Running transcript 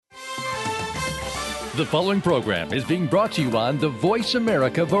The following program is being brought to you on the Voice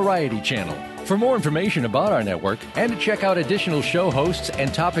America Variety Channel. For more information about our network and to check out additional show hosts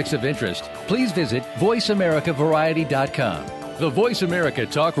and topics of interest, please visit voiceamericavariety.com. The Voice America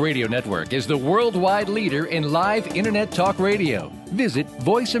Talk Radio Network is the worldwide leader in live Internet talk radio. Visit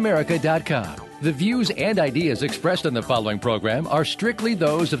voiceamerica.com. The views and ideas expressed on the following program are strictly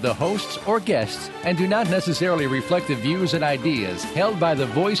those of the hosts or guests and do not necessarily reflect the views and ideas held by the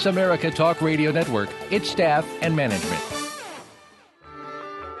Voice America Talk Radio Network, its staff, and management.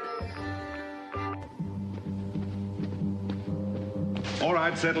 All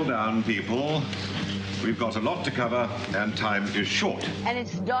right, settle down, people. We've got a lot to cover, and time is short. And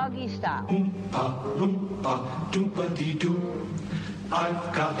it's doggy style. Oompa, loompa, doompa-dee-doo.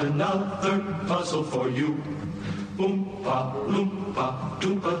 I've got another puzzle for you. Oompa, loompa,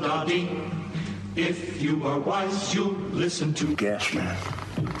 doompa-da-dee. If you are wise, you'll listen to Gas Man.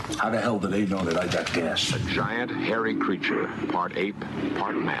 How the hell do they know that I got gas? A giant, hairy creature, part ape,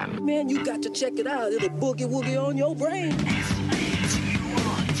 part man. Man, you got to check it out. It'll boogie-woogie on your brain.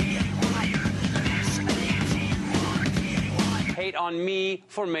 Hate on me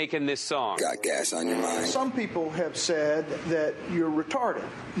for making this song. Got gas on your mind. Some people have said that you're retarded.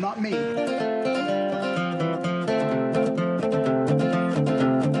 Not me.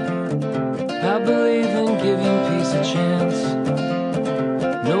 I believe in giving peace a chance,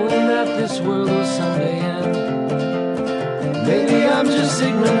 knowing that this world will someday end. Maybe I'm just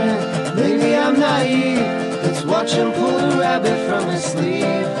ignorant, maybe I'm naive. Let's watch him pull a rabbit from his sleeve,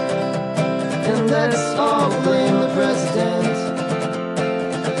 and let's all blame the president.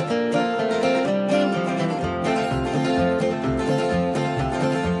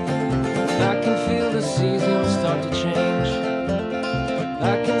 I can feel the seasons start to change.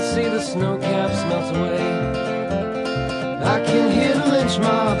 I can see the snow caps melt away. I can hear the lynch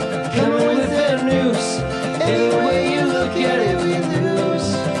mob coming with their noose. Any way you look at it, we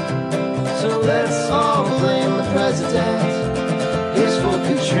lose. So let's all blame the president. Here's for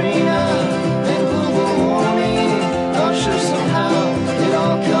Katrina and global warming. I'm sure somehow it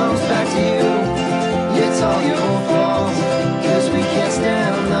all comes back to you. It's all your fault, 'cause we can't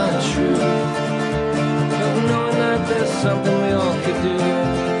stand the truth. But knowing that there's something we all could do.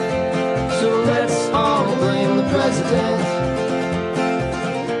 So let's all blame the president.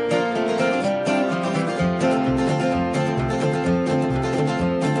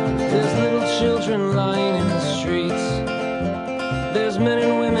 There's little children lying in the streets. There's men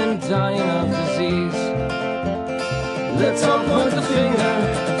and women dying of disease. Let's all point the finger.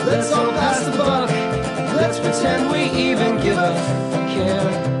 Let's all pass the buck. Let's pretend we even give a care.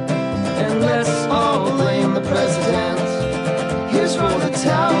 And let's all blame the president. Here's for the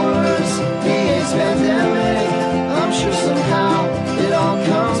towers, the AIDS pandemic. I'm sure somehow it all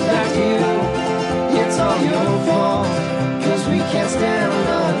comes back to you. It's all your fault, 'cause we can't stand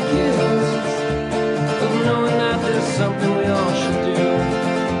the guilt of knowing that there's something we all should do.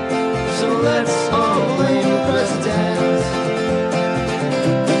 So let's all blame the president.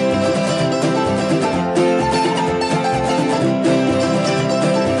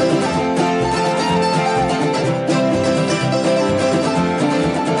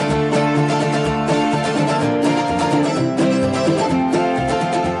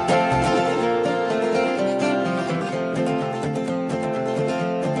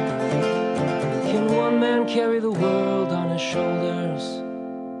 Carry the world on his shoulders,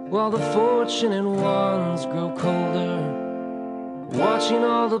 while the fortunate ones grow colder, watching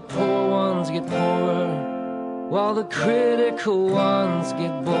all the poor ones get poorer, while the critical ones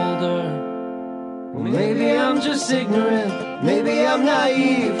get bolder. Well, maybe I'm just ignorant, maybe I'm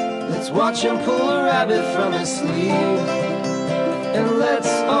naive. Let's watch him pull a rabbit from his sleeve, and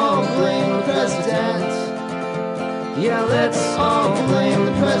let's all blame the president. Yeah, let's all blame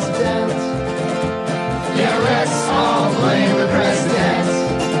the president. Yeah, let's all blame the president.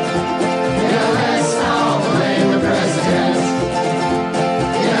 Yeah, let's all blame the president.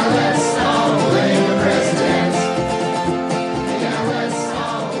 Yeah, let's all blame the president. Yeah, let's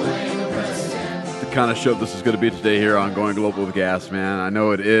all blame the president. The kind of show this is going to be today here on Going Global with Gas Man. I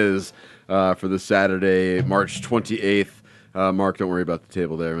know it is for this Saturday, March 28th. Mark, don't worry about the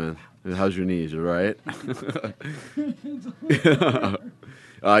table there, man. How's your knees? You all right?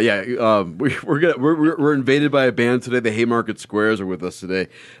 We're invaded by a band today. The Haymarket Squares are with us today.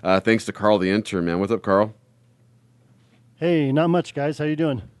 Thanks to Carl the intern, man. What's up, Carl? Hey, not much, guys. How you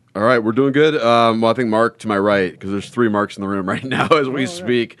doing? All right, we're doing good. Well, I think Mark to my right, because there's 3 Marks in the room right now as we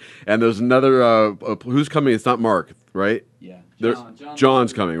speak. Right. And there's another, who's coming? It's not Mark, right? Yeah,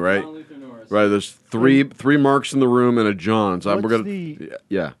 John's coming, right? John Luther Norris. Right. There's three Marks in the room and a John. So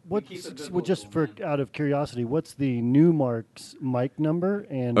Just for out of curiosity, what's the new Mark's mic number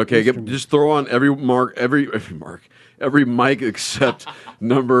and just throw on every mic except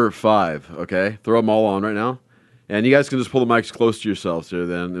number 5. Okay, throw them all on right now. And you guys can just pull the mics close to yourselves here,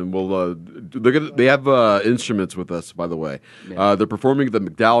 then, and we'll. They have instruments with us, by the way. Yeah. They're performing at the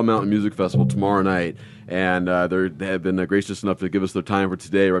McDowell Mountain Music Festival tomorrow night, and they have been gracious enough to give us their time for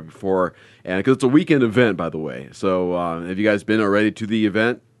today, right before, and because it's a weekend event, by the way. So, have you guys been already to the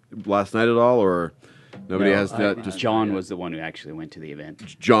event last night at all, or nobody has that? Just John was the one who actually went to the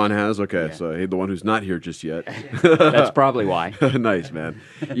event. John has, okay, Yeah. so he's the one who's not here just yet. That's probably why. Nice, man.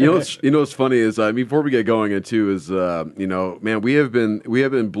 You know what's funny is before we get going into is man, we have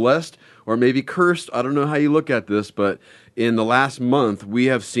been blessed or maybe cursed. I don't know how you look at this, but in the last month we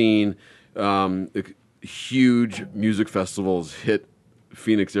have seen huge music festivals hit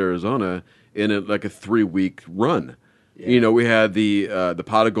Phoenix, Arizona in a 3-week run. Yeah. We had the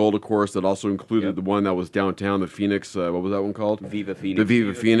Pot of Gold, of course, that also included the one that was downtown, the Phoenix. What was that one called? Viva Phoenix. The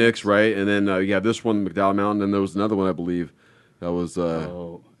Viva Phoenix, right? And then you have this one, McDowell Mountain, and there was another one, I believe, that was.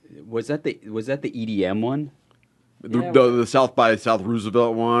 Was that the EDM one? The South by South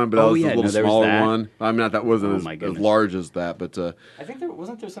Roosevelt one, but that was a little smaller one. I mean, that wasn't as large as that, but I think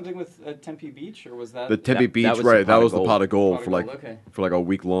wasn't there something with Tempe Beach, or was that the Tempe Beach? That was right, that was the Pot of Gold for like a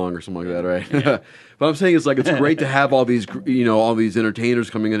week long or something like that, right? Yeah. But I'm saying it's great to have all these all these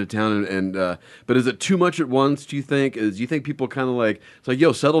entertainers coming into town, and but is it too much at once? Do you think? Do you think people kind of it's like,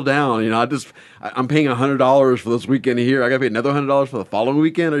 yo, settle down? I'm paying $100 for this weekend here. I got to pay another $100 for the following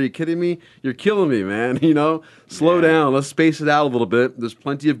weekend. Are you kidding me? You're killing me, man. Slow down. Let's space it out a little bit. There's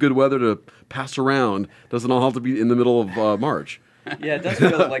plenty of good weather to pass around. Doesn't all have to be in the middle of March. Yeah, it does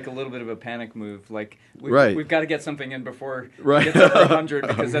feel like a little bit of a panic move. We've got to get something in before it gets over 100,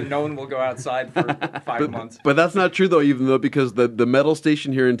 because then no one will go outside for 5 months. But that's not true, though, because the metal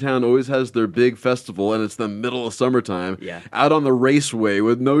station here in town always has their big festival, and it's the middle of summertime, out on the raceway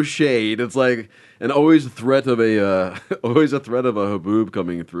with no shade. It's and always a threat of a haboob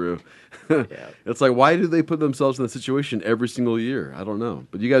coming through. It's like, why do they put themselves in that situation every single year? I don't know.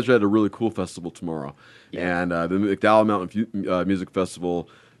 But you guys are at a really cool festival tomorrow. Yeah. And the McDowell Mountain Music Festival,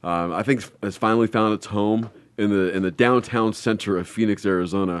 I think, has finally found its home in the downtown center of Phoenix,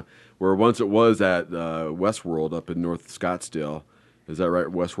 Arizona, where once it was at Westworld up in North Scottsdale. Is that right,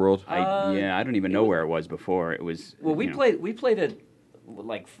 Westworld? I don't even know where it was before. It was. Well, we played it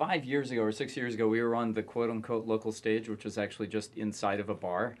like 5 years ago or 6 years ago. We were on the quote-unquote local stage, which was actually just inside of a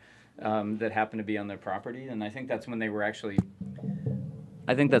bar that happened to be on their property, and I think that's when they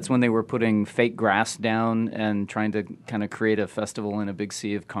were putting fake grass down and trying to kind of create a festival in a big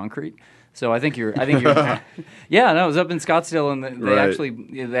sea of concrete. So I think you're yeah, no, it was up in Scottsdale, and they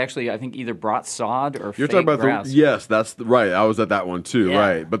actually I think either brought sod or you're fake talking about grass. Yes, that's right. I was at that one too,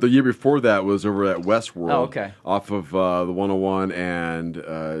 right? But the year before that was over at Westworld, off of the 101 and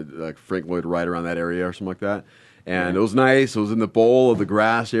Frank Lloyd Wright, around that area or something like that. And it was nice. It was in the bowl of the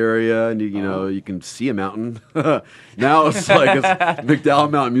grass area, and you can see a mountain. Now it's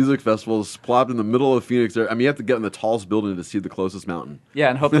McDowell Mountain Music Festival is plopped in the middle of Phoenix. I mean, you have to get in the tallest building to see the closest mountain. Yeah,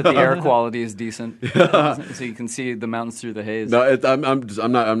 and hope that the air quality is decent, so you can see the mountains through the haze. No,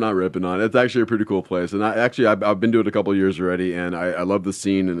 I'm not ripping on it. It's actually a pretty cool place, and I've been to it a couple of years already, and I love the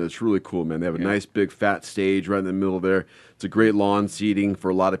scene, and it's really cool, man. They have a nice big fat stage right in the middle there. It's a great lawn seating for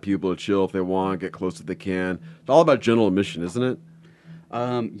a lot of people to chill if they want, get close if they can. It's all about general admission, isn't it?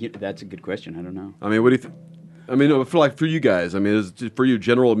 That's a good question. I don't know. I mean, what do you think? I mean, for you guys, I mean, for you,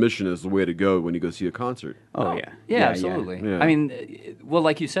 general admission is the way to go when you go see a concert. Oh, yeah. Yeah, absolutely. Yeah. I mean, well,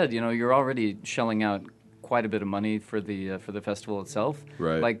 like you said, you're already shelling out quite a bit of money for the festival itself.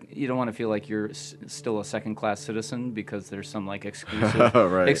 Right. Like, you don't want to feel like you're still a second-class citizen because there's some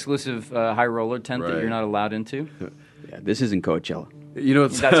exclusive high roller tent that you're not allowed into. Yeah, this isn't Coachella.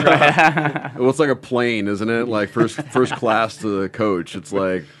 It's that's right. Well, it's like a plane, isn't it? Like first class to the coach. It's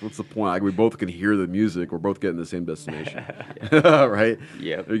like, what's the point? Like, we both can hear the music. We're both getting the same destination, right?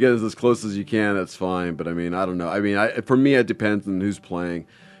 Yeah. You get as close as you can. That's fine. But I mean, I don't know. I mean, for me, it depends on who's playing.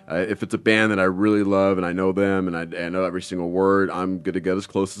 If it's a band that I really love and I know them and I know every single word, I'm going to get as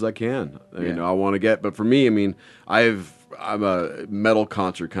close as I can. I want to get. But for me, I mean, I'm a metal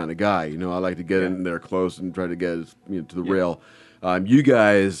concert kind of guy. I like to get in there close and try to get to the rail. You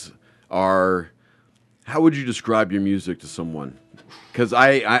guys are. How would you describe your music to someone? Because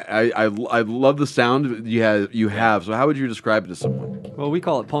I love the sound you have. So how would you describe it to someone? Well, we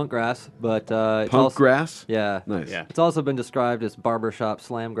call it punk grass, but punk grass. Yeah, nice. Yeah. It's also been described as barbershop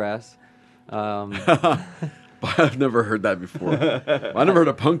slam grass. I've never heard that before. I never heard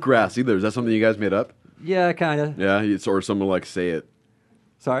of punk grass either. Is that something you guys made up? Yeah, kind of. Yeah, or someone like say it.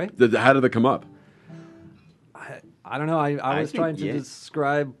 Sorry? How did it come up? I don't know. I was trying to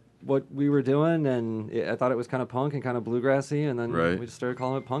describe what we were doing, and I thought it was kind of punk and kind of bluegrassy, and then we just started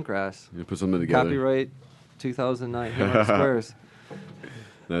calling it punk grass. You put something together. Copyright 2009 Haymarket Squares.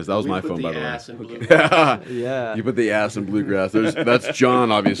 Nice. That was my phone, by the way. Yeah. You put the ass in bluegrass. That's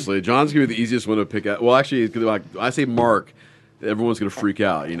John, obviously. John's gonna be the easiest one to pick out. Well, actually, I say Mark, everyone's gonna freak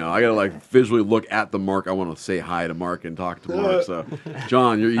out. I gotta visually look at the Mark. I want to say hi to Mark and talk to Mark. So,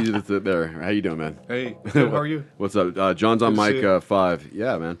 John, you're easy to sit there. How you doing, man? Hey, good. How are you? What's up? John's on mic 5.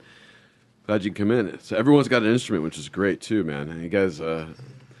 Yeah, man. Glad you can come in. So everyone's got an instrument, which is great too, man. And you guys,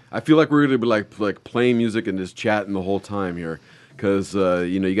 I feel like we're gonna be like playing music and just chatting the whole time here. Because,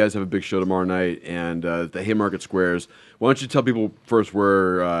 you guys have a big show tomorrow night, and the Haymarket Squares. Why don't you tell people first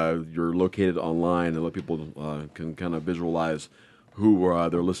where you're located online and let people can kind of visualize who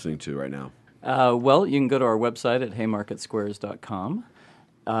they're listening to right now? Well, you can go to our website at haymarketsquares.com.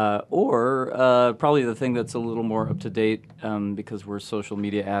 Or probably the thing that's a little more up-to-date, because we're social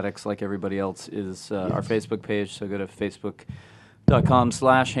media addicts like everybody else, is our Facebook page. So go to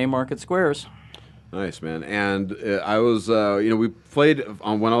facebook.com/Haymarket Squares. Nice, man. And I was, we played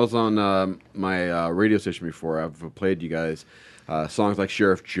when I was on my radio station before. I've played you guys songs like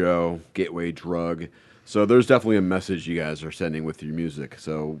Sheriff Joe, Gateway Drug. So there's definitely a message you guys are sending with your music.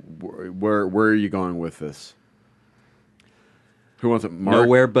 So where are you going with this? Who wants it? Mark?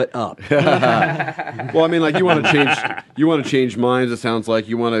 Nowhere but up. Well, I mean, you want to change minds. It sounds like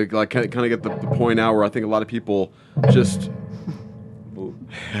you want to kind of get the point out where I think a lot of people just.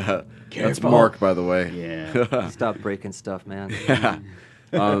 That's Mark, by the way. Yeah. Stop breaking stuff, man. Yeah.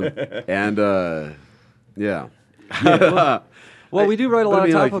 Well, we do write a lot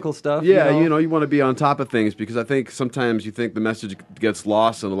of topical stuff. Yeah, you want to be on top of things because I think sometimes you think the message gets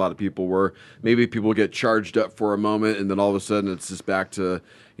lost in a lot of people where maybe people get charged up for a moment and then all of a sudden it's just back to,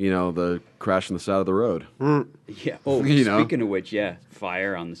 the crash on the side of the road. Yeah. Oh, speaking of which,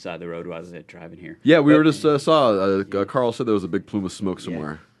 fire on the side of the road while I was driving here. Yeah, we were just saw, Carl said there was a big plume of smoke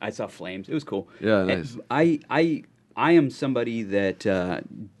somewhere. I saw flames. It was cool. Yeah, nice. I am somebody that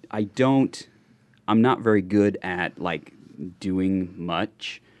I'm not very good at doing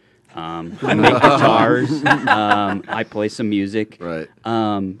much. I make guitars. I play some music. Right.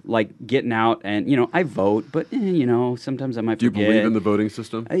 Getting out and I vote, but sometimes I might forget. Do you believe in the voting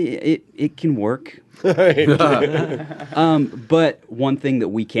system? It can work. But one thing that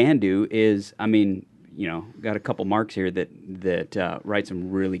we can do is, got a couple marks here that write some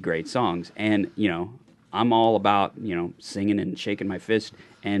really great songs, and I'm all about singing and shaking my fist,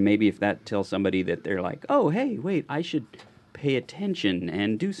 and maybe if that tells somebody that they're like, oh hey, wait, I should pay attention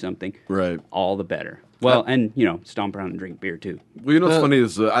and do something, right? All the better. Well, and stomp around and drink beer too. Well, what's funny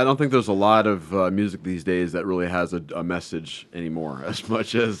is I don't think there's a lot of music these days that really has a message anymore, as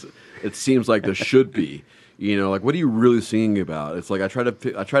much as it seems like there should be. What are you really singing about? It's like I try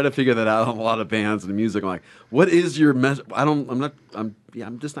to figure that out on a lot of bands and music. I'm like, what is your message? I'm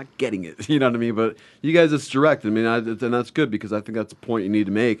just not getting it. You know what I mean? But you guys, it's direct. And that's good because I think that's a point you need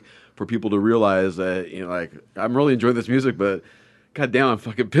to make for people to realize that I'm really enjoying this music, but God damn, I'm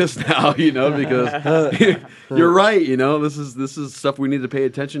fucking pissed now. Because you're right. This is stuff we need to pay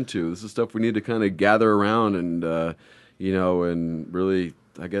attention to. This is stuff we need to kind of gather around and and really.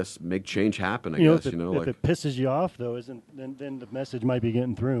 I guess make change happen. If it pisses you off, though, then the message might be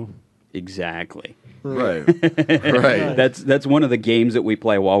getting through. Exactly. Right. Right. That's one of the games that we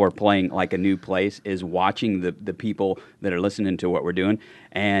play while we're playing a new place is watching the people that are listening to what we're doing,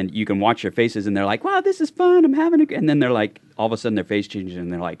 and you can watch their faces, and they're like, "Wow, this is fun! I'm having a," and then they're like, all of a sudden their face changes,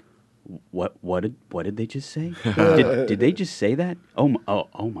 and they're like, What did they just say? did they just say that?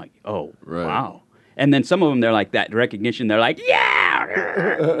 Right. Wow. And then some of them, they're like that recognition. They're like, yeah.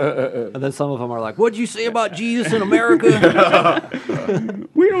 And then some of them are like, what'd you say about Jesus in America?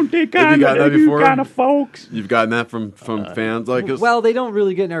 We don't take kind of folks. You've gotten that from fans like us? Well, they don't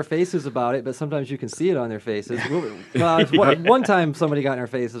really get in our faces about it, but sometimes you can see it on their faces. One time somebody got in our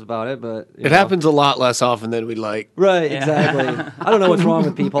faces about it, but it happens a lot less often than we'd like. Right, exactly. I don't know what's wrong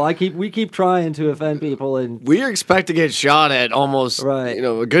with people. We keep trying to offend people, and we expect to get shot at almost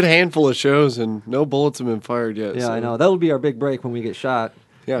a good handful of shows, and no bullets have been fired yet. Yeah, so. I know. That'll be our big break when we get shot.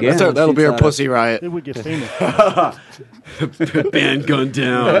 Yeah. That'll be our pussy riot. It would get famous. Band gun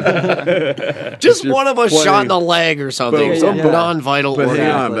down. Just one of us shot in the leg or something. Some non-vital organ. But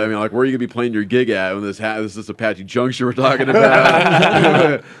hang on, where are you going to be playing your gig at when this is Apache Junction we're talking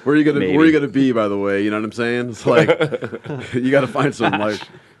about? Where are you going to be, by the way? You know what I'm saying? It's like, you got to find some,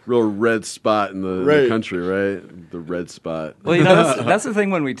 real red spot in the country, right? The red spot. Well, that's the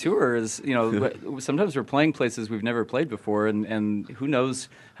thing when we tour is, sometimes we're playing places we've never played before, and who knows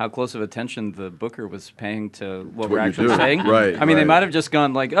how close of attention the booker was paying to what we're actually saying. Right. I mean, they might have just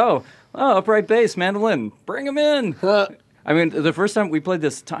gone like, oh, upright bass, mandolin, bring them in. I mean, the first time we played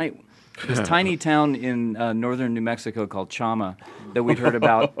this tiny town in northern New Mexico called Chama that we'd heard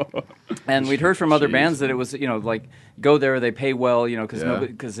about, and we'd heard from other bands that it was, like, go there, they pay well,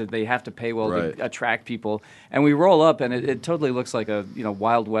 because they have to pay well to attract people. And we roll up, and it totally looks like a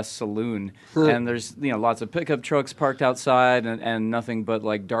Wild West saloon. And there's lots of pickup trucks parked outside, and nothing but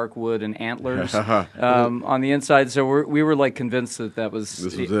like dark wood and antlers on the inside. So we were like convinced that was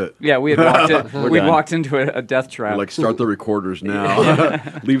this was it. Yeah, we had walked into a death trap. We're like, start the recorders now.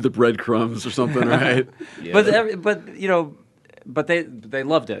 Leave the breadcrumbs or something, right? Yeah. But they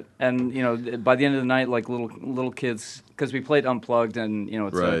loved it, and by the end of the night, like little kids, because we played unplugged, and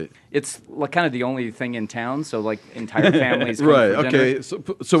it's like kind of the only thing in town, so like entire families come for dinner.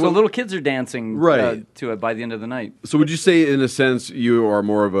 So little kids are dancing to it by the end of the night. So would you say, in a sense, you are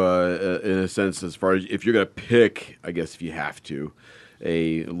more of as far as if you're going to pick, I guess if you have to,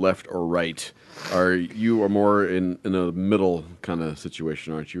 a left or right, you are more in a middle kind of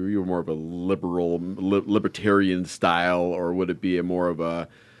situation, aren't you? You're more of a libertarian style, or would it be a more of a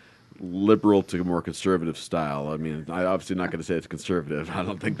liberal to more conservative style? I mean, I'm obviously not going to say it's conservative. I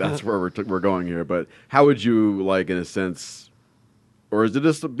don't think that's where we're going here. But how would you, like, in a sense, or is it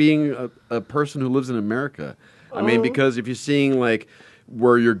just being a person who lives in America? I mean, because if you're seeing like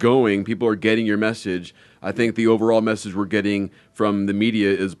where you're going, people are getting your message. I think the overall message we're getting from the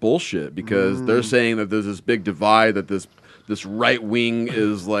media is bullshit, because they're saying that there's this big divide, that this right wing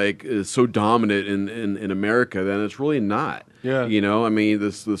is so dominant in America, then it's really not. Yeah. I mean,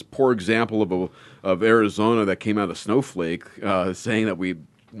 this poor example of Arizona that came out of Snowflake saying that we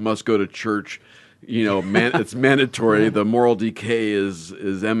must go to church. It's mandatory. The moral decay is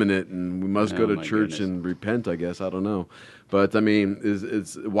imminent, and we must go to church and repent. I guess I don't know, but I mean,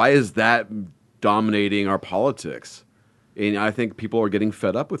 why is that dominating our politics? And I think people are getting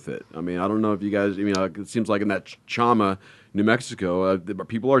fed up with it. I mean, I don't know if you guys. I mean, it seems like in that Chama, New Mexico,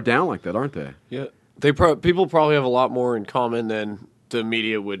 people are down like that, aren't they? Yeah, people probably have a lot more in common than the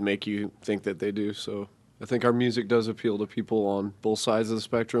media would make you think that they do. So I think our music does appeal to people on both sides of the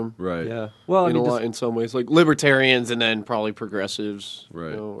spectrum. Right. Yeah. Well, in some ways, like libertarians, and then probably progressives,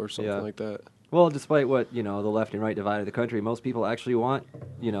 right, or something like that. Well, despite what the left and right divide of the country, most people actually want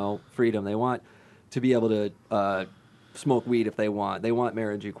freedom. They want to be able to smoke weed if they want. They want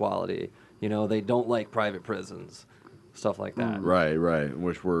marriage equality. They don't like private prisons, stuff like that. Right,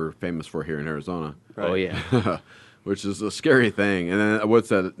 which we're famous for here in Arizona. Right. Oh yeah. Which is a scary thing. And then what's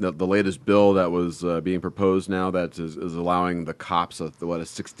that? The latest bill that was being proposed now that is allowing the cops a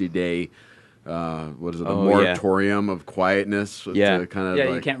 60-day moratorium of quietness. Yeah, to kind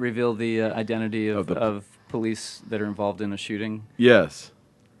of you can't reveal the identity of police that are involved in a shooting. Yes.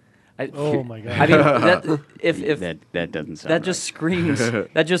 Oh my God! I mean, if that doesn't sound that just screams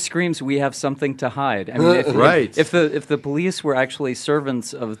that just screams we have something to hide. I mean, if the police were actually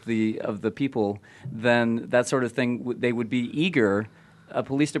servants of the people, then that sort of thing they would be eager. A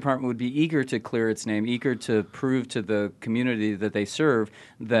police department would be eager to clear its name, eager to prove to the community that they serve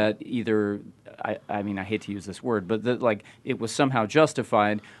that either, I mean, I hate to use this word, but that it was somehow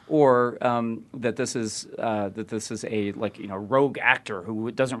justified, or that this is a rogue actor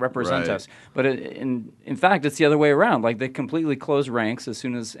who doesn't represent us. But in fact, it's the other way around. Like, they completely close ranks as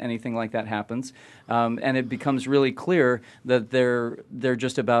soon as anything like that happens, and it becomes really clear that they're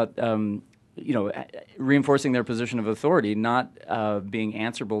just about. Reinforcing their position of authority, not being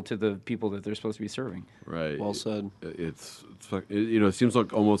answerable to the people that they're supposed to be serving. Right. Well said. It seems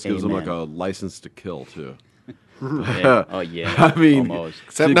like almost gives them like a license to kill too. Oh yeah. I mean, almost.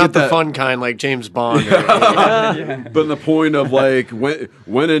 Except not the fun kind like James Bond. But the point of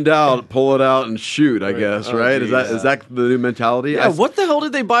when in doubt, pull it out and shoot. I guess right. Geez. Is that the new mentality? Yeah. What the hell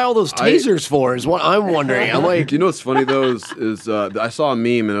did they buy all those tasers for? Is what I'm wondering. I'm like, you know what's funny though is I saw a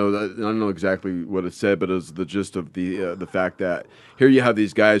meme and I don't know exactly what it said, but it was the gist of the fact that here you have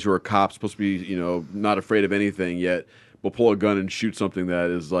these guys who are cops supposed to be not afraid of anything, yet will pull a gun and shoot something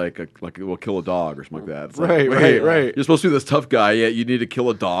that is like it will kill a dog or something like that. It's right. You're supposed to be this tough guy, yet you need to kill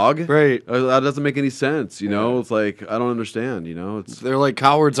a dog. Right. That doesn't make any sense. It's like I don't understand. They're like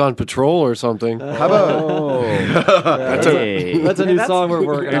cowards on patrol or something. How about? That's a new song we're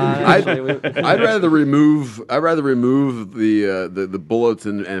working on. I'd rather remove the bullets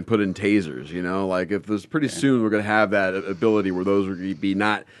and put in tasers. Like if there's pretty soon we're gonna have that ability where those will be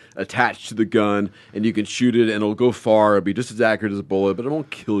not attached to the gun and you can shoot it and it'll go far bar will be just as accurate as a bullet, but it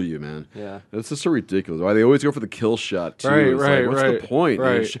won't kill you, man. Yeah. That's just so ridiculous. Why they always go for the kill shot too? Right, It's right, like, what's right, the point?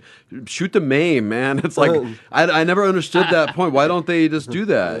 right. Shoot to maim, man. It's like I never understood that point. Why don't they just do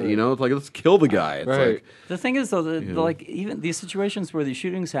that? You know, it's like let's kill the guy. It's like The thing is, though, like even these situations where these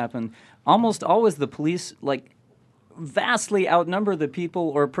shootings happen, almost always the police like vastly outnumber the people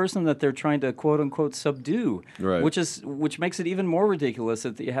or person that they're trying to quote unquote subdue, Right. which makes it even more ridiculous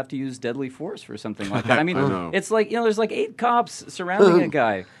that you have to use deadly force for something like that. I mean, I know. it's like there's like 8 cops surrounding a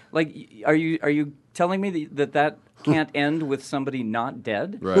guy. Like, are you telling me that can't end with somebody not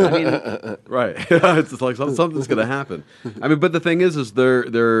dead? Right. I mean, right. It's just like something's gonna happen. I mean, but the thing is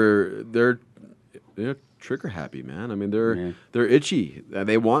they're trigger happy, man. I mean, they're itchy.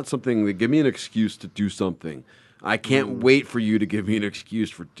 They want something. They give me an excuse to do something. I can't wait for you to give me an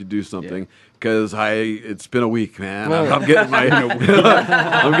excuse to do something because it's been a week, man. I'm getting my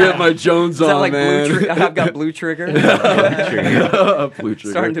I'm getting my Jones is that on, like man. I've got blue trigger. Blue trigger.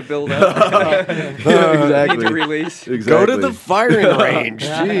 Starting to build up. Exactly. Need to release. Exactly. Go to the firing range.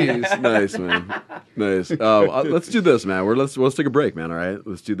 Jeez. Nice, man. Nice. Let's do this, man. Let's take a break, man. All right,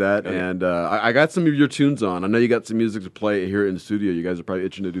 let's do that. And I got some of your tunes on. I know you got some music to play here in the studio. You guys are probably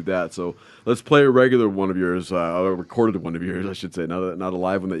itching to do that. So let's play a regular one of yours, a recorded one of yours, I should say, not a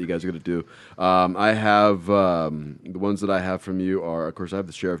live one that you guys are going to do. I have the ones that I have from you are, of course, I have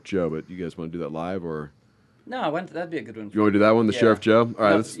the Sheriff Joe, but you guys want to do that live or? No, that'd be a good one. You want to do that one, the Sheriff Joe? All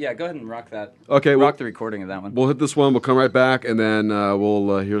right. Yeah, go ahead and rock that. Okay, rock the recording of that one. We'll hit this one. We'll come right back, and then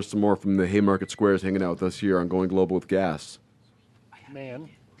we'll hear some more from the Haymarket Squares hanging out with us here on Going Global with Gas. Man.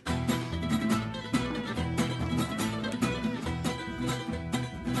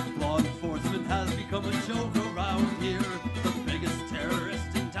 Law enforcement has become a joke around here. The biggest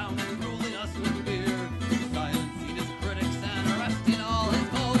terrorist in town is ruling us with fear. Silencing his critics and arresting all his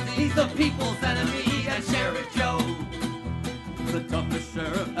foes. He's the people's enemy and Sheriff Joe. The toughest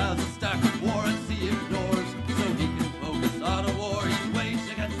sheriff has a stack of warrants he ignores, so he can focus on a war he's waged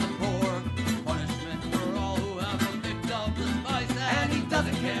against the poor. Punishment for all who have a victim despised, and he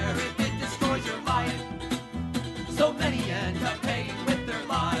doesn't care if it destroys your life. So many end up paying with their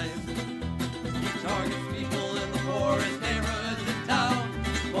lives. He targets people in the poorest neighborhoods in town,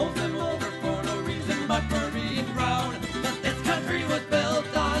 pulls them over for no reason but for being brown. But this country was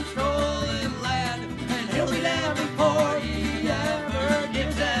built on stolen land, and he'll be there before he ever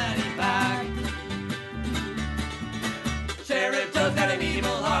gives any back. Sheriff Joe's got an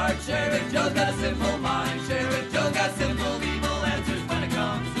evil heart, Sheriff Joe's got a simple mind, Sheriff Joe's got simple evil answers when it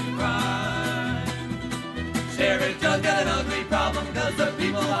comes to crime. Sheriff Joe's got an ugly problem, cause the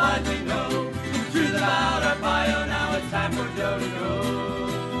people finally know the truth about our bio. Now it's time for Joe to go.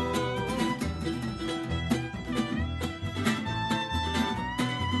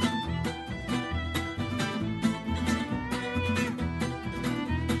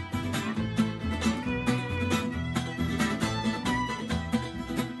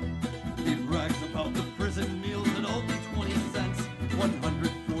 He brags about the prison meals at only 20 cents,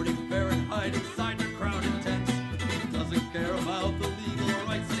 140 Fahrenheit inside the crowded tents. He doesn't care about the legal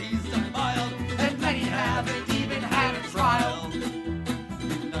rights that he's defiled, and many haven't even had a trial.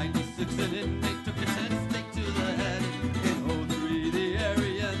 In 96, an inmate took a 10 to the head. In 03, the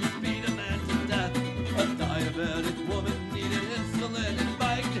Aryans beat a man to death. A diabetic woman needed insulin and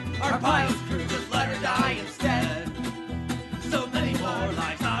begged our bio's crew just let her die instead. So many more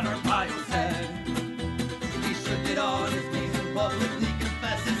lives on our bio's head. He should get on his knees and publicly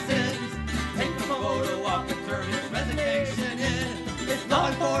confess his sins. Take a photo op and turn his resignation in. It's law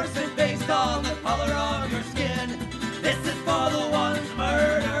enforcement based on the color of your skin. This is for the ones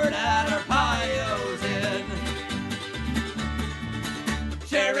murdered at our bios in.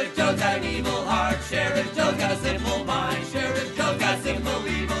 Sheriff Joe's got an evil heart, Sheriff Joe's got a simple mind, Sheriff Joe's got simple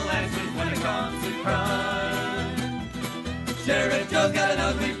evil answers when it comes to crime. Sheriff Joe's got an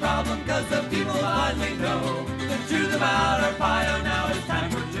ugly problem, cause the people finally know the truth about our bio. Now it's time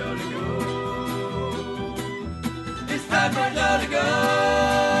for Joe to go. It's time for Joe to go.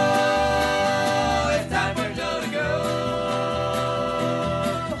 It's time for Joe to go.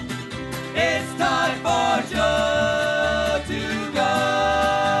 It's time for Joe to go.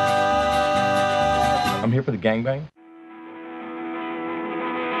 I'm here for the gangbang.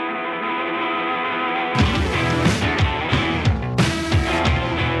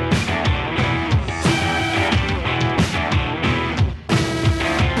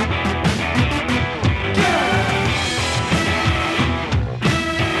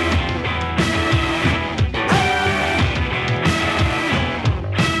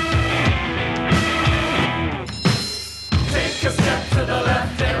 Take a step to the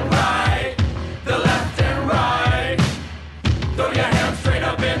left and right, the left and right.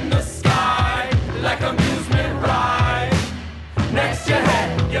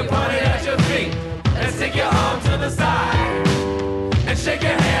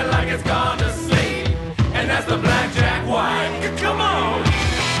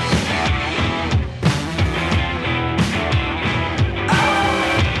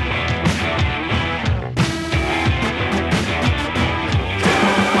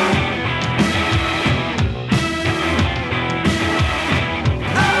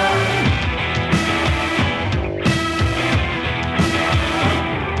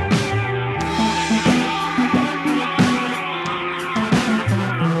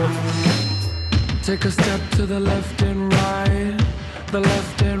 Take a step to the left and right, the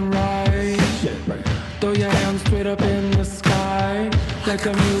left and right. Throw your hands straight up in the sky, like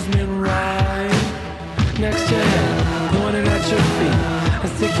amusement ride. Next your head, pointed at your feet,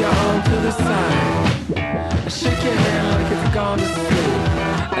 and stick your arm to the side. And shake your hand like it's gone to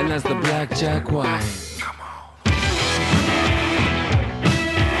sleep, and that's the blackjack white.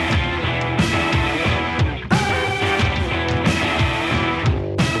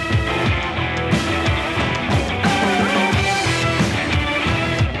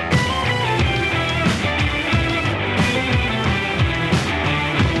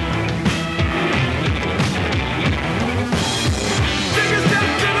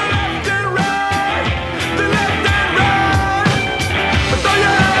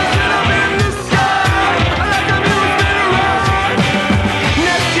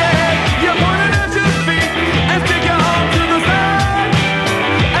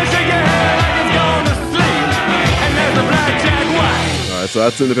 So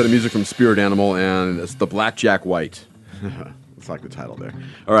that's independent music from Spirit Animal, and it's the Blackjack White. It's like the title there.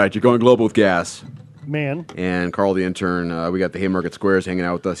 All right, you're going global with Gas. Man. And Carl the intern. We got the Haymarket Squares hanging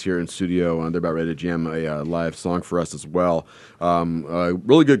out with us here in studio, and they're about ready to jam a live song for us as well.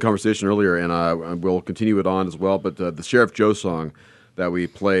 Really good conversation earlier, and we'll continue it on as well. But the Sheriff Joe song that we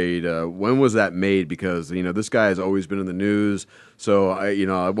played, when was that made? Because this guy has always been in the news. So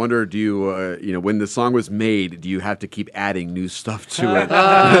I wonder, do you when the song was made, do you have to keep adding new stuff to it?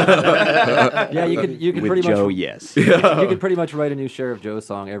 Yeah, you could With pretty Joe, much. yes. You could pretty much write a new Sheriff Joe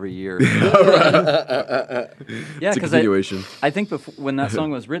song every year. Yeah, It's a because continuation. I think when that song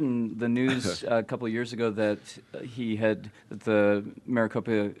was written, the news a couple of years ago that the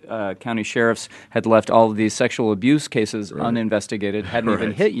Maricopa County sheriffs had left all of these sexual abuse cases uninvestigated, hadn't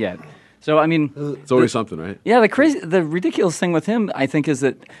even hit yet. So I mean, it's always something, right? Yeah, the ridiculous thing with him, I think, is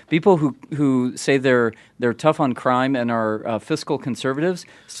that people who say they're tough on crime and are fiscal conservatives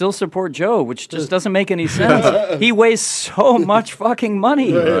still support Joe, which just doesn't make any sense. He wastes so much fucking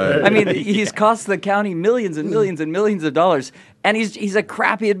money. Right. I mean, he's cost the county millions and millions and millions of dollars. And he's a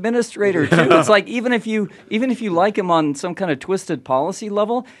crappy administrator too. It's like even if you like him on some kind of twisted policy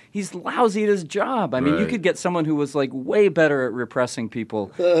level, he's lousy at his job. I mean, you could get someone who was like way better at repressing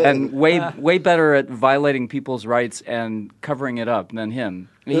people and way better at violating people's rights and covering it up than him.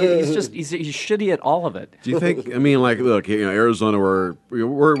 He's shitty at all of it. Do you think? I mean, like, look, Arizona, we're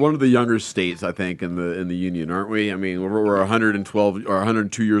one of the younger states, I think, in the union, aren't we? I mean, we're 112 or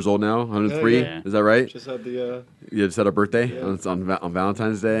 102 years old now, 103. Yeah. Is that right? Just had the. You just had a birthday on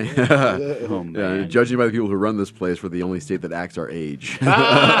Valentine's Day. Oh man! Yeah, judging by the people who run this place, we're the only state that acts our age.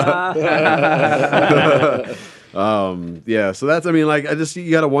 Yeah, so that's, I mean, like,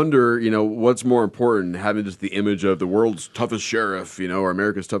 you got to wonder, what's more important, having just the image of the world's toughest sheriff, or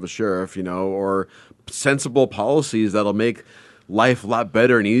America's toughest sheriff, or sensible policies that'll make life a lot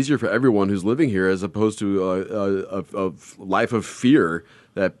better and easier for everyone who's living here, as opposed to a life of fear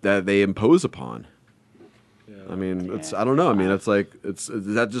that they impose upon. I mean, I don't know. I mean, it's like, is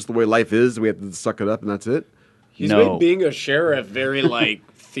that just the way life is? We have to suck it up and that's it? He's made being a sheriff very,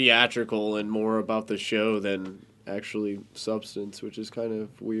 theatrical and more about the show than actually substance, which is kind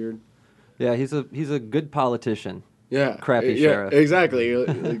of weird. Yeah, he's a good politician. Yeah. Crappy sheriff.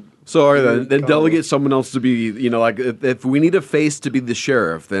 Exactly. So all right, then delegate someone else to be, if we need a face to be the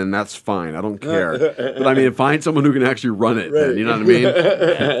sheriff, then that's fine. I don't care. But I mean, find someone who can actually run it. Then, you know what I mean?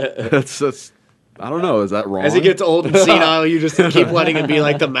 That's I don't know. Is that wrong? As he gets old and senile, you just keep letting him be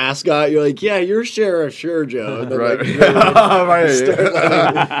like the mascot. You're like, yeah, you're sheriff, sure, Joe. And then, right.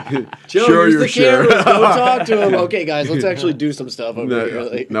 Joe, Sure, use you're the sheriff. cameras. Go talk to him. Okay, guys, let's actually do some stuff over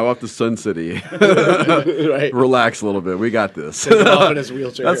here. Now up to Sun City. Right. Relax a little bit. We got this. Take him off in his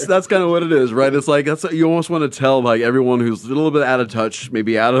wheelchair. That's kind of what it is, right? It's like you almost want to tell everyone who's a little bit out of touch,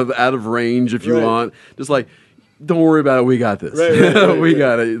 maybe out of range, if you want, just like, don't worry about it. We got this. Right, we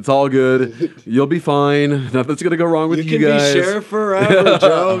got it. It's all good. You'll be fine. Nothing's gonna go wrong with you guys. You can be sheriff forever,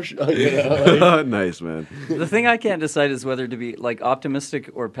 Joe. Nice, man. The thing I can't decide is whether to be optimistic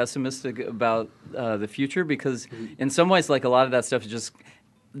or pessimistic about the future, because in some ways, a lot of that stuff is just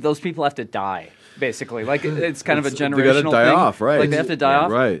those people have to die. Basically, it's kind of a generational they gotta die thing. off, right? They have to die off,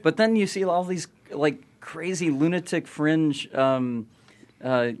 right? But then you see all these crazy lunatic fringe young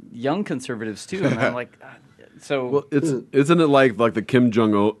conservatives too, and I'm like. So isn't it like the Kim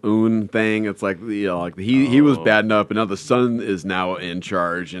Jong Un thing? It's like he was bad enough, but now the son is now in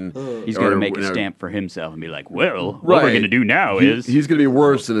charge, and he's going to make a stamp for himself and be like, "Well, what we're going to do now is he's going to be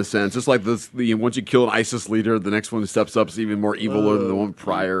worse in a sense." Just like this, once you kill an ISIS leader, the next one who steps up is even more evil than the one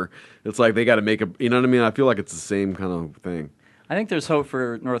prior. It's like they got to make a, you know what I mean? I feel like it's the same kind of thing. I think there's hope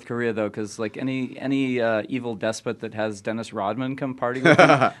for North Korea though, because like any evil despot that has Dennis Rodman come party with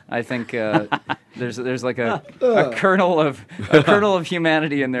him, I think there's like a kernel of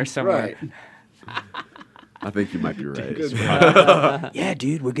humanity in there somewhere. Right. I think you might be right. Yeah,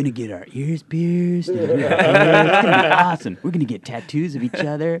 dude, we're gonna get our ears pierced. It's gonna be awesome. We're gonna get tattoos of each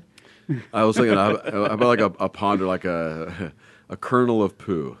other. I was thinking about like a ponder, like a kernel of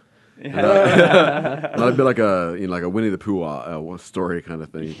poo. And I'd be like a like a Winnie the Pooh story kind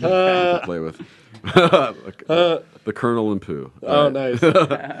of thing to play with. The kernel and poo. Oh, nice.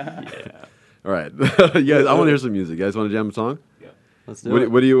 Yeah. All right, yeah. I want to hear some music. You guys want to jam a song? Let's do it.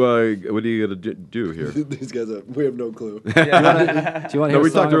 What do you gonna do here? These guys, we have no clue. Do you want to hear we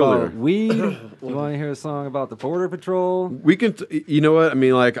a song talked about earlier. weed? Do you want to hear a song about the Border Patrol? We can. You know what I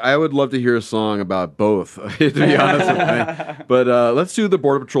mean? Like, I would love to hear a song about both. To be honest with me, but let's do the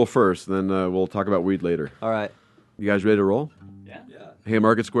Border Patrol first. Then we'll talk about weed later. All right. You guys ready to roll? Yeah.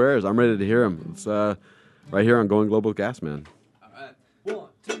 Haymarket Squares. I'm ready to hear them. It's right here on Going Global with Gas Man. All right. 1,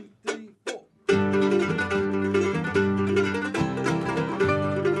 2, 3, 4.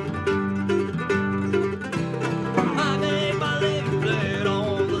 I make my living play it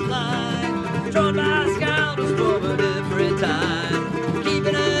on the line. Drawn by scoundrels from a different time.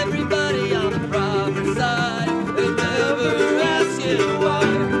 Keeping everybody on the proper side. And never asking why.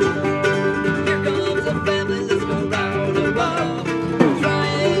 Here comes a family, let's go round above.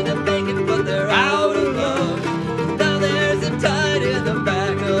 Trying to make it, but they're out of luck. Now there's a tide in the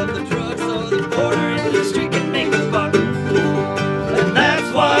back of the truck, so the border industry can make a buck. And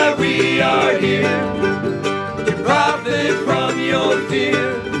that's why we are here. Profit from your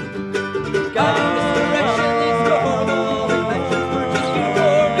fear. Guiding this direction leads to horrible inventions. We're just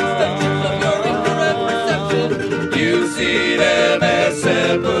informed extensions of your incorrect perception. You see them as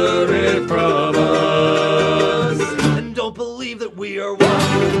separate from us, and don't believe that we are one.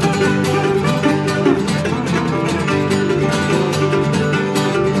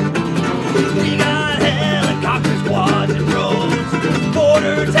 We got helicopters, quads, and drones.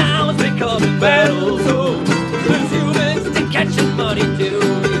 Border towns becoming battle zones. There's humans to catching money too.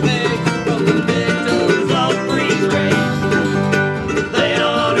 We make from the victims of free range. Laying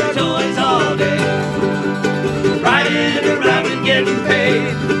on our toys all day, riding around and getting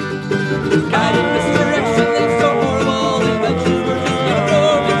paid. Guiding this direction leads to horrible inventions. We're just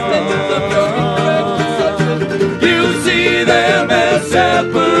informed extensions of your incorrect perception. You see them as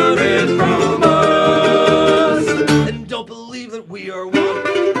separate from us, and don't believe that we are one.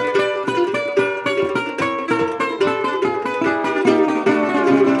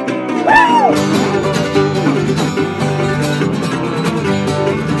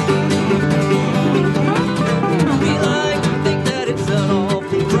 We like to think that it's an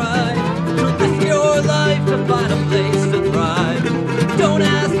awful crime to risk your life to find a place to thrive. Don't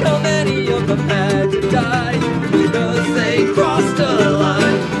ask how many of them had to die because they crossed a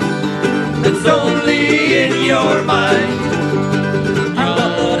line that's only in your mind. You've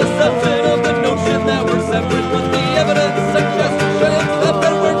got the deception of the notion that we're separate, but the evidence suggests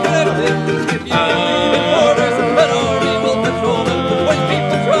that we're connected. If you believe in borders, an army will patrol them. When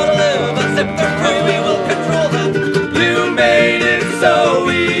people try to live as if they're free, we will control them. You made it so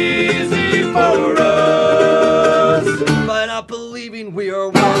easy for us by not believing we are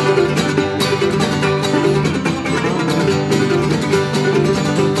one.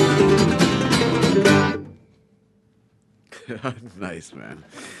 Nice, man.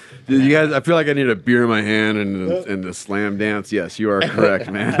 Dude, you guys, I feel like I need a beer in my hand and a slam dance. Yes, you are correct,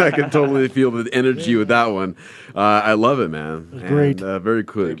 man. I can totally feel the energy with that one. I love it, man. Great. Very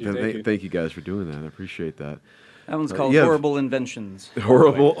cool. Thank you guys for doing that. I appreciate that. That one's called yeah. Horrible Inventions.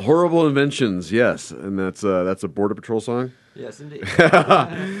 Horrible Inventions, yes. And that's a Border Patrol song? Yes, indeed.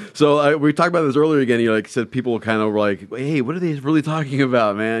 So we talked about this earlier again. You like said people kind of were like, "Hey, what are they really talking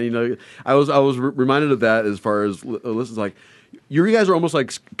about, man?" You know, I was reminded of that as far as listens. Like, you guys are almost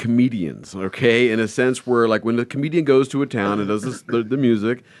like comedians, okay? In a sense, where like when the comedian goes to a town and does the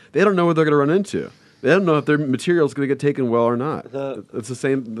music, they don't know what they're going to run into. They don't know if their material is going to get taken well or not. It's the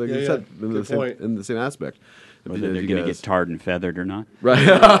same, like you said, in the same aspect. Whether they're going to get tarred and feathered or not.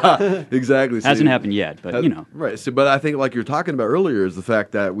 Right. Exactly. Hasn't happened yet, but you know. Right. So, but I think like you're talking about earlier is the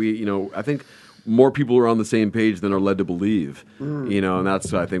fact that I think more people are on the same page than are led to believe. And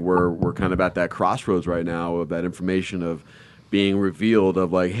that's, I think we're kind of at that crossroads right now of that information of being revealed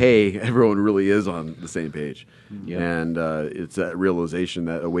of like, hey, everyone really is on the same page. Yeah. And it's that realization,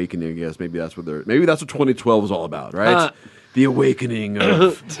 that awakening, I guess maybe that's what 2012 is all about, right? The awakening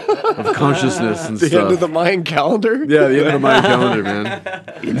of consciousness and the stuff. end of the Mayan calendar? Yeah, the end of the Mayan calendar, man.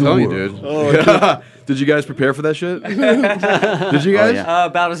 I'm telling you, dude. Oh, Did you guys prepare for that shit? Did you guys?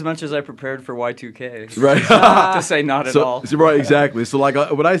 About as much as I prepared for Y2K. Right. To say not at all. Right, exactly. So like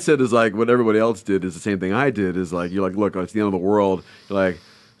what I said is like what everybody else did is the same thing I did. Is like you're like, look, it's the end of the world. You're like,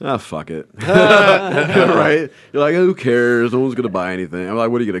 fuck it. Right? You're like, who cares? No one's gonna buy anything. I'm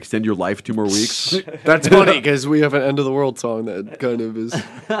like, what are you gonna extend your life 2 more weeks? That's funny because we have an end of the world song that kind of is.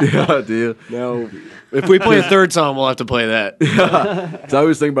 Yeah, do you? No. If we play a third song, we'll have to play that. So I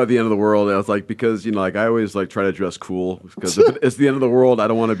always think about the end of the world. And I was like, because like I always like try to dress cool because if it's the end of the world, I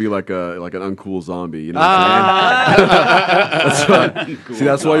don't want to be like an uncool zombie. You know what I'm saying? See,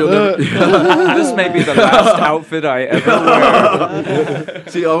 that's why you'll never. This may be the last outfit I ever wear.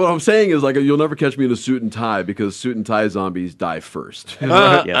 See, what I'm saying is like you'll never catch me in a suit and tie because suit and tie zombies die first.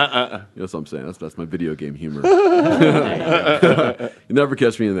 Yeah. That's what I'm saying. That's my video game humor. You never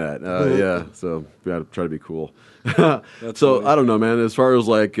catch me in that. Yeah. So gotta try to be cool. So funny. I don't know, man. As far as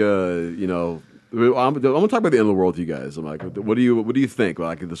like I'm gonna talk about the end of the world with you guys. I'm like, what do you think?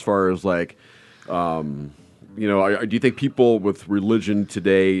 Like as far as like, do you think people with religion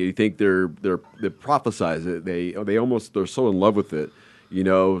today? You think they prophesize it? They're so in love with it.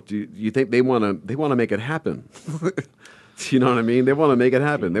 Do you think they want to make it happen? You know what I mean? They want to make it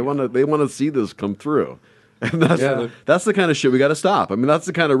happen. They want to see this come through. And that's the kind of shit we got to stop. I mean, that's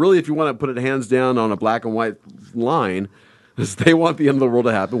the kind of really, if you want to put it hands down on a black and white line, is they want the end of the world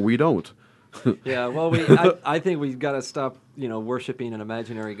to happen. We don't. Yeah, well, I think we've got to stop, worshiping an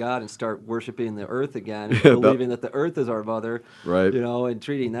imaginary God and start worshiping the earth again, and believing that the earth is our mother, right? And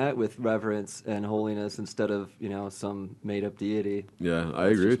treating that with reverence and holiness instead of some made up deity. Yeah, I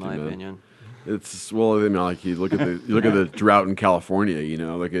agree with you, my man. opinion. It's like you look at the drought in California.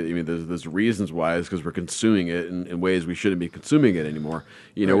 There's reasons why. It's because we're consuming it in ways we shouldn't be consuming it anymore.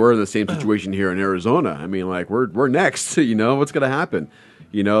 Right. We're in the same situation here in Arizona. I mean, like we're next. What's going to happen?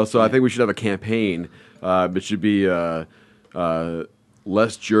 So I think we should have a campaign. It should be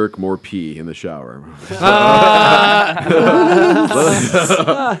less jerk, more pee in the shower.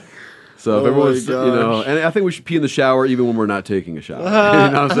 So if everyone's, and I think we should pee in the shower even when we're not taking a shower. You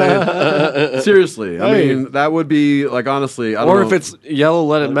know what I'm saying? Seriously. I mean, that would be, like, honestly, I don't know. Or if it's yellow,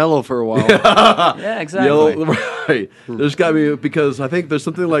 let it mellow for a while. Yeah, exactly. Yellow, right. There's got to be, because I think there's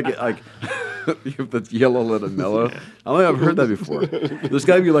something like the yellow, let it mellow. I don't think I've heard that before. There's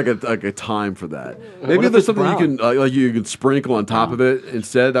got to be like a time for that. Maybe there's something brown? You can sprinkle on top of it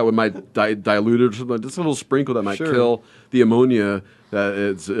instead. That might dilute it or something. Just a little sprinkle that might kill the ammonia that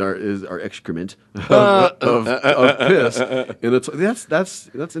is our excrement of piss, and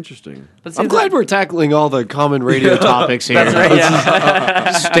that's interesting. I'm glad we're tackling all the common radio topics here. That's right.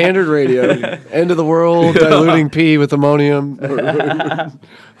 Yeah. Standard radio, end of the world, diluting pee with ammonium.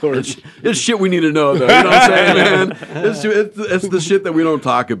 It's shit we need to know, though. You know what I'm saying, man? It's the shit that we don't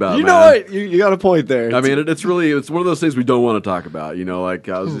talk about. You know what? You got a point there. I mean, it's one of those things we don't want to talk about. Like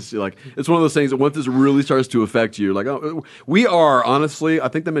I was just like, it's one of those things that once this really starts to affect you, like, we are honestly, I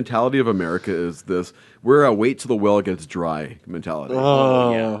think the mentality of America is this: we're a wait till the well gets dry mentality.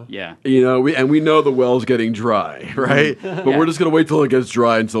 Oh, yeah. We know the well's getting dry, right? But we're just gonna wait till it gets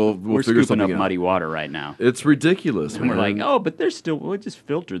dry until we're figure something up out. Muddy water right now. It's ridiculous, and man. we're like, but there's still. We'll just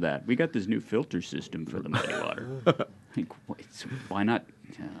filter that. We got this new filter system for the muddy water. Why not?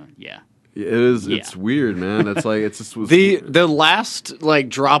 Yeah. It is. Yeah. It's weird, man. It's like it's just the last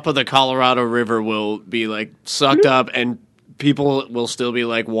drop of the Colorado River will be sucked up, and people will still be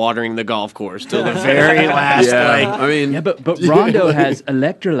watering the golf course till the very last. But Rondo has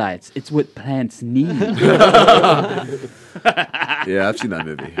electrolytes. It's what plants need. Yeah, I've seen that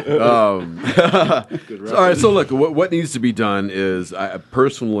movie. All right, so look, what needs to be done is,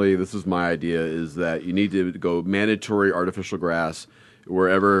 personally, this is my idea, is that you need to go mandatory artificial grass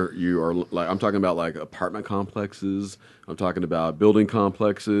wherever you are. I'm talking about apartment complexes. I'm talking about building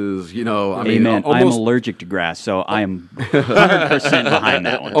complexes. Amen. I'm allergic to grass, so I am 100% behind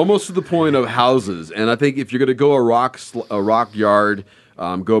that one. Almost to the point of houses. And I think if you're going to go a rock yard,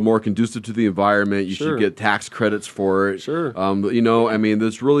 go more conducive to the environment. You should get tax credits for it. Sure.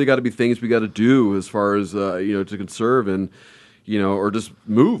 There's really got to be things we got to do as far as to conserve and or just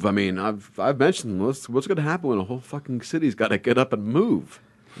move. I mean, I've mentioned what's going to happen when a whole fucking city's got to get up and move.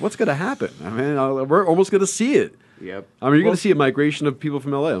 What's going to happen? I mean, we're almost going to see it. Yep. I mean, you're going to see a migration of people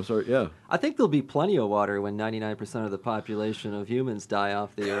from LA. I'm sorry. Yeah. I think there'll be plenty of water when 99% of the population of humans die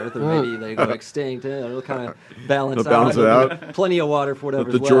off the earth, or maybe they go extinct. It'll kind of balance it out. Plenty of water for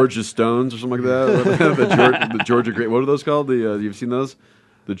whatever's left. The Georgia Stones or something like that. the Georgia Great. What are those called? You've seen those?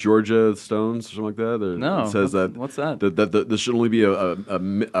 The Georgia Stones or something like that? No. It says what's that? That there should only be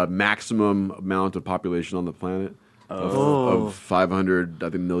a maximum amount of population on the planet. of 500, I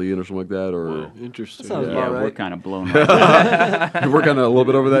think, million or something like that. Or interesting. That sounds Yeah, about right. we're kind of blown right. We're kind of a little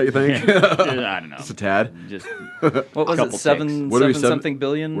bit over that, you think? I don't know. Just a tad. Just What was it? couple Seven What are we, something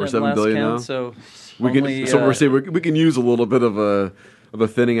billion We're at 7 last billion count. now. So We can. only, So we're saying we can use a little bit of a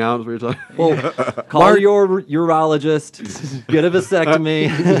thinning out. Is what you're talking. Well, call your urologist. Get a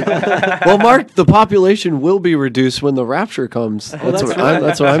vasectomy. Well, Mark, the population will be reduced when the rapture comes. That's what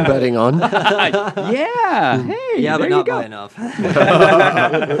I'm betting on. yeah. Hey. Yeah, but there not you by go. enough.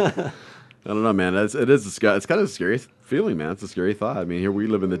 I don't know, man. It's kind of a scary feeling, man. It's a scary thought. I mean, here we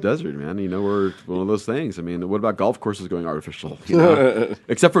live in the desert, man. You know, we're one of those things. I mean, what about golf courses going artificial? You know?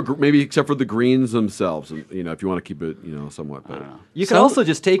 except for the greens themselves. And, you know, if you want to keep it, you know, somewhat. But You can also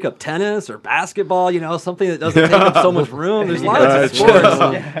just take up tennis or basketball, you know, something that doesn't take up so much room. There's lots of sports. All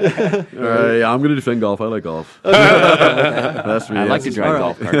right, yeah, I'm going to defend golf. I like golf. That's me. I like to drive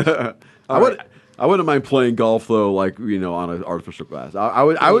golf carts. I wouldn't mind playing golf though, like, you know, on an artificial grass. I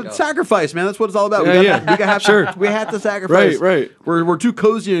would sacrifice, man. That's what it's all about. We have to sacrifice. Right. We're too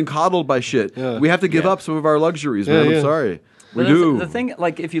cozy and coddled by shit. Yeah. We have to give up some of our luxuries, man. I'm sorry. We do. The thing,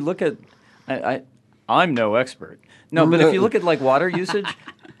 like, if you look at, I'm no expert. No, but if you look at like water usage,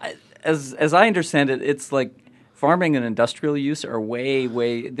 as I understand it, it's like farming and industrial use are way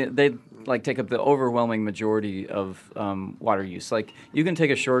they like take up the overwhelming majority of water use. Like you can take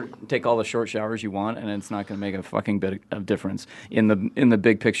all the short showers you want, and it's not going to make a fucking bit of difference in the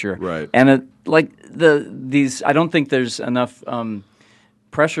big picture. Right. And I don't think there's enough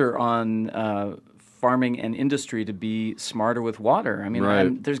pressure on farming and industry to be smarter with water. I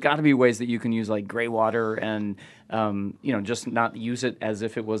mean, there's got to be ways that you can use like gray water and just not use it as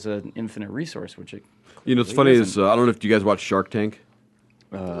if it was an infinite resource. Which it's funny is I don't know if you guys watch Shark Tank.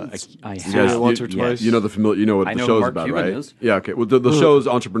 I have once or twice. You know you know what I the know show's Mark about, Cuban right? is. Yeah, okay. Well, the show's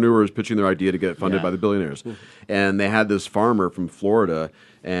entrepreneurs pitching their idea to get it funded by the billionaires, and they had this farmer from Florida,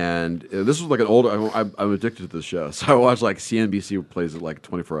 and this was like an old. I'm addicted to this show, so I watch like CNBC plays it like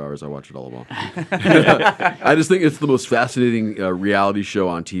 24 hours. I watch it all of them. I just think it's the most fascinating reality show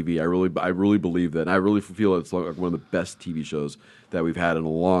on TV. I really believe that. And I really feel it's like one of the best TV shows that we've had in a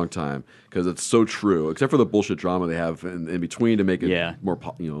long time because it's so true, except for the bullshit drama they have in between to make it more,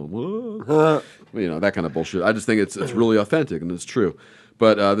 that kind of bullshit. I just think it's really authentic and it's true.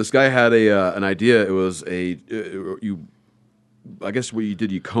 But this guy had an idea. It was I guess what you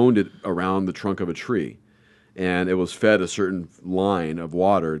did, you coned it around the trunk of a tree, and it was fed a certain line of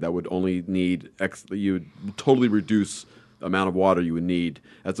water that would only need you would totally reduce the amount of water you would need,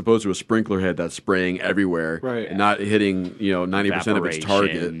 as opposed to a sprinkler head that's spraying everywhere and not hitting 90% of its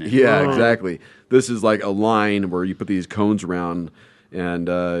target. Yeah, exactly. This is like a line where you put these cones around, and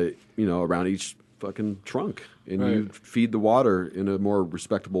around each fucking trunk, and you feed the water in a more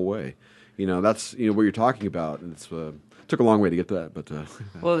respectable way. That's what you're talking about. And it's took a long way to get to that, but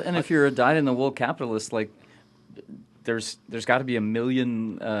well, and if you're a dyed-in-the-wool capitalist, like there's got to be a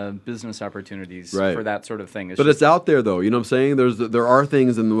million business opportunities for that sort of thing. It's out there, though. You know what I'm saying? There are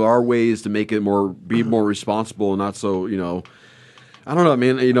things and there are ways to make it be more responsible and not so, I don't know,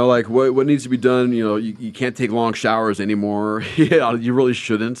 man. Like what needs to be done. You can't take long showers anymore. You really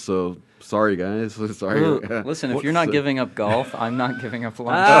shouldn't. So sorry, guys. Sorry. Listen, if you're not giving up golf, I'm not giving up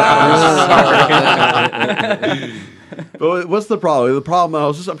lunch. But what's the problem? The problem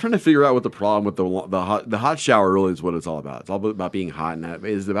I'm trying to figure out what the problem with the hot shower really is. What it's all about. It's all about being hot, and that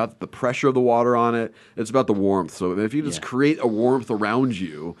is about the pressure of the water on it. It's about the warmth. So if you just create a warmth around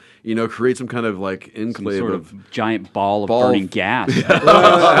you, create some kind of like enclave sort of giant ball of burning gas,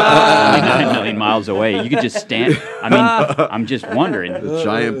 9 million miles away. You could just stand. I mean, I'm just wondering. The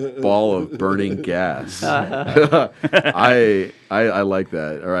giant ball of burning gas. I like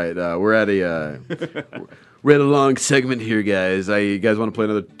that. All right, we're at a long segment here, guys. You guys want to play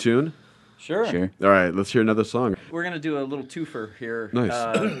another tune? Sure. All right, let's hear another song. We're going to do a little twofer here.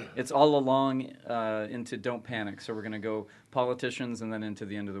 Nice. It's all along into Don't Panic. So we're going to go politicians and then into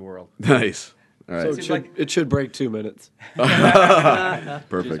the end of the world. Nice. All right. So it should break 2 minutes. Perfect.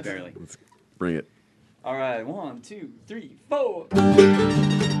 Just barely. Let's bring it. All right. 1, 2, 3, 4.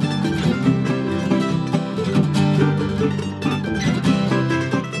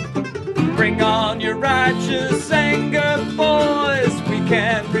 Bring on your righteous anger, boys. We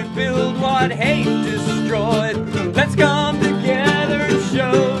can rebuild what hate destroyed. Let's come together and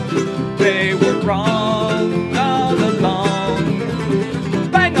show they were wrong all along.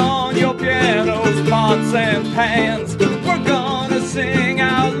 Bang on your pianos, pots and pans. We're gonna sing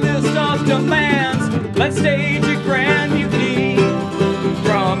our list of demands. Let's stage a grand mutiny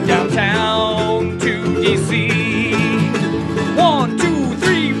from downtown to D.C. 1, 2,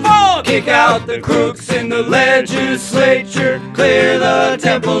 3, 4. Kick out the crooks in the the legislature, clear the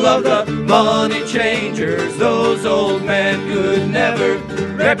temple of the money changers. Those old men could never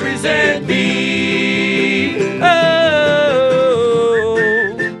represent me. Oh.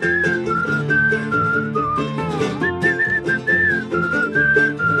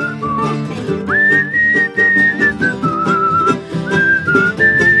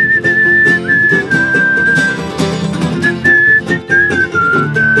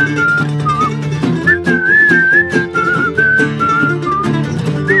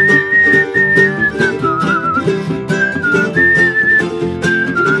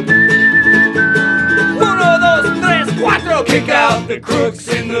 Kick out the crooks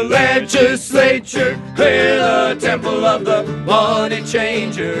in the legislature, clear the temple of the money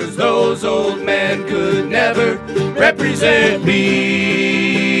changers. Those old men could never represent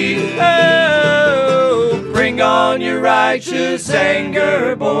me. Oh, bring on your righteous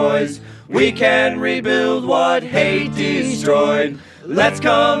anger, boys. We can rebuild what hate destroyed. Let's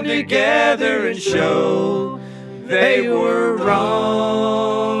come together and show they were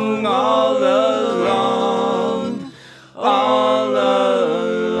wrong all along. All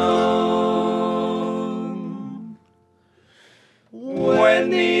along. When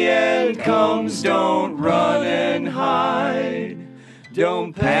the end comes, don't run and hide.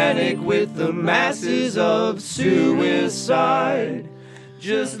 Don't panic with the masses of suicide.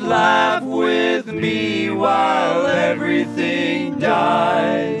 Just laugh with me while everything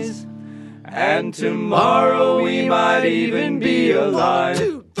dies. And tomorrow we might even be alive. 1,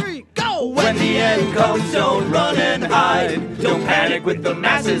 2, 3, go! When the end comes, don't run and hide. Don't panic with the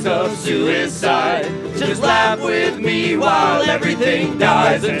masses of suicide. Just laugh with me while everything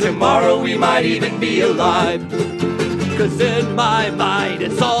dies. And tomorrow we might even be alive. 'Cause in my mind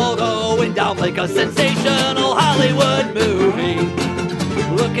it's all going down like a sensational Hollywood movie.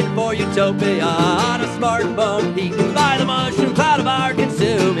 Looking for utopia on a smartphone, eaten by the mushroom cloud of our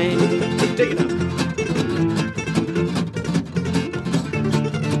consuming. Take it up.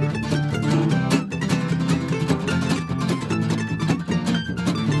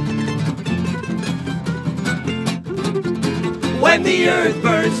 When the earth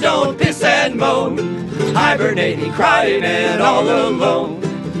burns, don't piss and moan, hibernating, crying and all alone.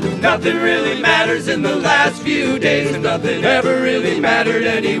 Nothing really matters in the last few days, and nothing ever really mattered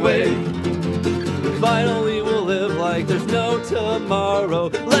anyway. Finally we'll live like there's no tomorrow.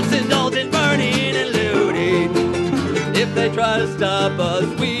 Let's indulge in burning and looting. If they try to stop us,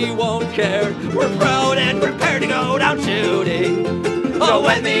 we won't care. We're proud and prepared to go down shooting. Oh,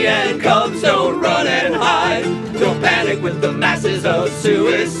 when the end comes, don't run and hide. Don't panic with the masses of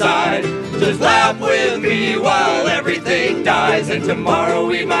suicide. Just laugh with me while everything dies. And tomorrow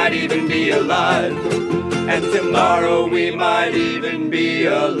we might even be alive. And tomorrow we might even be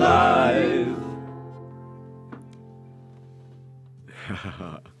alive.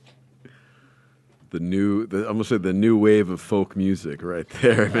 I'm gonna say the new wave of folk music right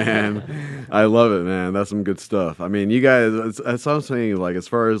there, man. I love it, man. That's some good stuff. I mean, you guys, that's what I'm saying. Like, as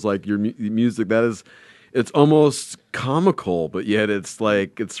far as like your music, it's almost comical, but yet it's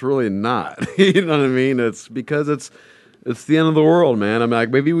like it's really not. You know what I mean? It's because it's the end of the world, man. I'm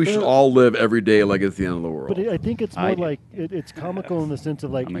like, maybe we should all live every day like it's the end of the world. But I think it's more like it's comical in the sense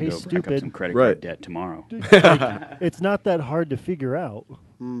of like, I'm gonna hey, go stupid. pick up some credit card debt tomorrow. Like, it's not that hard to figure out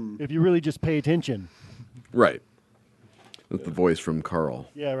if you really just pay attention. Right. That's the voice from Carl.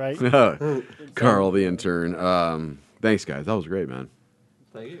 Yeah, right. Carl, the intern. Thanks, guys. That was great, man.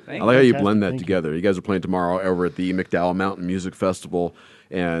 Thank you. I like how you blend that together. You guys are playing tomorrow over at the McDowell Mountain Music Festival.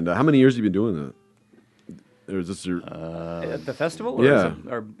 And how many years have you been doing that? Or is this your at the festival? Or yeah.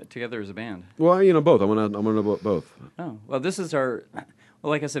 Or together as a band? Well, both. I want to know both. Oh, well, this is our... Well,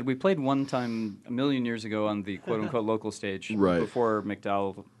 like I said, we played one time a million years ago on the quote-unquote local stage before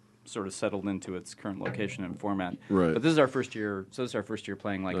McDowell sort of settled into its current location and format. Right. But this is our first year. So this is our first year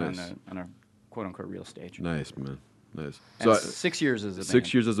playing like on a quote-unquote real stage. Nice, man. Nice. And 6 years as a band.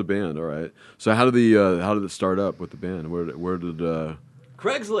 6 years as a band. All right. So how did it start up with the band? Where did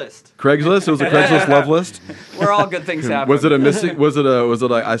Craigslist. Craigslist? It was a Craigslist love list? Where all good things happen. Was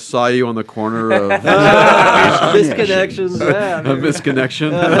it I saw you on the corner of misconnections? Yeah, a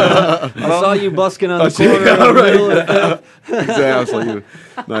misconnection. I saw you busking on the corner of the middle of Exactly. I saw you.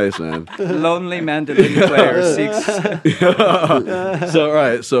 Nice, man. Lonely mandolin player seeks. So all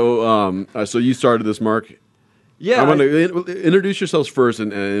right. So you started this, Mark. Yeah. I want to introduce yourselves first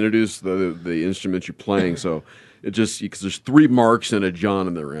and introduce the instruments you're playing. So it just because there's 3 Marks and a John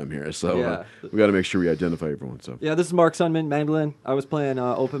in the room here, so we got to make sure we identify everyone. So yeah, this is Mark Sunman, mandolin. I was playing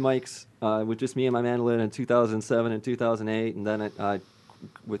open mics with just me and my mandolin in 2007 and 2008, and then I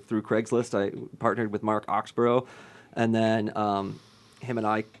through Craigslist. I partnered with Mark Oxborough, and then him and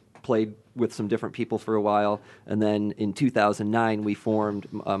I played with some different people for a while. And then in 2009, we formed,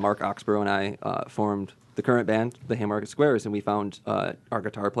 Mark Oxborough and I formed the current band, the Haymarket Squares, and we found our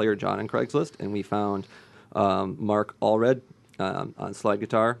guitar player, John, on Craigslist, and we found Mark Allred on slide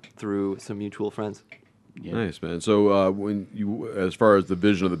guitar through some mutual friends. Yeah. Nice, man. So when you, as far as the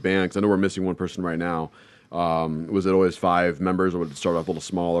vision of the band, because I know we're missing one person right now, was it always 5 members, or would it start off a little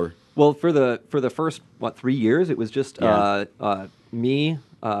smaller? Well, for the first 3 years, it was just me,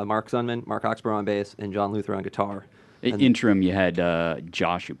 Mark Zunman, Mark Oxborough on bass, and John Luther on guitar. Interim, you had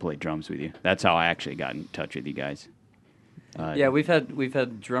Josh who played drums with you. That's how I actually got in touch with you guys. Yeah, we've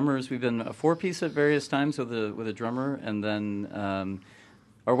had drummers. We've been a 4-piece at various times with a drummer, and then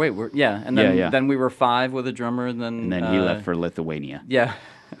then we were 5 with a drummer, and then he left for Lithuania. Yeah,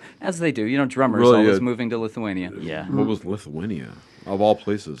 as they do. You know, drummers Really, always moving to Lithuania. Yeah. What was Lithuania? Of all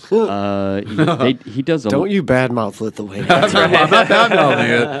places. He does. Don't you badmouth Lithuania? That's right. I'm not badmouthing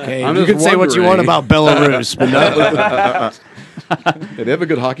it. Okay, I'm you just can say what you want about Belarus, but not. Hey, they have a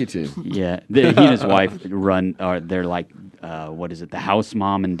good hockey team. Yeah, he and his wife run. They're like, what is it? The house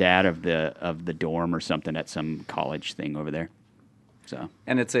mom and dad of the dorm or something at some college thing over there. So,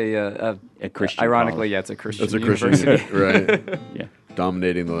 and it's a Christian. Ironically, college. yeah, it's a Christian. It's a Christian, university. right? Yeah,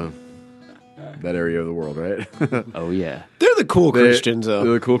 dominating that area of the world, right? Oh yeah, They're the cool Christians, though.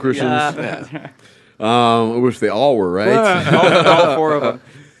 They're the cool Christians. Yeah. I wish they all were, right? all 4 of them.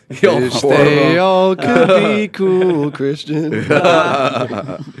 They all could be cool Christians.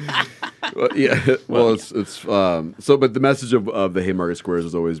 Well, yeah. Well, it's so, but the message of the Haymarket Squares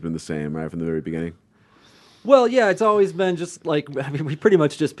has always been the same, right, from the very beginning. Well, yeah, it's always been just like, I mean, we pretty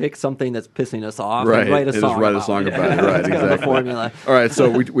much just pick something that's pissing us off Right. and write a song about it. it. Right, That's kind of exactly. the formula. All right, so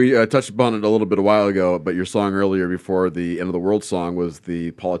we touched upon it a little bit a while ago, but your song earlier before the End of the World song was the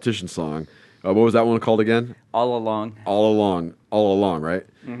Politician song. What was that one called again? All along, right?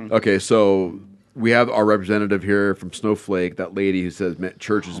 Mm-hmm. Okay, so we have our representative here from Snowflake, that lady who says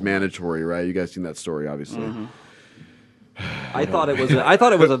church is mandatory, right? You guys seen that story, obviously. Mm-hmm. I thought it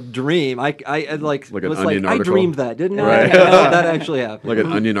was a dream. I like Like an was Onion like article? I dreamed that, didn't I? Right. No, that actually happened. Like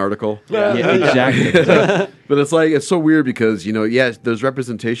an Onion article. yeah, exactly. But it's so weird because, there's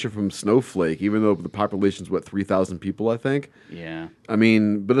representation from Snowflake, even though the population's 3,000 people, I think. Yeah. I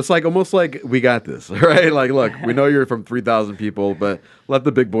mean, but it's almost like we got this, right? Like, look, we know you're from 3,000 people, but let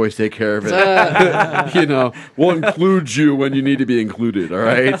the big boys take care of it. We'll include you when you need to be included, all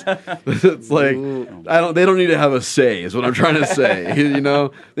right? It's like they don't need to have a say, is what I'm trying to say.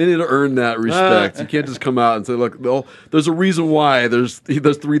 They need to earn that respect. You can't just come out and say, look, there's a reason why there's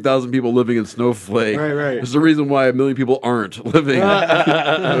 3,000 people living in Snowflake. Right. There's a reason why 1 million people aren't living.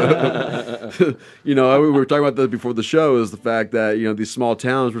 We were talking about that before the show, is the fact that these small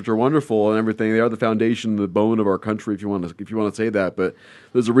towns, which are wonderful and everything, they are the foundation, the bone of our country, if you want to say that. But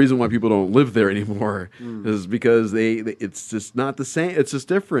there's a reason why people don't live there anymore, is because it's just not the same. It's just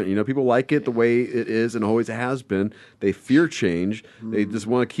different. People like it the way it is and always has been. They fear change. They just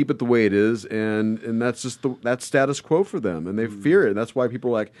want to keep it the way it is, and that's just that's status quo for them, and they fear it. That's why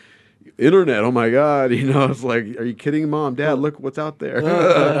people are like, internet, oh my God, it's like, are you kidding, Mom, Dad? Look what's out there.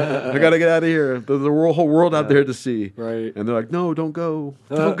 I gotta get out of here. There's a whole world out there to see. Right. And they're like, no, don't go.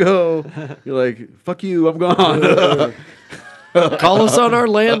 Don't go. You're like, fuck you, I'm gone. Call us on our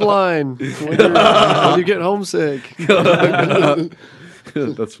landline when you get homesick.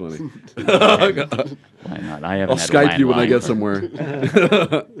 That's funny. Why not? I haven't I'll had a Skype you when I landline get for- somewhere.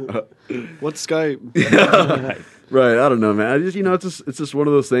 What's Skype? Right, I don't know, man. It's just one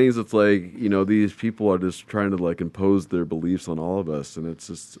of those things. It's like, these people are just trying to impose their beliefs on all of us, and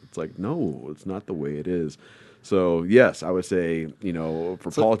it's like, no, it's not the way it is. So yes, I would say,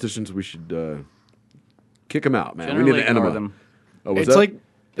 for politicians, we should kick them out, man. Generally we need to end ignore them. them. Oh, was It's that? like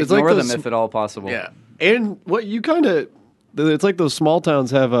Ignore them those- if at all possible. Yeah, and what you it's like those small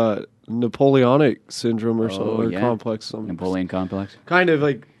towns have a Napoleonic syndrome or something, or complex. Something. Napoleon complex. Kind of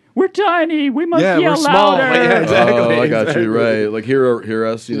like, we're tiny. We must yeah, yell we're small. louder. Yeah, exactly. Oh, I got exactly. you right. Like hear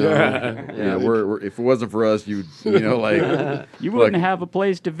us, Yeah. We're if it wasn't for us, you wouldn't have a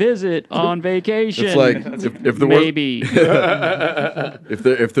place to visit on vacation. It's like if there maybe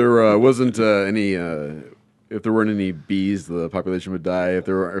if there wasn't if there weren't any bees, the population would die. If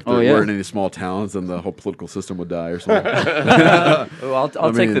there weren't any small towns, then the whole political system would die or something.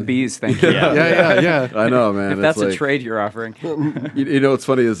 I'll take the bees, thank you. Yeah. I know, man. If that's a trade you're offering. What's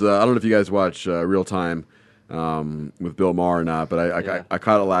funny is I don't know if you guys watch Real Time. with Bill Maher or not, but I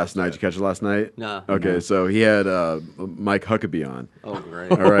caught it last night. Did you catch it last night? No. Okay, so he had Mike Huckabee on. Oh,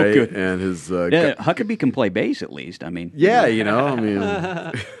 great. All right, good. and his Huckabee can play bass at least. I mean, yeah, I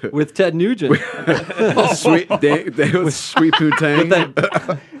mean, with Ted Nugent, sweet Poontang.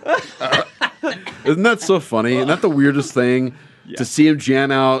 Isn't that so funny? Isn't that the weirdest thing to see him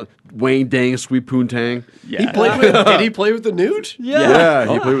jam out Wayne Dang Sweet Poontang? Yeah. He played with. Did he play with the Nuge? Yeah,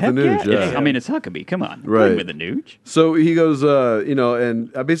 he played with the Nuge. Yeah. Yeah. I mean, it's Huckabee. Come on, Right. Played with the Nuge. So he goes,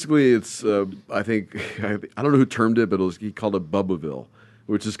 and basically it's, I think, I don't know who termed it, but he called it Bubbaville,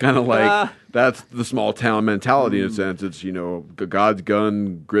 which is kind of like, that's the small town mentality in a sense. It's, God's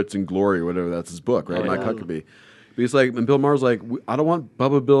Gun, Grits and Glory, whatever, that's his book, right? Mike Huckabee. But he's like, and Bill Maher's like, I don't want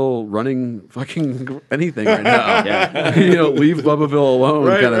Bubba Bill running fucking anything right now. Leave Bubba Bill alone,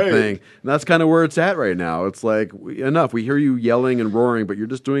 kind of thing. And that's kind of where it's at right now. It's like, enough. We hear you yelling and roaring, but you're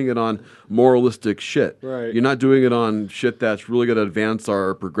just doing it on moralistic shit. Right. You're not doing it on shit that's really going to advance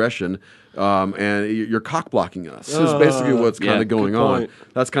our progression. And you're cock blocking us. Is basically what's kind of going on.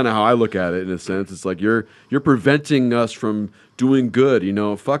 That's kind of how I look at it in a sense. It's like you're preventing us from doing good.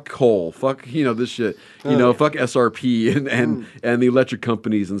 Fuck coal. Fuck this shit. Fuck SRP and the electric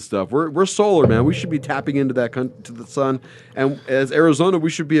companies and stuff. We're solar, man. We should be tapping into to the sun. And as Arizona, we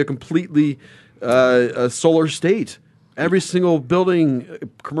should be a completely a solar state. Every single building,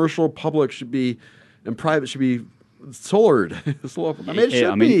 commercial, public should be, and private should be solared. We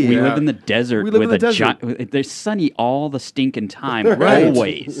live in the desert with a giant. There's sunny all the stinking time,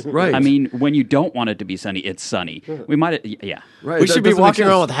 always. Right. I mean, when you don't want it to be sunny, it's sunny. We might, Right. We should be walking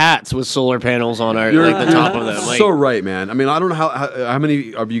around with hats with solar panels on our the top of them. So right, man. I mean, I don't know how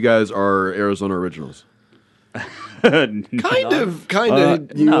many of you guys are Arizona originals. Kind of,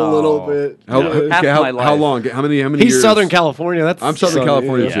 you a little bit. How long? How many He's years? Southern California. I'm Southern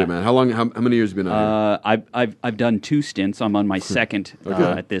California too, man. How long? How many years have you been out here? I've done 2 stints. I'm on my second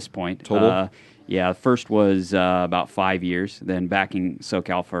at this point. Total? Yeah, first was about 5 years. Then back in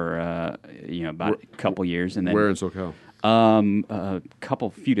SoCal for about a couple years, and then where in SoCal? A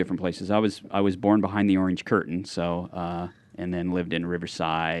few different places. I was born behind the Orange Curtain, so and then lived in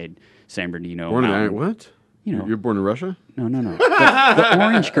Riverside, San Bernardino. Born in what? You're born in Russia? No. The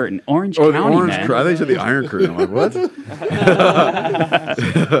Orange Curtain, Orange County, the Orange man. Curtain. I think you said the Iron Curtain. I'm like, what?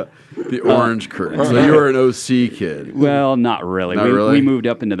 The Orange Curtain. So you were an OC kid. Well, not really. Not really? We moved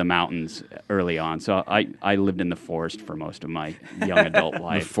up into the mountains early on, so I lived in the forest for most of my young adult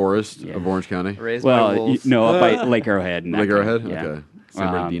life. The forest of Orange County? Raised by wolves. Up by Lake Arrowhead. And Lake Arrowhead? Yeah. Okay.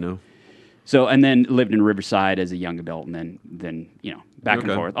 San Bernardino. So, and then lived in Riverside as a young adult, and then back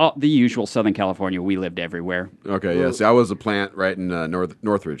and forth. All the usual Southern California. We lived everywhere. Okay, yeah. See, I was a plant right in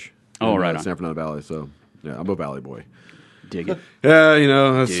Northridge. Oh, in, right San Fernando Valley. So, yeah, I'm a Valley boy. Dig it. Yeah, I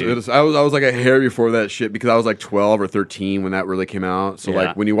was like a hair before that shit because I was like 12 or 13 when that really came out. So,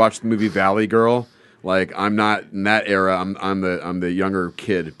 like, when you watch the movie Valley Girl, like, I'm not in that era. I'm the younger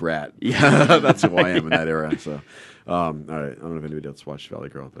kid brat. Yeah, that's who I am in that era. So, all right. I don't know if anybody else watched Valley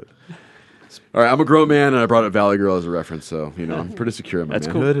Girl, but. All right, I'm a grown man, and I brought up Valley Girl as a reference, so I'm pretty secure in my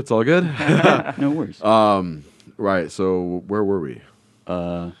manhood. Cool. It's all good. No worries. Right. So where were we?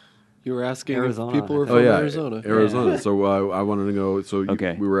 You were asking Arizona. if people were from Arizona. Arizona. So I wanted to know. So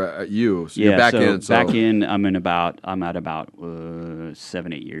we were at you. So you're back in. So back in. I'm at about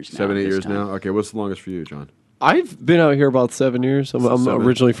 7-8 years now. 7-8 years now. Okay. What's the longest for you, John? I've been out here about 7 years. I'm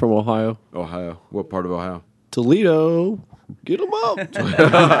originally from Ohio. Ohio. What part of Ohio? Toledo. Get them up.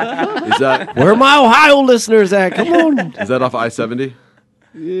 Is that where are my Ohio listeners at? Come on. Is that off I-70?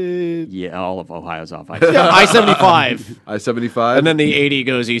 Yeah, all of Ohio's off I-70. Yeah, I-75. I-75? And then the 80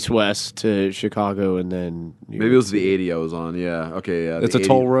 goes east-west to Chicago, and then... Maybe it was the 80 I was on, yeah. Okay, yeah. It's a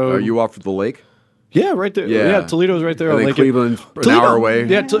toll road. Are you off the lake? Yeah, right there. Yeah, Toledo's right there. I think Cleveland's an hour away.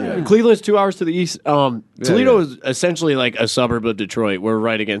 Yeah, Cleveland's 2 hours to the east. Toledo is essentially like a suburb of Detroit. We're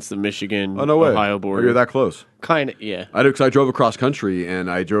right against the Michigan, Ohio border. Oh, you're that close. Kind of, yeah. I drove across country,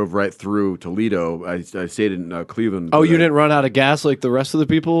 and I drove right through Toledo. I stayed in Cleveland. Oh, you didn't run out of gas like the rest of the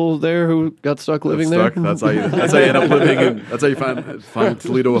people there who got stuck living there? That's how you end up living in. That's how you find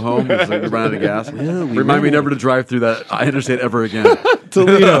Toledo a home. It's like you run out of gas. Remind me never to drive through that interstate ever again.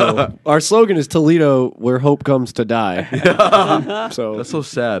 Toledo. Our slogan is Toledo, where hope comes to die. So that's so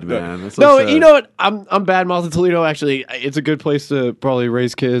sad, man. That's so sad. You know what? I'm bad mouthing Toledo. Actually, it's a good place to probably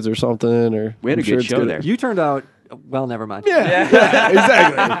raise kids or something. Or we had a good show there. You turned out. Well, never mind. Yeah,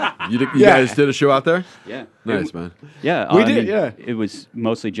 exactly. You guys did a show out there? Yeah. Nice, man. Yeah, we did. Yeah, it was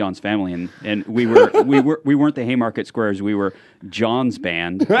mostly John's family, and we weren't the Haymarket Squares. We were John's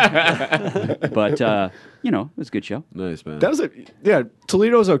band, but it was a good show. Nice, man. That was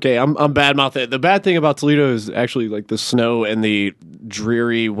Toledo's okay. I'm bad mouth it. The bad thing about Toledo is actually like the snow and the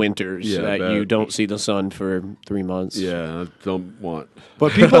dreary winters that you don't see the sun for 3 months. Yeah, I don't want.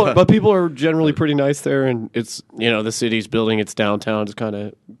 But people are generally pretty nice there, and it's the city's building its downtown, is kind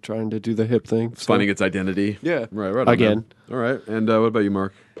of trying to do the hip thing, It's finding its identity. Yeah, right on, again. man. All right, and what about you,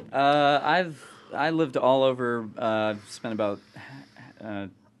 Mark? I lived all over. Spent about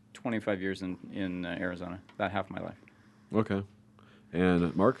 25 years in Arizona, about half my life. Okay,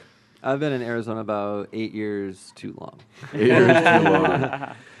 and Mark? I've been in Arizona about 8 years too long. 8 years too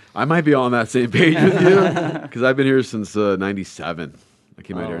long. I might be on that same page with you because I've been here since '97. I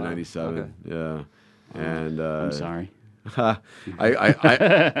came out here in '97. Okay. Yeah, and I'm sorry. I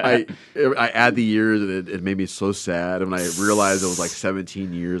add the years and it made me so sad. And when I realized it was like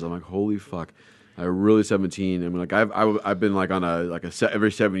 17 years, I'm like, holy fuck. I really 17. I mean, like I've been like on a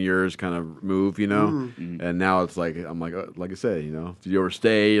every 7 years kind of move, and now it's like I'm like I say, did you ever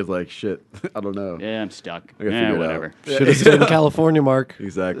stay? It's like shit. I don't know. Yeah, I'm stuck. I gotta figure it whatever. out. Should have stayed in California, Mark.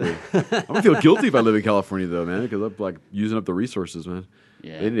 Exactly. I'm gonna feel guilty if I live in California though, man, because I'm like using up the resources, man.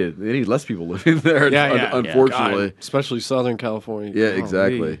 Yeah. They need less people living there. Unfortunately, God, especially Southern California. Yeah,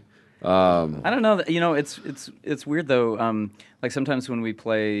 exactly. I don't know. It's weird though. Like sometimes when we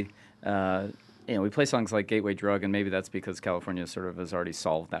play, we play songs like Gateway Drug, and maybe that's because California sort of has already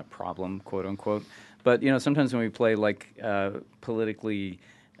solved that problem, quote unquote. But sometimes when we play like politically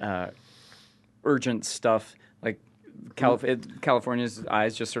urgent stuff, like California's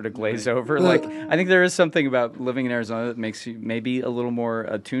eyes just sort of glaze over. Like I think there is something about living in Arizona that makes you maybe a little more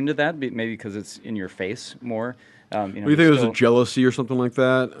attuned to that, maybe because it's in your face more. Do you think there's a jealousy or something like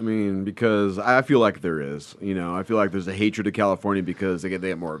that? I mean, because I feel like there is. I feel like there's a hatred of California because they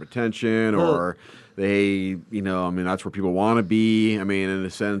get more of attention, or they, that's where people want to be. I mean, in the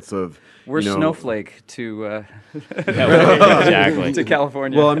sense of we're snowflake to exactly to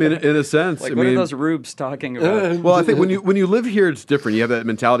California. Well, I mean, in a sense, like what are those rubes talking about? Well, I think when you live here, it's different. You have that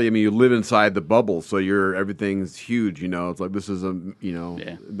mentality. I mean, you live inside the bubble, so everything's huge. It's like this is the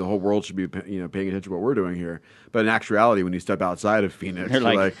whole world should be paying attention to what we're doing here. But in actuality, when you step outside of Phoenix, you're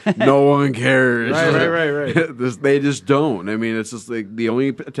like no one cares. Right. They just don't. I mean, it's just like the only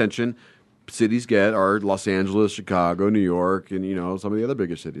attention cities get are Los Angeles, Chicago, New York, and some of the other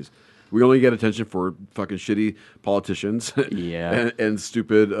bigger cities. We only get attention for fucking shitty politicians, and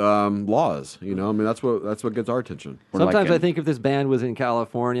stupid laws. I mean, that's what gets our attention. Sometimes I think if this band was in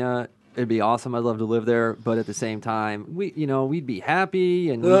California, it'd be awesome. I'd love to live there, but at the same time, we'd be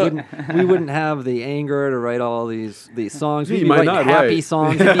happy, and we wouldn't have the anger to write all these songs. We'd be writing happy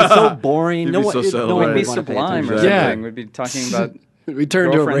songs. It'd be so boring. It'd be so settled. No one We'd would be want to pay sublime or attention. something. We'd be talking about. We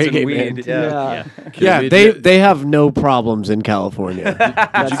turned to a reggae weed. band. Yeah. They have no problems in California.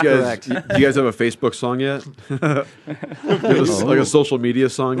 That's correct. Do you guys have a Facebook song yet? Like a social media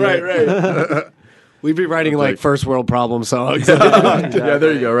song yet? Right. We'd be writing like first world problem songs. Yeah,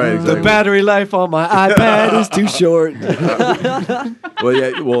 there you go. Right. Exactly. The battery life on my iPad is too short.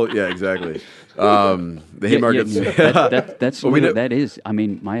 Yeah, exactly. The Haymarket. That is. I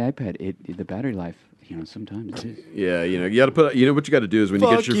mean, my iPad. The battery life. Sometimes it is. Yeah, you got to put. What you got to do is when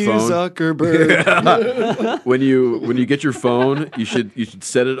you get your phone, Zuckerberg. when you get your phone, you should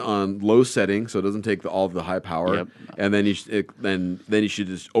set it on low setting so it doesn't take all of the high power, and then you should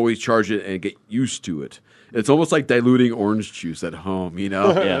just always charge it and get used to it. It's almost like diluting orange juice at home. I'm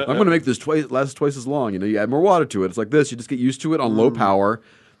going to make this last twice as long. You add more water to it. It's like this. You just get used to it on low power.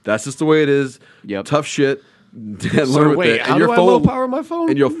 That's just the way it is. Yep. Tough shit. So wait, how do I low power my phone?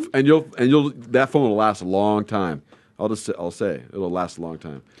 And you'll that phone will last a long time. I'll say it'll last a long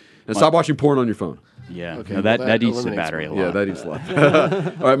time. And stop watching porn on your phone. Yeah, okay, no, that eats the battery a lot. Yeah, that eats a lot.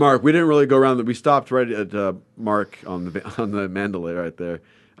 All right, Mark. We didn't really go around. We stopped right at Mark on the mandolin right there.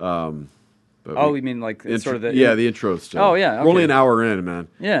 You mean like sort of the the intro stuff. Oh yeah, okay. We're only an hour in, man.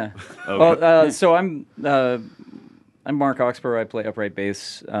 Yeah. Okay. Well, so I'm Mark Oxborough. I play upright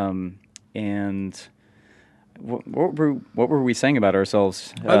bass, and. What were we saying about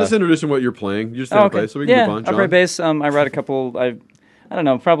ourselves? Just introducing what you're playing. You just play, so we can move on. John? Upright bass. I write a couple. I don't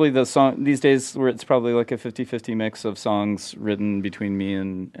know. Probably the song these days where it's probably like a 50-50 mix of songs written between me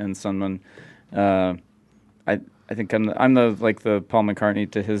and Sunman. I think I'm the Paul McCartney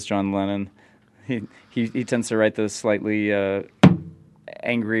to his John Lennon. He tends to write the slightly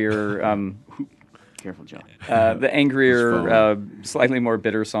angrier. Careful, John. The angrier, slightly more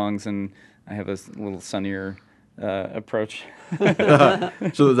bitter songs, and I have a little sunnier approach.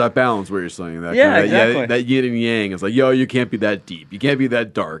 So there's that balance where you're saying that. Yeah, kinda, exactly. that yin and yang is like, yo, you can't be that deep. You can't be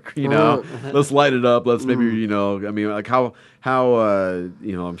that dark. You know, let's light it up. Let's maybe, you know, I mean, like how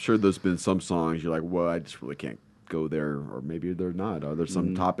you know, I'm sure there's been some songs you're like, well, I just really can't go there, or maybe they're not. Are there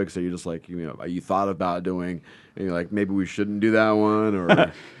some topics that you're just like, you know, you thought about doing, and you're like, maybe we shouldn't do that one,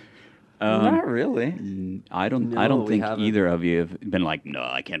 or Not really. I don't No, we think haven't. either of you have been like, no,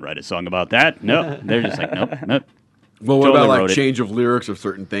 I can't write a song about that. No, they're just like, nope. Well, what Totally about like wrote it. change of lyrics of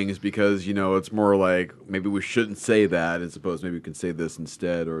certain things, because you know it's more like maybe we shouldn't say that, as opposed maybe we can say this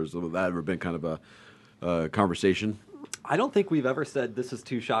instead, or has that ever been kind of a conversation? I don't think we've ever said this is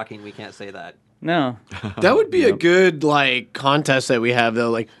too shocking. We can't say that. No. That would be a good like contest that we have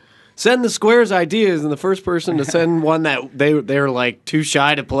though. Like, send the Squares ideas, and the first person to send one that they're like too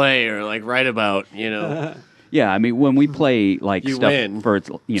shy to play or like write about. You know. Yeah, I mean, when we play like You stuff win for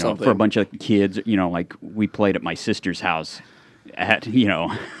something. for a bunch of kids, you know, like we played at my sister's house, at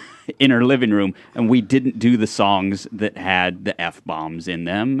in her living room, and we didn't do the songs that had the F-bombs in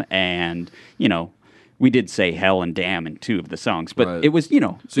them, and we did say hell and damn in 2 of the songs, but Right. it was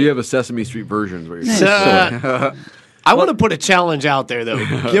So you have a Sesame Street version, is what you're saying. I want to put a challenge out there though.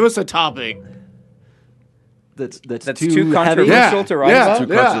 Give us a topic. That's too controversial to write about?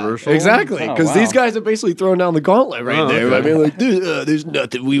 Too controversial? Exactly, Oh, because wow. these guys are basically throwing down the gauntlet right there. okay. I mean, like, there's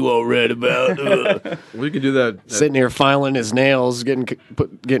nothing we won't read about. We can do that. Sitting here filing his nails, getting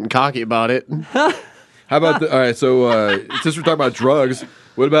cocky about it. How about all right? So since we're talking about drugs,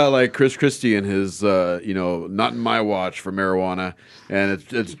 what about like Chris Christie and his not in my watch for marijuana, and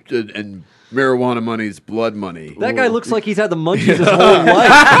it's and marijuana money's blood money. That guy looks like he's had the munchies his whole life.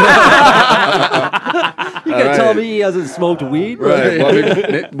 You can't tell me he hasn't smoked weed.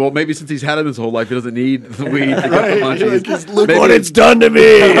 Right. Well, maybe since he's had it his whole life, he doesn't need the weed to get the munchies. Look what it's done to me.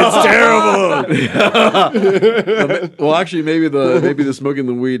 It's terrible. Well, actually, maybe the smoking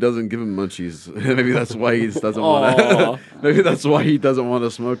the weed doesn't give him munchies. Maybe that's why he just doesn't want to. Maybe that's why he doesn't want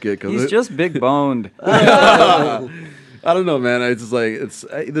to smoke it. He's just big boned. I don't know, man. It's just like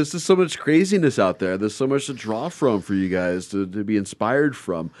there's just so much craziness out there. There's so much to draw from for you guys to be inspired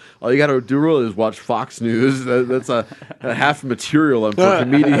from. All you got to do really is watch Fox News. That's a half material for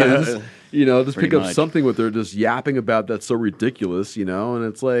comedians. Just Pretty pick up much. something what they're just yapping about that's so ridiculous. And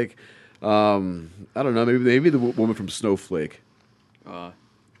it's like, I don't know. Maybe the woman from Snowflake. I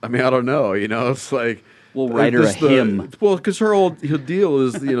mean, I don't know. It's like We'll write her a hymn. Well, because her whole deal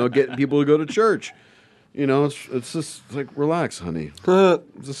is getting people to go to church. It's just like, relax, honey.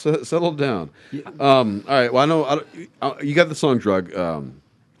 Just settle down. All right. Well, I know you got the song "Drug,"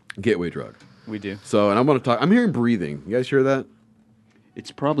 Gateway Drug. We do. So, and I'm going to talk. I'm hearing breathing. You guys hear that?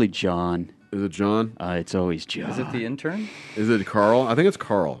 It's probably John. Is it John? It's always John. Is it the intern? Is it Carl? I think it's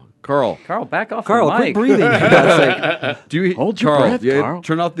Carl. Carl, back off Carl, the quit mic. breathing. do you Hold your Carl? breath, Yeah, Carl.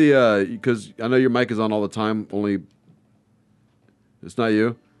 turn off the because I know your mic is on all the time. Only it's not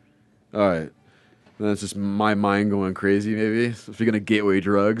you. All right. That's just my mind going crazy, maybe. Speaking of gateway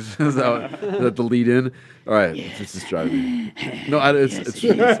drugs, is that the lead in? All right, this is driving me. No, it's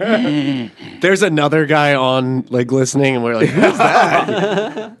There's another guy on like listening, and we're like, who's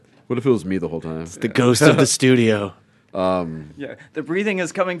that? what if it was me the whole time? The ghost of the studio. Yeah, the breathing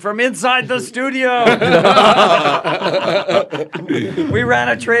is coming from inside the studio. We ran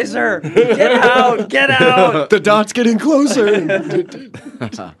a tracer. Get out! Get out! The dot's getting closer.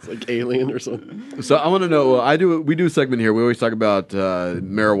 It's like Alien or something. So I want to know. We do a segment here. We always talk about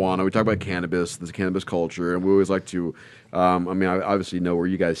marijuana. We talk about cannabis, the cannabis culture, and we always like to. I obviously know where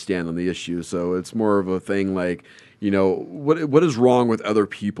you guys stand on the issue, so it's more of a thing like. What is wrong with other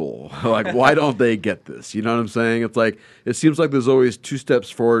people? Like, why don't they get this? You know what I'm saying? It's like, it seems like there's always 2 steps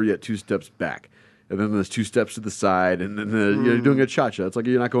forward, yet 2 steps back. And then there's 2 steps to the side, and then you're doing a cha-cha. It's like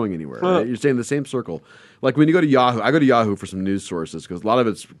you're not going anywhere. Right? You're staying in the same circle. Like when you go to Yahoo, I go to Yahoo for some news sources because a lot of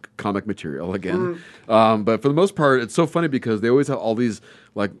it's comic material again. But for the most part, it's so funny because they always have all these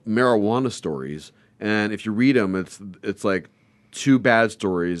like marijuana stories. And if you read them, it's like 2 bad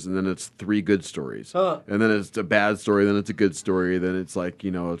stories, and then it's 3 good stories, and then it's a bad story, then it's a good story, then it's like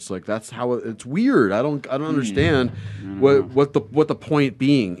it's like that's how it's weird. I don't understand what the point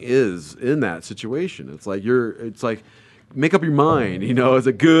being is in that situation. It's like make up your mind. Is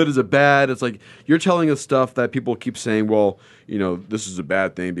it good? Is it bad? It's like you're telling us stuff that people keep saying. Well, this is a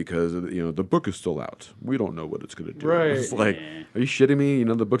bad thing because the book is still out. We don't know what it's going to do. Right. It's like, are you shitting me?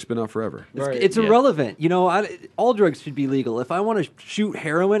 The book's been out forever. It's irrelevant. All drugs should be legal. If I want to shoot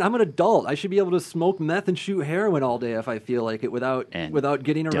heroin, I'm an adult. I should be able to smoke meth and shoot heroin all day if I feel like it without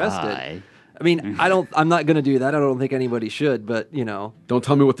getting arrested. I mean, I'm not going to do that. I don't think anybody should, but, you know. Don't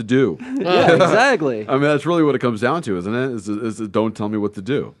tell me what to do. Yeah, exactly. I mean, that's really what it comes down to, isn't it? Is don't tell me what to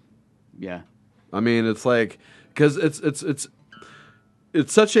do. Yeah. I mean, it's like, because it's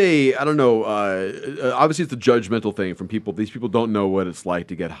such a, I don't know, obviously it's a judgmental thing from people. These people don't know what it's like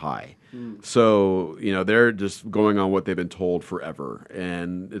to get high. So, you know, they're just going on what they've been told forever.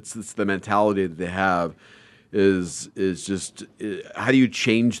 And it's the mentality that they have is just, how do you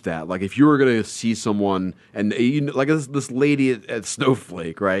change that? Like, if you were going to see someone, and like this lady at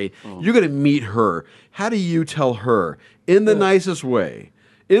Snowflake, right? You're going to meet her. How do you tell her in the nicest way?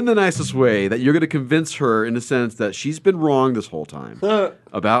 In the nicest way, that you're going to convince her in the sense that she's been wrong this whole time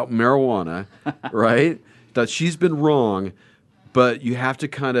about marijuana, right? That she's been wrong, but you have to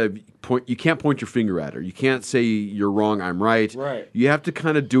kind of point. You can't point your finger at her. You can't say you're wrong, I'm right. Right. You have to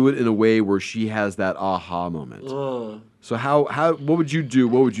kind of do it in a way where she has that aha moment. So what would you do?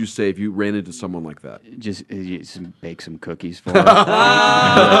 What would you say if you ran into someone like that? Just bake some cookies for her.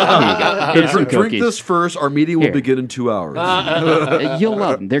 Here's some Drink cookies. this first. Our meeting will begin in 2 hours. You'll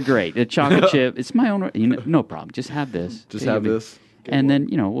love them. They're great. A chocolate chip. It's my own. No problem. Just have this. Just have this. And then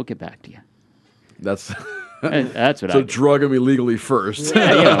we'll get back to you. That's that's what. So I do. drug them illegally first.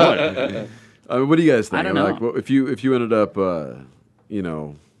 Yeah, you know what? What do you guys think? I don't know. Like, well, if you ended up, I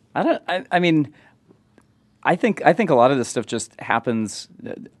mean, I think a lot of this stuff just happens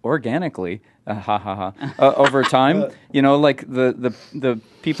organically, over time. You know, like the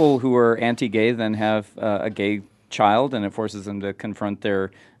people who are anti-gay then have a gay child, and it forces them to confront their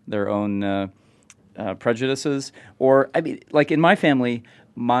own prejudices. Or I mean, like in my family,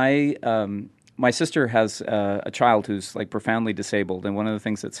 my sister has a child who's like profoundly disabled, and one of the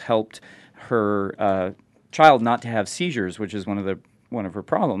things that's helped her child not to have seizures, which is one of her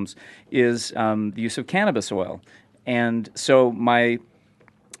problems, is the use of cannabis oil. And so my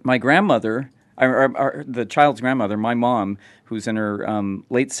grandmother, the child's grandmother, my mom, who's in her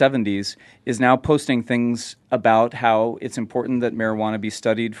late 70s, is now posting things about how it's important that marijuana be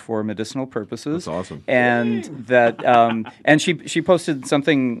studied for medicinal purposes. That's awesome. And that, and she posted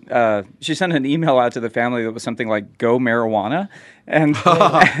something. She sent an email out to the family that was something like "Go marijuana," and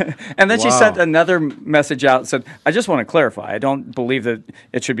and then she sent another message out and said, "I just want to clarify. I don't believe that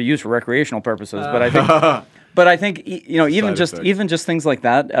it should be used for recreational purposes, but I think." But I think even just things like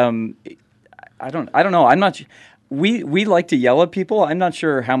that. I don't know. I'm not. We like to yell at people. I'm not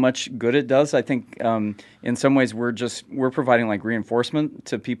sure how much good it does. I think in some ways we're providing like reinforcement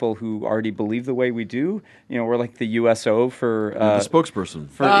to people who already believe the way we do. You know, we're like the USO for the spokesperson.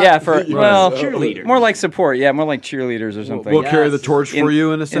 Cheerleaders. More like support. Yeah, more like cheerleaders or something. We'll carry the torch for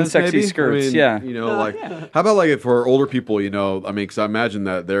you in a sense. In sexy maybe? skirts. I mean, yeah. You know, like how about like for older people? You know, I mean, because I imagine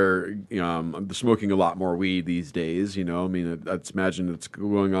that they're smoking a lot more weed these days. You know, I mean, I imagine it's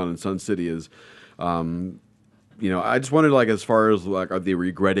going on in Sun City is. I just wondered, like, as far as like, are they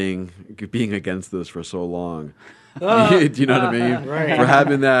regretting being against this for so long? Do you know what I mean? Right. For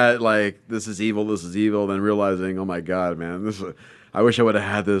having that, like, this is evil, then realizing, oh my God, man, I wish I would have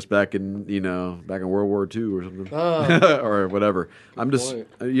had this back in World War II or something, or whatever. I'm just,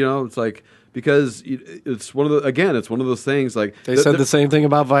 it's like because it's one of those things like they said the same thing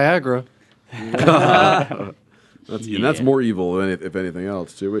about Viagra. That's more evil than if anything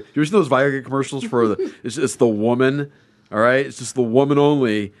else too. You ever seen those Viagra commercials for it's the woman, all right? It's just the woman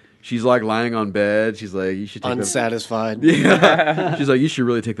only. She's like lying on bed. She's like, you should take unsatisfied. Yeah. She's like, you should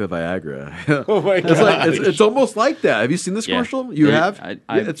really take that Viagra. Oh my God! It's almost like that. Have you seen this commercial? You have?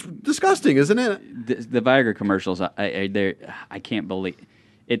 It's disgusting, isn't it? The Viagra commercials. I can't believe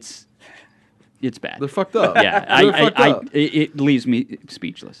it's bad. They're fucked up. Yeah, it leaves me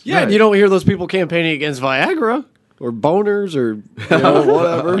speechless. Yeah, and you don't hear those people campaigning against Viagra or boners or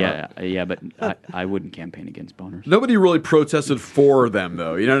whatever. Yeah, but I wouldn't campaign against boners. Nobody really protested for them,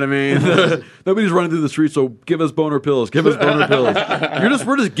 though. You know what I mean? Nobody's running through the streets, so give us boner pills. Give us boner pills.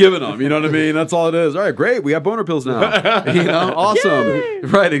 We're just giving them. You know what I mean? That's all it is. All right, great. We got boner pills now. Awesome. Yay!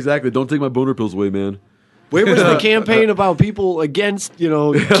 Right, exactly. Don't take my boner pills away, man. Where was the campaign about people against,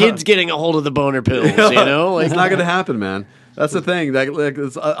 kids getting a hold of the boner pills? It's not going to happen, man. That's the thing. Like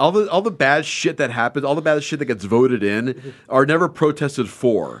it's, all the bad shit that happens, all the bad shit that gets voted in, are never protested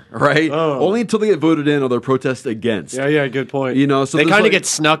for. Right? Oh. Only until they get voted in, are they protested against. Yeah. Good point. So they kind of get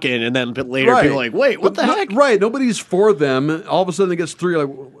snuck in, and then later people are like, "Wait, what the heck?" Right? Nobody's for them. All of a sudden, it gets through. You're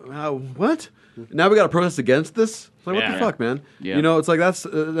like, what? Now we got to protest against this? It's like, what the fuck, man? Yeah. It's like that's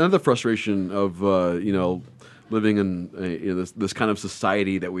another frustration of living in this kind of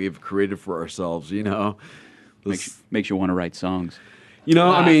society that we've created for ourselves. Makes you want to write songs. You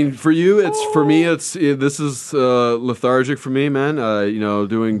know, I mean, for you, this is lethargic for me, man. You know,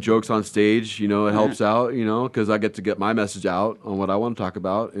 doing jokes on stage, you know, it helps out, you know, because I get to get my message out on what I want to talk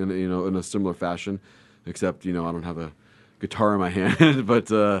about in, you know, in a similar fashion, except, you know, I don't have a guitar in my hand, but,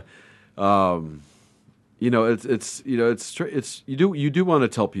 you know, you do want to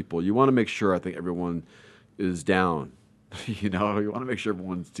tell people, you want to make sure, I think everyone is down, you know, you want to make sure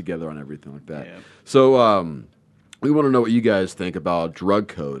everyone's together on everything like that. Yeah. So, we want to know what you guys think about drug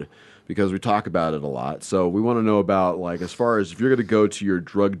code because we talk about it a lot. So we want to know about, like, as far as if you're going to go to your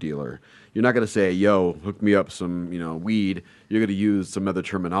drug dealer, you're not going to say, yo, hook me up some, you know, weed. You're going to use some other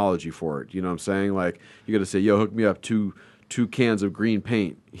terminology for it. You know what I'm saying? Like, you're going to say, yo, hook me up two cans of green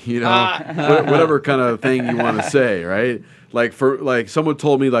paint, you know, whatever kind of thing you want to say, right? Like, someone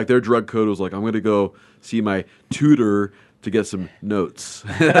told me, like, their drug code was like, I'm going to go see my tutor to get some notes.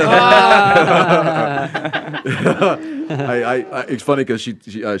 It's funny because she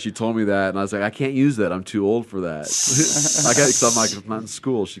told me that, and I was like, I can't use that. I'm too old for that. I'm like, I'm not in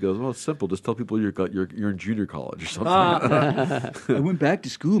school. She goes, well, it's simple. Just tell people you're in junior college or something. I went back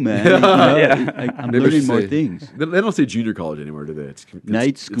to school, man. I'm Maybe learning more things. They don't say junior college anymore, do they? It's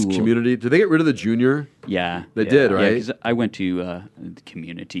night school. It's community. Did they get rid of the junior? Yeah, they did, right? Yeah, because I went to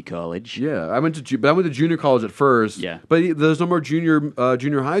community college. Yeah, I went to junior college at first. Yeah, but there's no more junior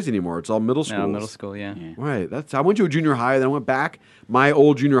highs anymore. It's all middle school. No, middle school, yeah. Right. I went to a junior high, then I went back. My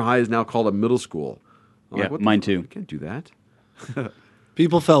old junior high is now called a middle school. I'm yeah, like, mine too. You can't do that.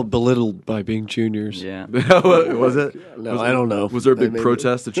 People felt belittled by being juniors. Yeah. Was it? No, I don't know. Was there a big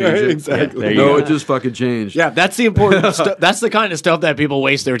protest to change it? Exactly. Yeah, no, it just fucking changed. Yeah, that's the important stuff. That's the kind of stuff that people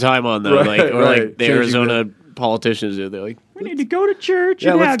waste their time on, though. Right, like the changing Arizona politicians do. They're like, we need to go to church.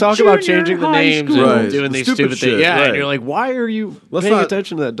 Yeah, and let's have talk about junior changing the high names school. and doing these stupid shit, things. Yeah, right. and you're like, why are you paying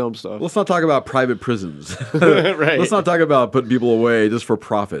attention to that dumb stuff? Let's not talk about private prisons. Right. Let's not talk about putting people away just for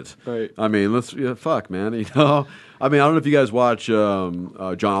profit. Right. I mean, fuck, man. You know. I mean, I don't know if you guys watch John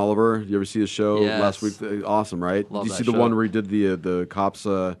Oliver. You ever see his show last week? Awesome, right? Love Did you that see the show. one where he did the cops?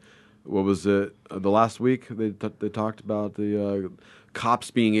 What was it? The last week they talked about the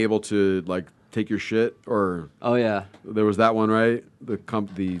cops being able to like take your shit, or there was that one, right? The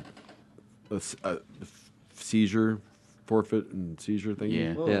seizure, forfeit and seizure thing.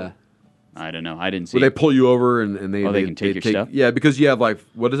 Yeah. I don't know. I didn't see. Where they pull you over and they can take your stuff. Yeah, because you have like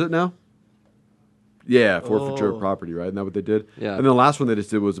what is it now? Yeah, forfeiture of property, right? Isn't that what they did? Yeah. And then the last one they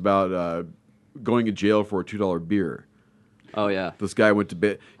just did was about going to jail for a $2 beer. Oh yeah. This guy went to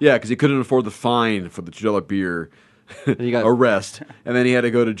bed. Yeah, because he couldn't afford the fine for the $2 beer. He got arrest, and then he had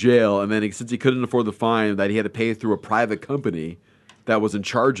to go to jail. And then since he couldn't afford the fine, that he had to pay through a private company that was in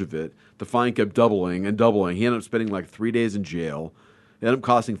charge of it. The fine kept doubling and doubling. He ended up spending like 3 days in jail. It ended up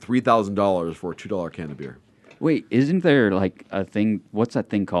costing $3,000 for a $2 can of beer. Wait, isn't there like a thing? What's that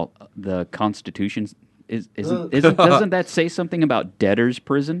thing called? The Constitution? Doesn't that say something about debtor's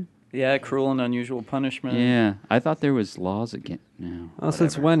prison? Yeah, cruel and unusual punishment. Yeah, I thought there was laws against. No. Well,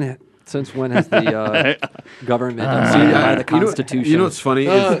 since when has the government abided by the Constitution? You know what's funny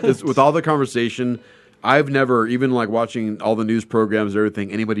is with all the conversation, I've never, even like watching all the news programs and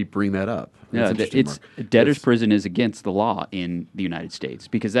everything, anybody bring that up. Yeah, debtor's prison is against the law in the United States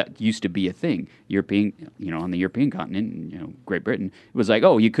because that used to be a thing. On the European continent, Great Britain, it was like,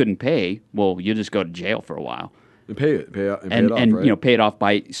 oh, you couldn't pay. Well, you just go to jail for a while and pay it off, right? Pay it off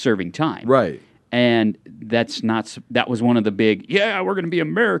by serving time, right? And that was one of the big, we're going to be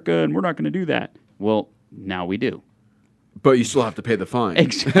America and we're not going to do that. Well, now we do. But you still have to pay the fine.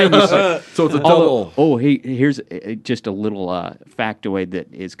 Exactly. So it's a double. Here's just a little factoid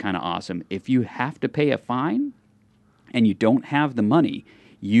that is kind of awesome. If you have to pay a fine and you don't have the money,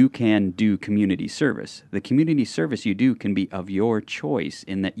 you can do community service. The community service you do can be of your choice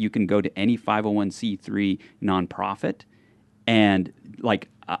in that you can go to any 501c3 nonprofit. And like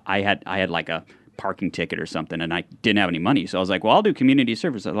I had like a parking ticket or something, and I didn't have any money, so I was like, well, I'll do community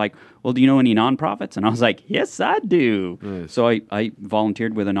service. I was like, well, do you know any nonprofits? And I was like, yes, I do. Nice. So I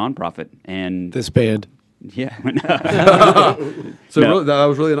volunteered with a nonprofit, and this band. Yeah. So really, that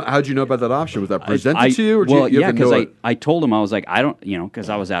was really. How'd you know about that option? Was that presented to you? Or because I told them, I was like, I don't, because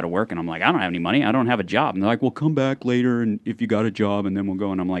I was out of work, and I'm like, I don't have any money. I don't have a job. And they're like, well, come back later, and if you got a job, and then we'll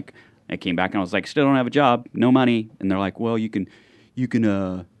go. And I'm like, I came back, and I was like, still don't have a job, no money. And they're like, well, you can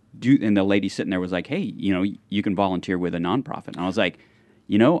do. And the lady sitting there was like, hey, you can volunteer with a nonprofit. And I was like,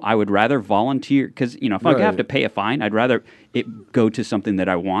 I would rather volunteer because, if I have to pay a fine, I'd rather it go to something that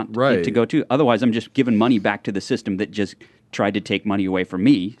I want it to go to. Otherwise, I'm just giving money back to the system that just tried to take money away from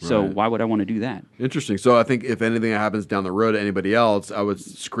me. So why would I want to do that? Interesting. So I think if anything happens down the road to anybody else, I would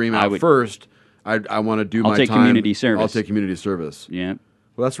scream out first, I want to do I'll my take time. community service. I'll take community service. Yeah.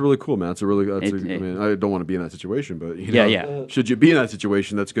 Well, that's really cool, man. That's a really. I mean, I don't want to be in that situation, but Yeah. should you be in that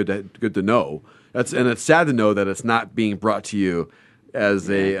situation, that's good to know. And it's sad to know that it's not being brought to you as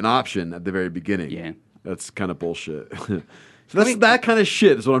an option at the very beginning. Yeah. That's kind of bullshit. So that kind of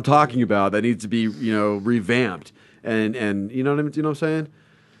shit is what I'm talking about. That needs to be revamped and you know what I mean? You know what I'm saying?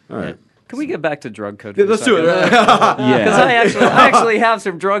 All right. Can we get back to drug code? Yeah, let's do it. Because I actually have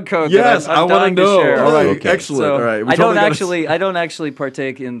some drug code. Yes, that I'm I want to dying know. share. All right, Okay. excellent. So All right, I don't actually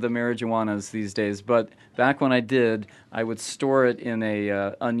partake in the marijuanas these days. But back when I did, I would store it in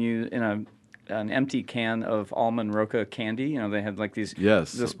an empty can of almond roca candy. You know, they had like these.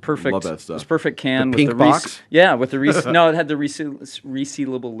 Yes, this perfect, love that stuff. This perfect can The with pink the box? with the no, it had the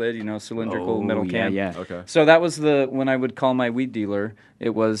resealable lid. You know, cylindrical metal can. Yeah. Okay. So that was when I would call my weed dealer.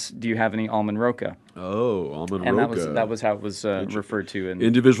 It was, do you have any almond roca? Oh, almond And roca. that was how it was referred to.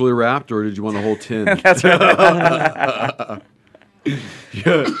 Individually wrapped, or did you want a whole tin? That's right.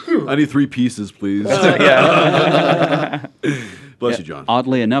 Yeah, I need 3 pieces, please. Yeah. Bless you, John.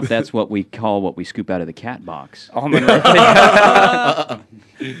 Oddly enough, that's what we call what we scoop out of the cat box. Almond roca.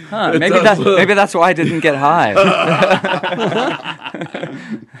 Huh, maybe that's why I didn't get high.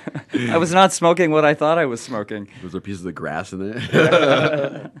 I was not smoking what I thought I was smoking. Was there pieces of grass in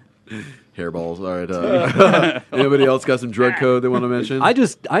there? Hairballs. All right. Anybody else got some drug code they want to mention? I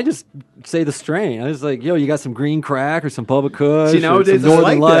just say the strain. I was like, yo, you got some green crack or some Bubba Kush? See, nowadays or it's some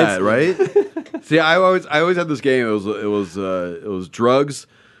like Northern Lights? that, right? See, I always had this game. It was drugs,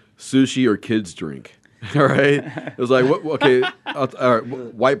 sushi, or kids drink. All right. It was like okay. All right.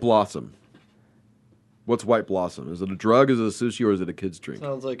 White Blossom. What's White Blossom? Is it a drug? Is it a sushi? Or is it a kids drink?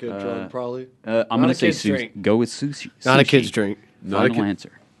 Sounds like a drug, probably. I'm going to say sushi. Go with sushi. Not a kid's drink. Final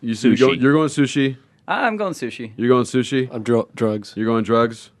answer. You're going sushi. I'm going sushi. You're going sushi. I'm drugs. You're going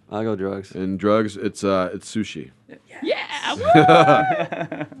drugs. I'll go drugs. And drugs, it's sushi.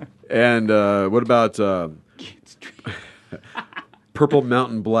 Yeah. And what about Purple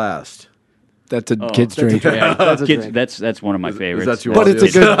Mountain Blast? That's a kid's drink. Yeah, That's a kids, drink. that's one of my favorites. that too But it's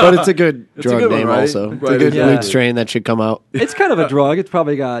a good It's a drug good one, name right? also. It's Right, a good exactly. weed strain that should come out. It's kind of a drug. It's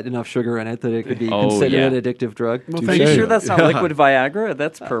probably got enough sugar in it that it could be considered an addictive drug. Are you sure that's not liquid Viagra?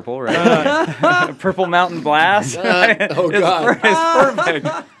 That's purple, right? Purple Mountain Blast. Oh, God. It's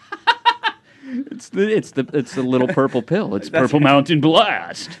perfect. It's the little purple pill. It's Purple Mountain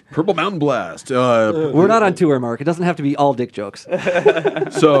Blast. Purple Mountain Blast. We're not on tour, Mark. It doesn't have to be all dick jokes.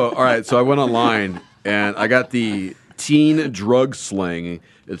 So, all right. So I went online and I got the teen drug slang.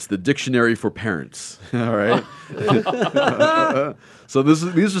 It's the dictionary for parents. All right. So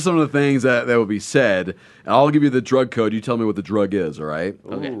these are some of the things that will be said. And I'll give you the drug code. You tell me what the drug is. All right.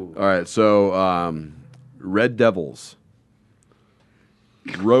 Okay. All right. So Red Devils,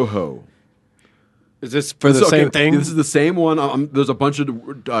 Rojo. Is this for the same thing? This is the same one. There's a bunch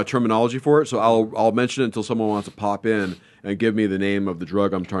of terminology for it, so I'll mention it until someone wants to pop in and give me the name of the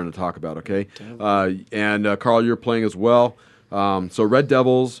drug I'm trying to talk about. Okay. And Carl, you're playing as well. So Red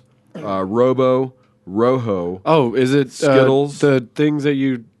Devils, Rojo. Oh, is it Skittles? the things that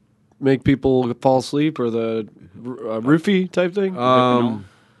you make people fall asleep, or the roofie type thing?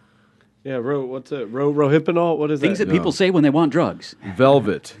 Yeah, what's it? Rohypnol? What is Things that? that people say when they want drugs.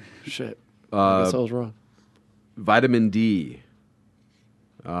 Velvet. Shit. I guess I was wrong. Vitamin D.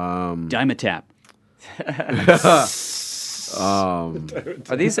 Dimetap.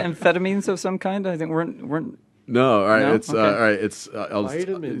 Are these amphetamines of some kind? I think weren't. No, all right. No? It's Okay. all right. It's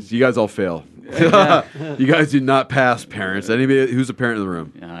Vitamins. you guys all fail. You guys do not pass, parents. Anybody who's a parent in the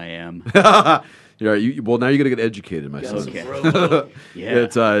room? I am. You're right. Well, now you got to get educated, my son. Okay. Yeah.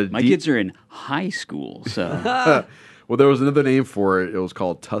 It's My kids are in high school, so. Well, there was another name for it. It was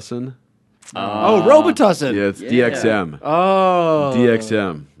called Tussin. Robitussin. Yeah, it's DXM. Oh.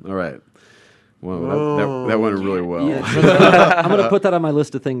 DXM. All right. Well, that went really well. I'm going to put that on my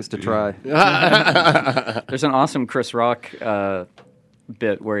list of things to try. There's an awesome Chris Rock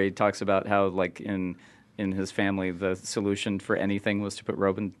bit where he talks about how, like, in his family, the solution for anything was to put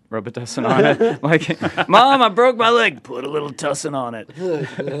Robitussin on it. Like, Mom, I broke my leg. Put a little tussin on it.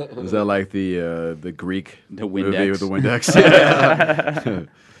 Is that like the Greek movie Windex. with the Windex? Yeah.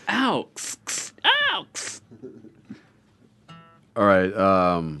 Ow! Ow! All right.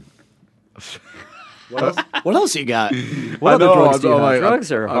 What else you got? What other drugs do you have?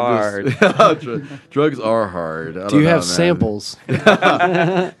 Drugs are hard. Drugs are hard. Do you have samples?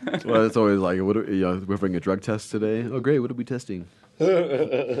 Well, it's always like, we're having a drug test today. Oh, great. What are we testing?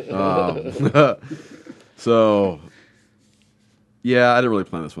 So, Yeah, I didn't really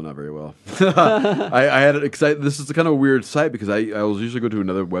plan this one out very well. I had it excited. This is a kind of a weird site because I will usually go to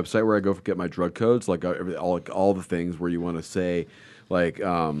another website where I go get my drug codes, like all the things where you want to say, like,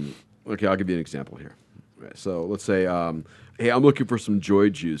 okay, I'll give you an example here. Right, so let's say, hey, I'm looking for some Joy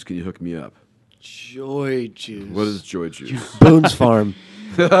Juice. Can you hook me up? Joy Juice. What is Joy Juice? Boone's Farm.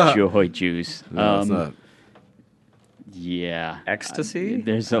 Joy Juice. No, it's not. Yeah. Ecstasy?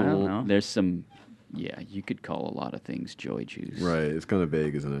 There's some. Yeah, you could call a lot of things Joy Juice. Right, it's kind of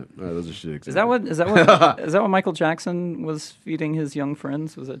vague, isn't it? All right, those are shit examples. Is that what Michael Jackson was feeding his young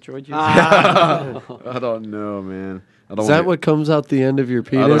friends? Was that Joy Juice? I don't know, man. Is that what comes out the end of your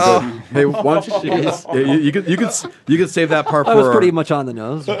penis? Hey, why don't you could save that part for I was pretty much on the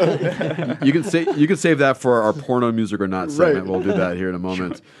nose. you can save that for our porno music or not segment. We'll do that here in a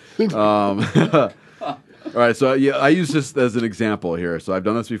moment. All right, so yeah, I use this as an example here. So I've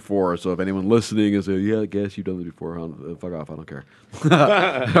done this before. So if anyone listening is, yeah, I guess you've done this before. Fuck off, I don't care.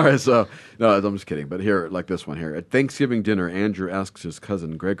 All right, so no, I'm just kidding. But here, like this one here. At Thanksgiving dinner, Andrew asks his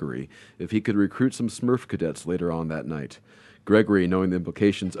cousin Gregory if he could recruit some Smurf cadets later on that night. Gregory, knowing the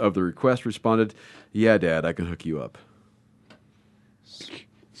implications of the request, responded, "Yeah, Dad, I can hook you up."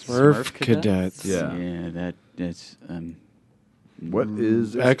 Smurf cadets. Yeah. Yeah, that's. What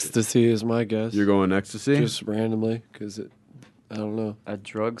is ecstasy? Is my guess. You're going ecstasy? Just randomly, because I don't know. A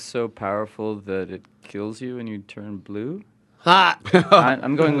drug so powerful that it kills you and you turn blue? Ha!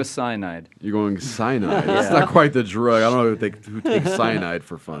 I'm going with cyanide. You're going cyanide. That's not quite the drug. I don't know who takes cyanide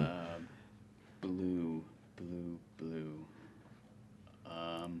for fun. Blue.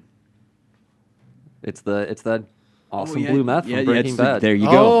 It's that awesome blue meth from Breaking Bad. There you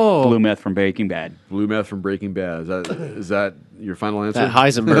go. Blue meth from Breaking Bad. Blue meth from Breaking Bad. Is that your final answer? That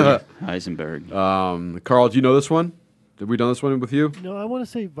Heisenberg. Heisenberg. Carl, do you know this one? Have we done this one with you? No, I want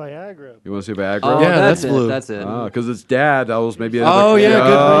to say Viagra. You want to say Viagra? Oh, yeah, that's blue. That's it. Because it's Dad. That was maybe. Oh,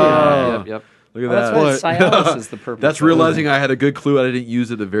 yeah, good. Yep. Look at that. Cialis is the purpose. That's realizing I had a good clue. I didn't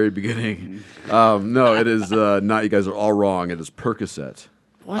use it at the very beginning. No, it is not. You guys are all wrong. It is Percocet.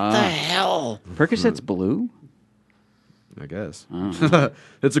 What the hell? Percocet's blue? I guess.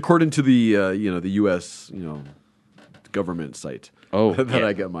 It's according to the the U.S. government site. That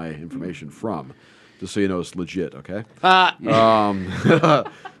I get my information from. Just so you know, it's legit. Okay. That's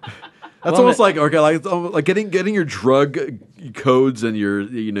almost like it's almost like getting your drug codes and your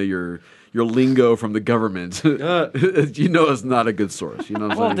lingo from the government. It's not a good source. You know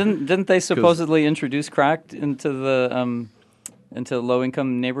what I'm saying? Didn't they supposedly introduce crack into the into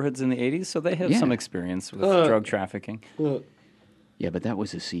low-income neighborhoods in the 80s? So they have some experience with drug trafficking. Yeah, but that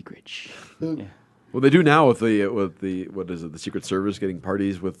was a secret. Yeah. Well, they do now with the what is it? The Secret Service getting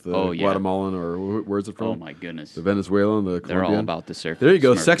parties with the Guatemalan or where's it from? Oh my goodness, the Venezuelan, the Colombian. They're all about the surf. There you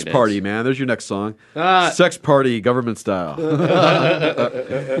go, Smurf sex cadets. party, man. There's your next song. Sex party, government style.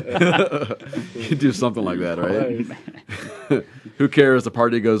 You do something like that, right? Who cares? The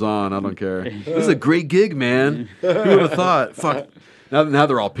party goes on. I don't care. This is a great gig, man. Who would have thought? Fuck. Now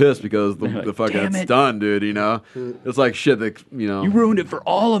they're all pissed because the fucking it's done, dude. It's like shit. You ruined it for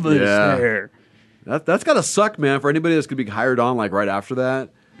all of us. Yeah. There. That's gotta suck, man. For anybody that's gonna be hired on like right after that.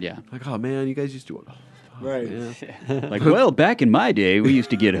 Yeah. Like, oh man, you guys used to. Right. Yeah. Like, well, back in my day, we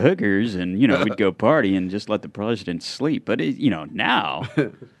used to get hookers and we'd go party and just let the president sleep. But now,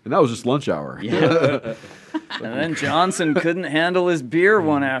 and that was just lunch hour. Yeah. And then Johnson couldn't handle his beer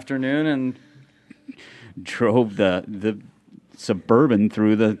one afternoon and drove the Suburban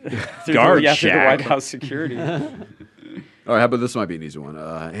through the guard shack. Through the White House security. All right, how about this? Might be an easy one.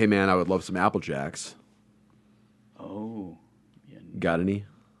 Hey, man, I would love some Apple Jacks. Oh. Yeah. Got any?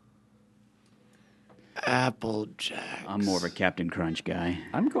 Apple Jacks. I'm more of a Captain Crunch guy.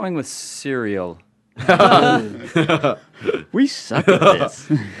 I'm going with cereal. We suck at this.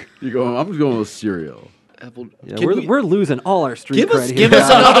 I'm just going with cereal. Apple. Yeah, we're losing all our street Give cred us, here. give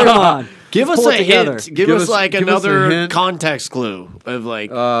us another one. Give Let's us pull a it together. hint. Give us another context clue of like.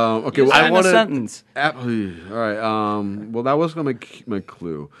 Okay, well, I want a sentence. All right. Well, that was gonna be my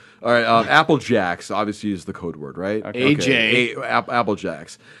clue. All right. Apple Jacks obviously is the code word, right? Okay. AJ. Apple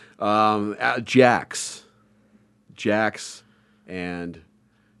Jacks. Jacks, and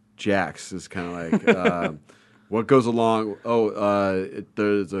Jacks is kind of like what goes along.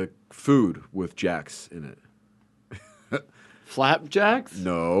 There's a food with Jacks in it. Flapjacks?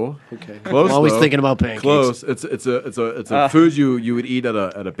 No. Okay. Close. I'm always though. thinking about pancakes. Close. It's a food you would eat at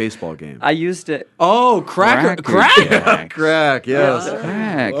a baseball game. I used it. Oh, crack. Crack. Yes. Crack.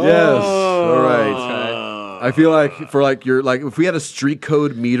 Yes. All right. I feel like for like your like if we had a street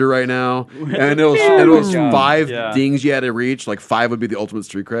code meter right now, and it was God. 5 Yeah. dings you had to reach, like 5 would be the ultimate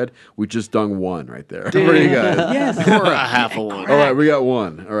street cred. We just dung 1 right there. What do you guys? Yes. Or a half of one. All right, we got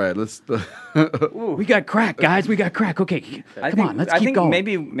 1. All right, let's. We got crack, guys. We got crack. Okay, come on, let's I keep think going.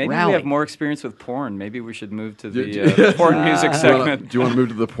 maybe Rally. we have more experience with porn. Maybe we should move to the porn music segment. Do you want to move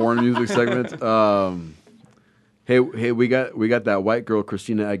to the porn music segment? Hey, we got that white girl,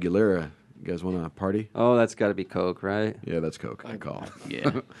 Christina Aguilera. You guys want to party? Oh, that's got to be Coke, right? Yeah, that's Coke. I call.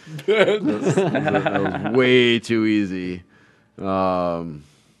 Yeah. that was way too easy. I'm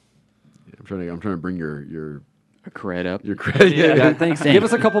trying to bring your cred up. Your cred. Yeah, thanks. Give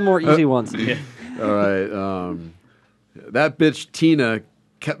us a couple more easy ones. All right. That bitch Tina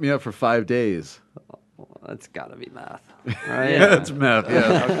kept me up for 5 days. That's got to be math, right? Yeah, that's math.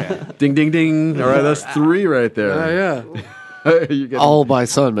 Yeah. Okay. Ding, ding, ding. All right, that's 3 right there. Yeah. You get All by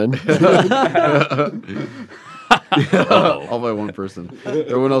Sunman. all by one person.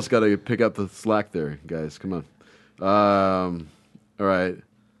 Everyone else got to pick up the slack there, guys. Come on. All right.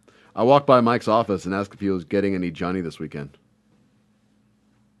 I walked by Mike's office and asked if he was getting any Johnny this weekend.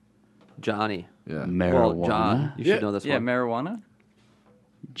 Johnny. Yeah. Marijuana. Well, John, you should know this Yeah, one. marijuana.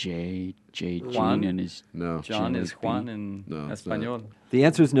 J. Juan? Gene and his No. John Gene is with Juan B. in No, it's Espanol. The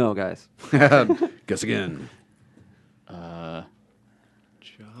answer is no, guys. Guess again.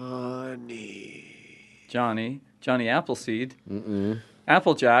 Johnny Appleseed.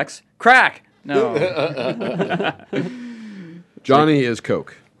 Apple Jacks. Crack. No. Johnny is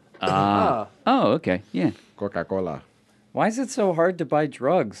Coke. Oh, okay. Yeah. Coca-Cola. Why is it so hard to buy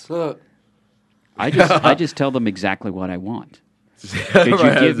drugs? I just tell them exactly what I want. Could you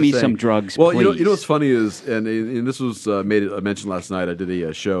Right, give I me was some saying. drugs, Well, please? you know what's funny is, and this was made I mentioned last night. I did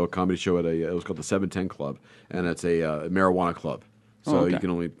a comedy show at it was called the 710 Club, and it's a marijuana club. So okay. you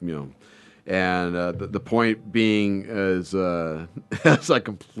can only and the point being is I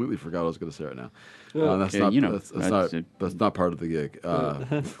completely forgot what I was going to say right now. That's Yeah, not you know, that's not part of the gig.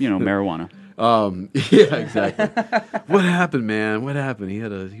 Marijuana. Yeah, exactly. What happened, man? What happened? He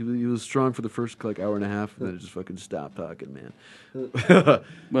was strong for the first like hour and a half, and then it just fucking stopped talking, man.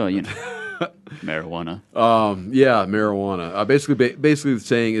 Well, marijuana. Yeah, marijuana. Basically, the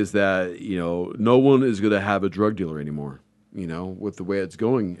saying is that no one is going to have a drug dealer anymore. With the way it's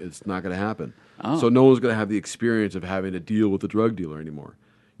going, it's not going to happen. Oh. So no one's going to have the experience of having to deal with a drug dealer anymore.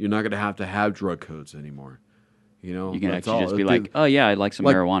 You're not going to have drug codes anymore. You can that's actually all. just be like, oh yeah, I'd like some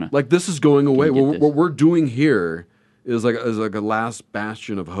marijuana. Like this is going away. Can you get What this? we're doing here is like a last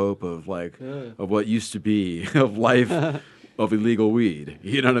bastion of hope of of what used to be of life of illegal weed.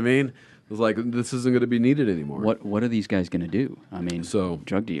 You know what I mean? It's like this isn't going to be needed anymore. What are these guys going to do? I mean,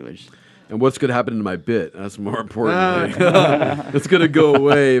 drug dealers. And what's going to happen to my bit? That's more important. It's going to go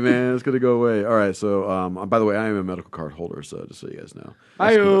away, man. It's going to go away. All right. So, by the way, I am a medical card holder. So, just so you guys know,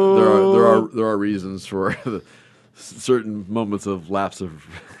 there are reasons for certain moments of lapse of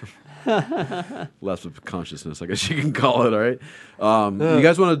consciousness. I guess you can call it. All right. You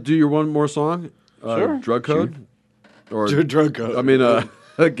guys want to do your one more song? Sure. Drug code. Or Drug code. I mean, a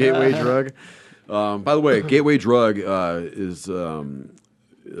gateway drug. By the way, gateway drug is.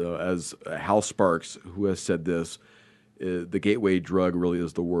 As Hal Sparks, who has said this, the gateway drug really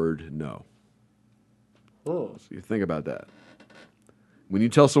is the word no. Oh. So you think about that. When you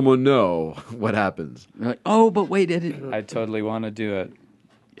tell someone no, what happens? They're like, oh, but wait, I totally want to do it.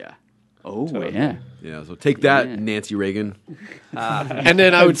 Yeah. Oh, Totally. yeah. Yeah, so take that, Nancy Reagan. And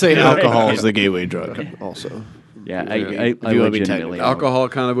then I would say alcohol is the gateway drug also. Yeah, If I you want to be legitimately. technical. Alcohol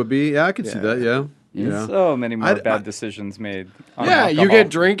kind of would be, I could see that, yeah. Yeah. So many more bad decisions made. On Yeah, you alcohol. get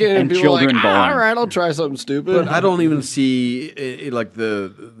drinking and people children are like, born. all right, I'll try something stupid. But I don't even see like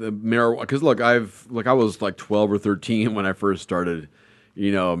the marijuana, because look, I was like 12 or 13 when I first started,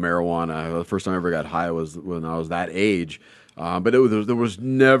 marijuana. The first time I ever got high was when I was that age. But there was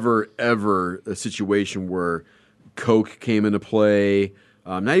never ever a situation where coke came into play.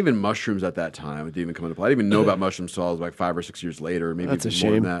 Not even mushrooms at that time. It didn't even come into play. I didn't even know about mushrooms until I was like 5 or 6 years later. Maybe That's a even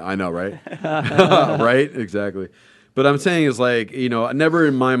more than shame. that. I know, right? Right? Exactly. But I'm saying is like, never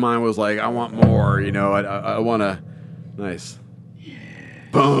in my mind was like, I want more. I want to. Nice.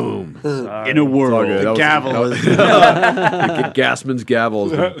 Boom. In a world. The gavel is Gassman's gavel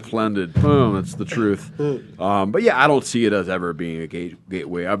has been blended. Boom. That's the truth. But yeah, I don't see it as ever being a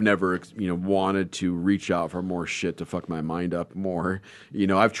gateway. I've never, wanted to reach out for more shit to fuck my mind up more.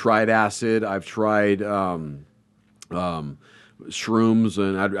 I've tried acid. I've tried shrooms,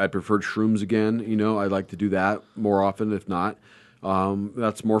 and I preferred shrooms again. I'd like to do that more often, if not.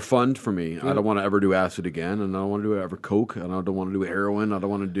 That's more fun for me. I don't want to ever do acid again, and I don't want to do ever coke, and I don't want to do heroin. I don't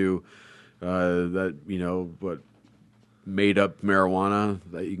want to do that made up marijuana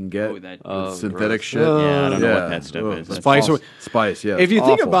that you can get. Synthetic gross. shit. Yeah, I don't know what that stuff is. Spice. Spice. Yeah. If you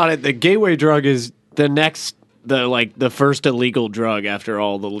think awful. about it, the gateway drug is the first illegal drug after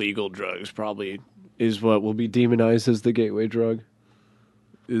all the legal drugs. Probably is what will be demonized as the gateway drug.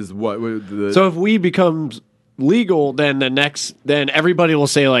 Is what? So if weed becomes legal, then everybody will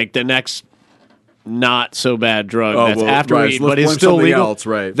say like the next not so bad drug that's after weed, so but it's still legal. Else,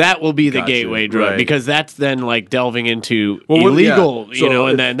 right. That will be the Gotcha. gateway drug Right. because that's then like delving into illegal,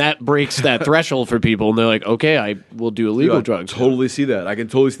 and then that breaks that threshold for people, and they're like, okay, I will do illegal drugs. Totally see that. I can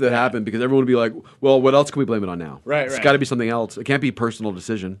totally see that happen because everyone would be like, well, what else can we blame it on now? Right, It's right. got to be something else. It can't be personal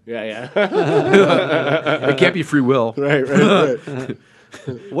decision. Yeah. It can't be free will. Right.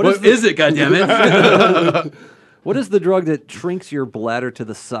 What is it, goddammit? What is the drug that shrinks your bladder to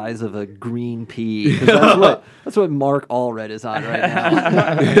the size of a green pea? 'Cause that's what Mark Allred is on right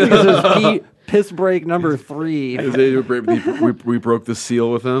now. Because there's piss break number 3. We broke the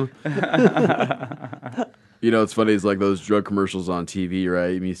seal with him. It's funny. It's like those drug commercials on TV,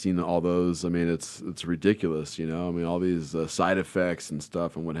 right? I mean, you've seen all those. I mean, it's ridiculous. I mean, all these side effects and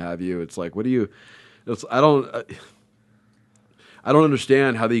stuff and what have you. It's like, what do you? I don't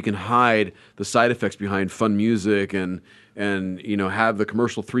understand how they can hide the side effects behind fun music and have the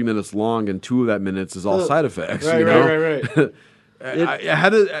commercial 3 minutes long and 2 of that minutes is all side effects. Right.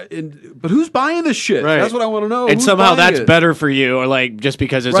 But who's buying this shit? Right. That's what I want to know. And Who's somehow buying that's it? better for you, or like just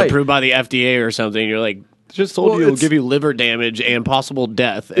because it's approved by the FDA or something. You're like, just told you it'll give you liver damage and possible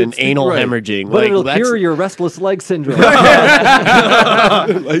death and anal hemorrhaging. But it'll cure your restless leg syndrome. You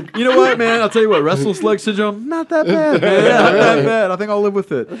know what, man? I'll tell you what, restless leg syndrome, not that bad, man. Not that bad. I think I'll live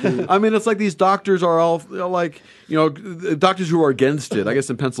with it. I mean, it's like these doctors are all like, doctors who are against it. I guess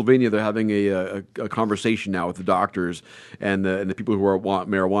in Pennsylvania they're having a conversation now with the doctors and the people who want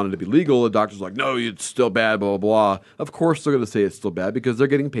marijuana to be legal. The doctors are like, no, it's still bad, blah, blah, blah. Of course they're going to say it's still bad because they're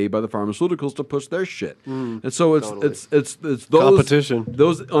getting paid by the pharmaceuticals to push their shit. And so it's those competition,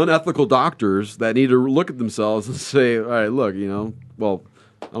 those unethical doctors that need to look at themselves and say, all right, look, well,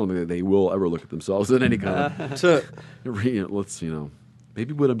 I don't think that they will ever look at themselves in any kind of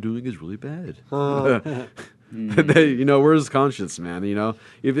maybe what I'm doing is really bad. Where's conscience, man?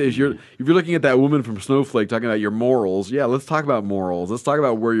 If you're looking at that woman from Snowflake talking about your morals, yeah, let's talk about morals. Let's talk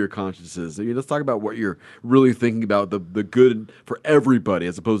about where your conscience is. Let's talk about what you're really thinking about, the good for everybody,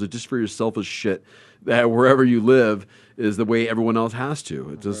 as opposed to just for your selfish shit. That wherever you live is the way everyone else has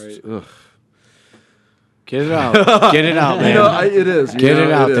to. It just get it out, get it out, man. It is. Get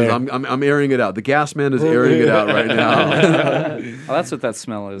it out there. I'm airing it out. The gas man is airing it out right now. That's what that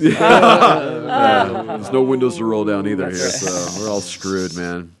smell is. There's no windows to roll down either here, so we're all screwed,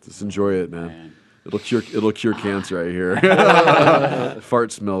 man. Just enjoy it, man. It'll cure cancer right here.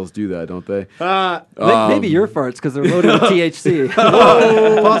 Fart smells do that, don't they? Maybe your farts because they're loaded with THC.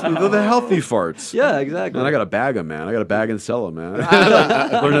 Possibly. They're the healthy farts. Yeah, exactly. Man, I got to bag them, man. I got to bag and sell them, man.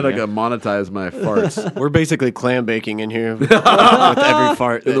 Learn how to monetize my farts. We're basically clam baking in here with every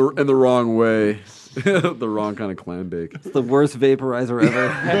fart. In the wrong way. The wrong kind of clam bake. It's the worst vaporizer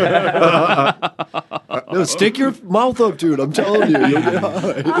ever. No, stick your mouth up to it. I'm telling you. You'll get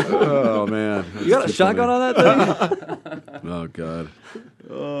high. Oh, man. You got a shotgun on that thing? Oh, God.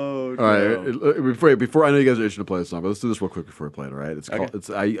 Oh, all right. Before I know you guys are itching to play this song, but let's do this real quick before we play it. All right.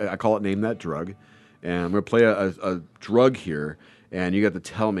 I call it Name That Drug, and I'm going to play a drug here, and you got to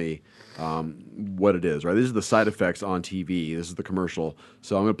tell me what it is. Right. These are the side effects on TV. This is the commercial.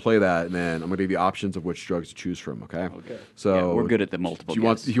 So I'm going to play that, and then I'm going to give you options of which drugs to choose from. Okay. Okay. So yeah, we're good at the multiple. You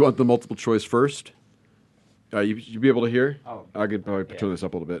want the multiple choice first? You be able to hear? Oh. I could probably turn this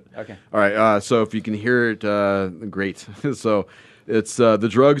up a little bit. Okay. All right. So if you can hear it, great. So it's the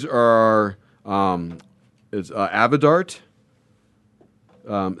drugs are it's Avodart,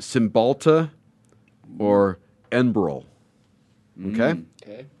 Cymbalta, or Enbrel. Okay.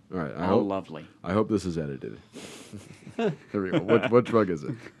 Okay. All right. Lovely. I hope this is edited. There we go. What drug is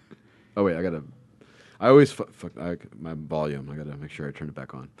it? Oh wait, I always fuck my volume. I gotta make sure I turn it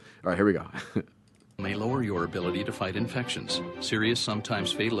back on. All right, here we go. May lower your ability to fight infections. Serious,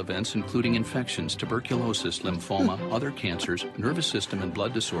 sometimes fatal events, including infections, tuberculosis, lymphoma, other cancers, nervous system and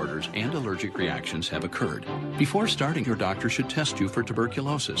blood disorders, and allergic reactions have occurred. Before starting, your doctor should test you for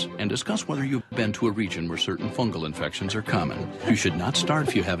tuberculosis and discuss whether you've been to a region where certain fungal infections are common. You should not start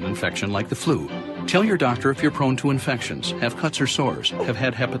if you have an infection like the flu. Tell your doctor if you're prone to infections, have cuts or sores, have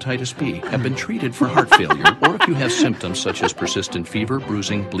had hepatitis B, have been treated for heart failure, or if you have symptoms such as persistent fever,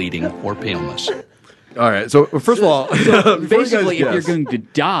 bruising, bleeding, or paleness. All right. So first of all, basically, if you're going to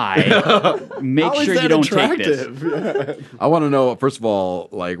die, make sure you don't take this. I want to know first of all,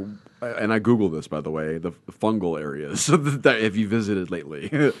 like, and I Googled this, by the way, the fungal areas that if you visited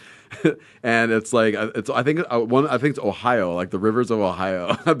lately. And it's like I think it's Ohio, like the rivers of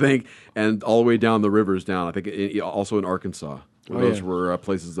Ohio, I think, and all the way down the rivers down. I think also in Arkansas. Those were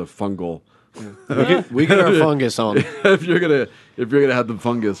places of fungal. We get our fungus on. if you're gonna have the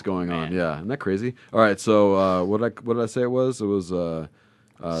fungus going on, yeah, isn't that crazy? All right, so what did I say it was? It was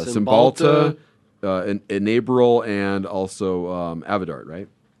Cymbalta, Enabril, and also Avodart, right?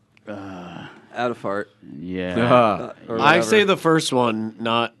 Adafart. Yeah. I say the first one,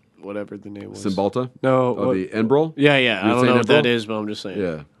 not whatever the name was. Cymbalta? No. The Enbril? Yeah. I don't know what that is, but I'm just saying.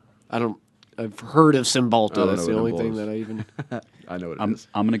 Yeah. I've heard of Cymbalta. That's the only Enbril thing is. that I even... I know what it is.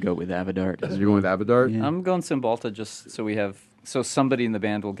 I'm going to go with Avodart. You're going with Avodart? Yeah. I'm going Cymbalta just so somebody in the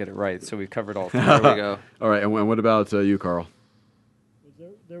band will get it right. So we've covered all three. There we go. All right, and what about you, Carl?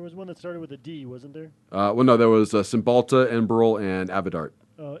 There was one that started with a D, wasn't there? Well, no, there was Cymbalta, Enbril, and Avodart.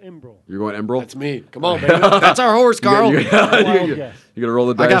 Embril. You're going Embril? That's me. Come on, baby. That's our horse, Carl. You got to roll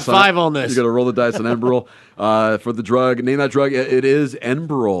the dice. I got 5 on this. You got to roll the dice on Enbril. For the drug, name that drug. It is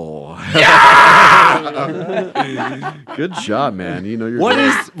Enbril. Good job, man. You know your What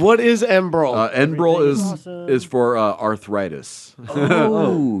is Enbril? Enbril is for arthritis.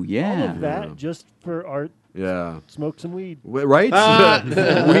 Oh, yeah. All of that just for art. Yeah. Smoke some weed. Right?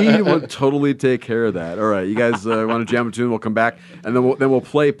 Weed would totally take care of that. All right. You guys want to jam a tune? We'll come back, and then we'll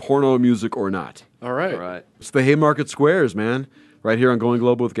play porno music or not. All right. It's the Haymarket Squares, man. Right here on Going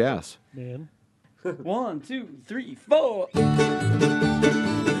Global with Gas. Man. 1, 2, 3, 4.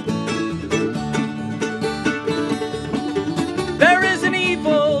 There is an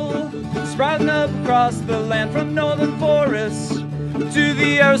evil sprouting up across the land from northern forests to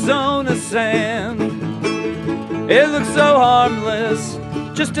the Arizona sand. It looks so harmless,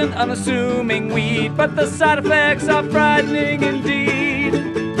 just an unassuming weed, but the side effects are frightening indeed.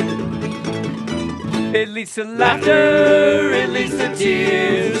 It leads to laughter, it leads to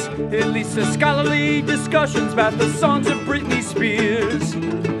tears, it leads to scholarly discussions about the songs of Britney Spears.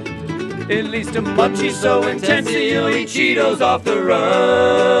 It leads to munchies so intense that you'll eat Cheetos off the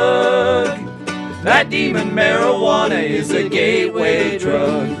rug. That demon marijuana is a gateway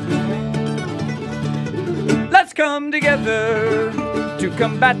drug. Let's come together to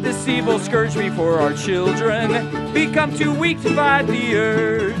combat this evil scourge before our children become too weak to fight the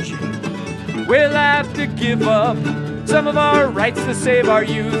urge. We'll have to give up some of our rights to save our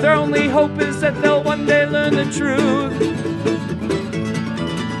youth. Our only hope is that they'll one day learn the truth.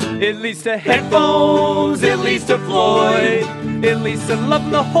 It leads to headphones, it leads to Floyd, it leads to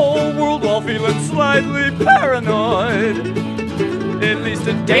loving the whole world while feeling slightly paranoid. It leads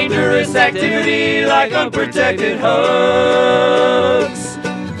to dangerous activity like unprotected hugs.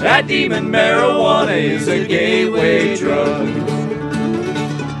 That demon marijuana is a gateway drug.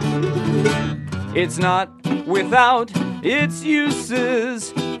 It's not without its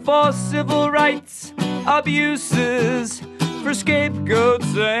uses for civil rights abuses, for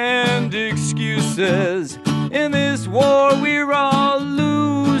scapegoats and excuses. In this war we're all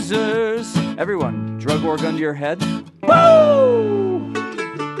losers. Everyone, drug war gun to your head. Woo!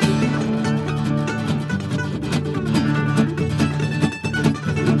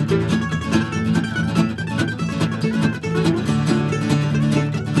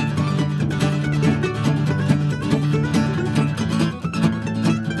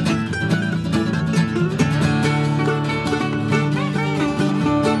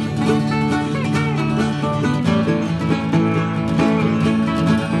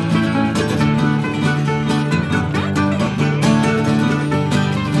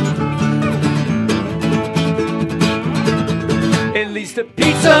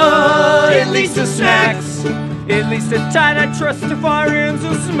 Pizza, it leads to snacks, it leads to tight trust to fire ends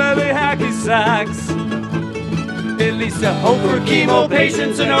and smelly hacky sacks. It leads to hope for chemo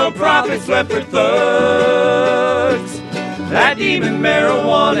patients and no profits left for thugs. That demon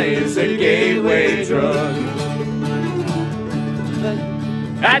marijuana is a gateway drug.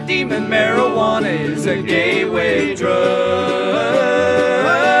 That demon marijuana is a gateway drug.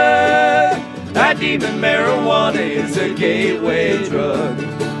 That demon marijuana is a gateway drug.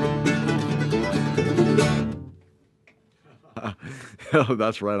 Oh,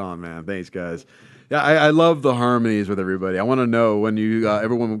 that's right on, man. Thanks, guys. Yeah, I love the harmonies with everybody. I want to know when you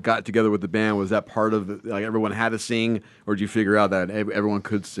everyone got together with the band, was that part of the, like everyone had to sing, or did you figure out that everyone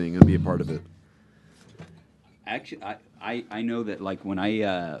could sing and be a part of it? Actually, I know that like when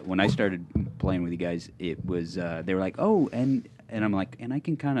I started playing with you guys, it was they were like, oh, and I'm like, and I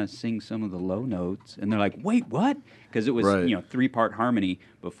can kind of sing some of the low notes, and they're like, wait, what? Because it was 3-part harmony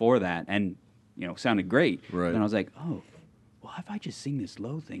before that, and sounded great. Right. And I was like, oh, well, if I just sing this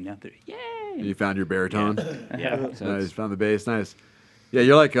low thing, now there, yay! You found your baritone. Yeah. Nice. Found the bass. Nice. Yeah,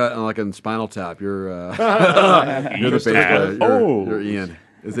 you're like in Spinal Tap. You're you're the bass player. You're Ian.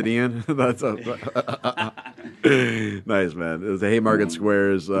 Is it Ian? That's nice, man. It was the Haymarket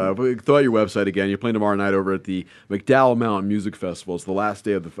Squares. Throw out your website again. You're playing tomorrow night over at the McDowell Mountain Music Festival. It's the last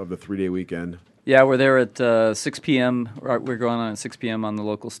day of the 3-day weekend. Yeah, we're there at 6 p.m. We're going on at 6 p.m. on the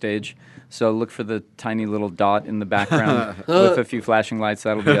local stage. So look for the tiny little dot in the background with a few flashing lights.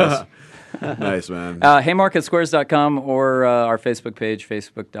 That'll be us. Nice, man. HaymarketSquares.com or our Facebook page,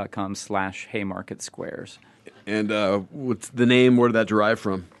 facebook.com/HaymarketSquares. And what's the name? Where did that derive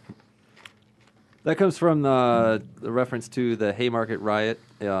from? That comes from the reference to the Haymarket riot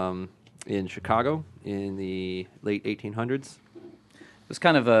in Chicago in the late 1800s. It was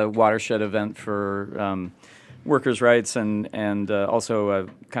kind of a watershed event for workers' rights and also a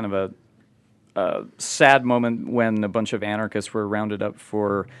kind of a sad moment when a bunch of anarchists were rounded up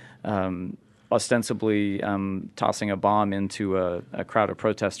for ostensibly tossing a bomb into a crowd of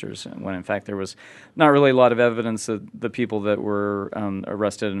protesters, when in fact there was not really a lot of evidence that the people that were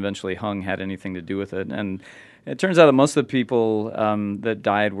arrested and eventually hung had anything to do with it. And it turns out that most of the people that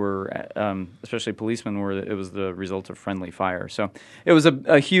died were, especially policemen, it was the result of friendly fire. So it was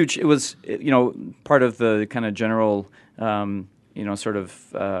a huge, it was, part of the kind of general sort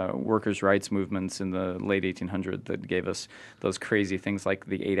of workers' rights movements in the late 1800s that gave us those crazy things like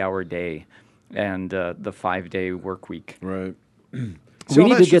the 8-hour day and the 5-day work week. Right. We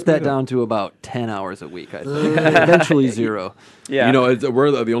need to get that down to about 10 hours a week, I think. Eventually 0. Yeah.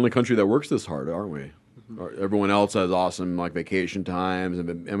 We're the only country that works this hard, aren't we? Everyone else has awesome vacation times. I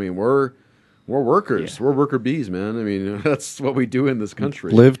mean, we're workers. Yeah. We're worker bees, man. I mean, that's what we do in this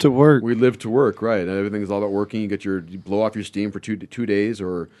country. Live to work. We live to work, right? And everything's all about working. You blow off your steam for two days,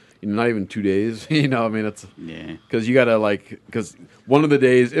 or not even 2 days. I mean, it's because you gotta because one of the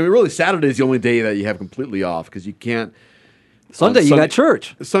days. I mean, really, Saturday's the only day that you have completely off because you can't. Sunday, you got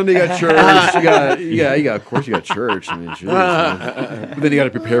church. Sunday, you got church. you got. Of course, you got church. I mean, geez, but then you got to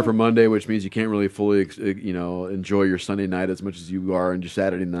prepare for Monday, which means you can't really fully, enjoy your Sunday night as much as you are on your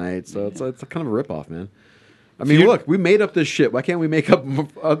Saturday night. So it's a kind of a ripoff, man. I mean, look, we made up this shit. Why can't we make up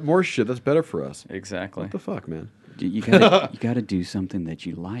more shit that's better for us? Exactly. What the fuck, man? You gotta do something that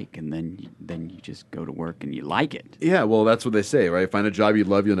you like, and then you just go to work and you like it. Yeah, well, that's what they say, right? Find a job you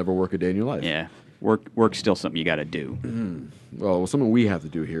love, you'll never work a day in your life. Yeah. Work's still something you got to do. Mm-hmm. Well, something we have to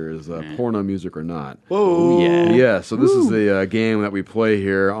do here is porno music or not. Whoa! Yeah. So this is the game that we play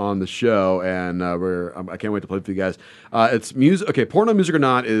here on the show, and I can't wait to play with you guys. It's music. Okay, porno music or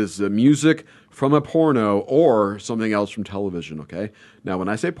not is music from a porno or something else from television. Okay. Now, when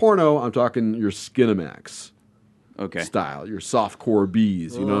I say porno, I'm talking your Skinamax. Style, your softcore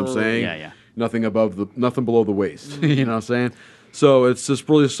B's. You know what I'm saying? Yeah. Nothing below the waist. You know what I'm saying? So it's just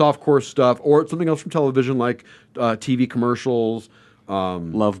really softcore stuff, or it's something else from television like TV commercials.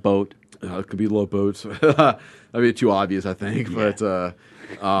 Love Boat. It could be Love Boats. That'd be too obvious, I think. Yeah.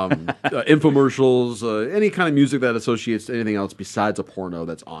 But infomercials, any kind of music that associates to anything else besides a porno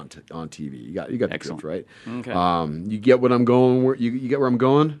that's on TV. You got the drift, right? Okay. You get what I'm going. You get where I'm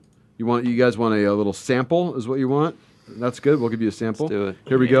going. You guys want a little sample? Is what you want? That's good. We'll give you a sample. Let's do it.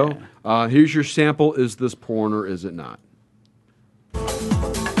 Here we go. Here's your sample. Is this porn or is it not?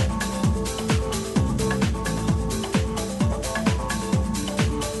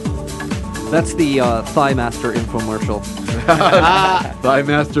 That's the Thigh Master infomercial. Thigh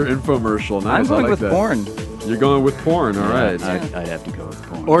Master infomercial. Nice. I'm going with that. porn. You're going with porn. All right. I'd have to go with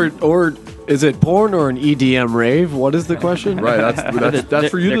porn. Or is it porn or an EDM rave? What is the question? Right. That's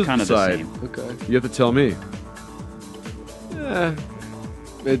for you to decide. Okay. You have to tell me.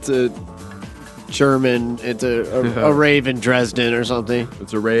 It's a German. It's a rave in Dresden or something.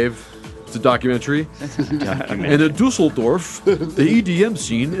 It's a rave. It's a documentary. And in Dusseldorf, the EDM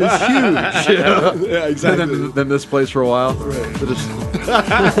scene is huge. Yeah, exactly. And then this place for a while. Right.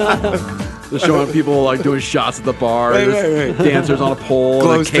 They're showing people doing shots at the bar. Right. Dancers on a pole,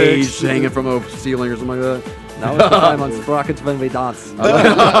 Glow and a cage sticks. hanging from a ceiling or something like that. Now it's the time on Sprockets When We Dance.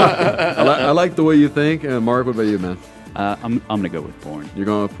 I like the way you think. And Mark, what about you, man? I'm gonna go with porn. You're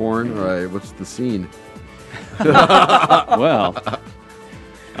going with porn? All right. What's the scene? Well,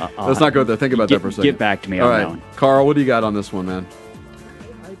 let's not go there. Think about that for a second. Get back to me on that one. Carl, what do you got on this one, man?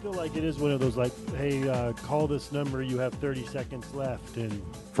 I feel like it is one of those hey, call this number. You have 30 seconds left, and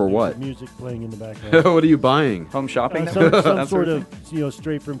for what? Music playing in the background. What are you buying? Home shopping. Some sort of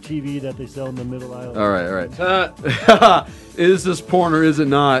straight from TV that they sell in the middle aisle. All right. Is this porn or is it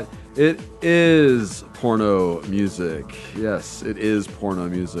not? It is porno music. Yes, it is porno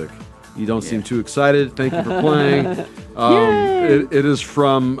music. You don't seem too excited. Thank you for playing. It is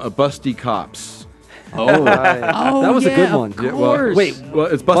from Busty Cops. Oh, right. That was a good one. Yeah, well, Wait, well,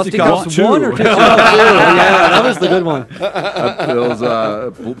 it's Busty Busty Cops Cops 2. 1 or 2? Yeah, that was the good one. It was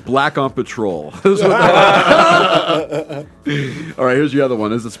Black on Patrol. All right, here's your other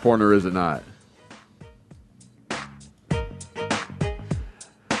one. Is this porn or is it not?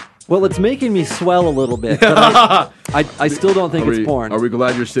 Well, it's making me swell a little bit, but I still don't think it's porn. Are we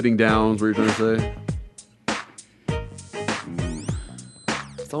glad you're sitting down? Is what you're trying to say?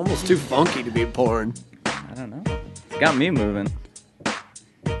 It's almost too funky to be porn. I don't know. It's got me moving.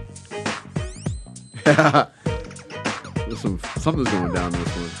 There's something's going down in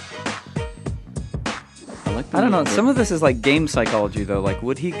this one. I don't know. Some of this is like game psychology, though. Like,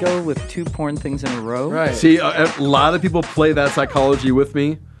 would he go with 2 porn things in a row? Right. See, a lot of people play that psychology with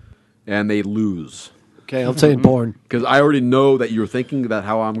me, and they lose. Okay, I'm saying porn. Because I already know that you're thinking about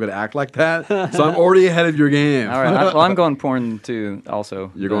how I'm going to act like that, so I'm already ahead of your game. All right. Well, I'm going porn, too,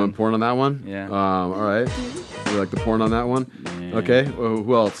 also. You're going porn on that one? Yeah. All right. You like the porn on that one? Yeah. Okay.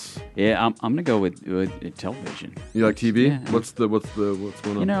 Who else? Yeah, I'm gonna go with television. You like TV? Yeah. What's going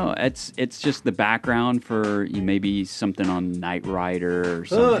on? You know, it's just the background for maybe something on Knight Rider or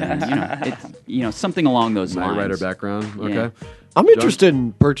something. Something along those lines. Knight Rider background. Okay. Yeah. I'm interested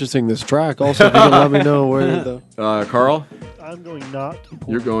in purchasing this track. Also, if you can let me know where the. Carl? I'm going not porn.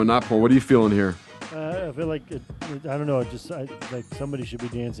 You're going not porn. What are you feeling here? I feel like I don't know. Like somebody should be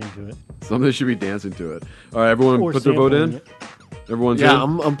dancing to it. Somebody should be dancing to it. All right, everyone, Or put their vote in. sampling it. Everyone's Yeah,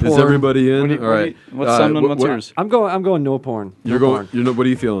 in. I'm Is porn. everybody in? All right. What's Sunman? What's yours? I'm going no porn. You're No going. porn. What are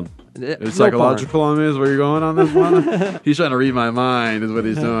you feeling? No Is psychological on me? Is where you're going on this one? He's trying to read my mind. Is what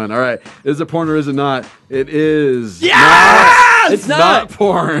he's doing. All right. Is it porn or is it not? It is. Yes! It's not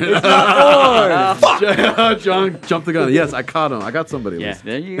porn. It's not porn. John jumped the gun. Yes, I caught him. I got somebody. Yeah,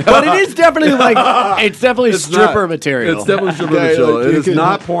 there you go. But it is definitely it's definitely stripper not. material. It's definitely stripper Okay, material. like, It you is can-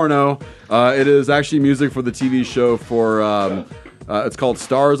 not porno. It is actually music for the TV show for. It's called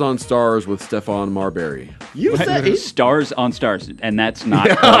Stars on Stars with Stefan Marbury. You said Stars on Stars, and that's not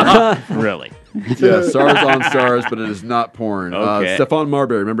porn, really. Yeah, Stars on Stars, but it is not porn. Okay. Stefan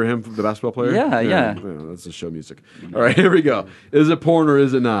Marbury, remember him, the basketball player? Yeah. That's the show music. All right, here we go. Is it porn or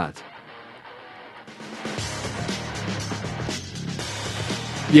is it not?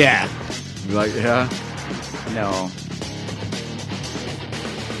 Yeah. You like, yeah? No.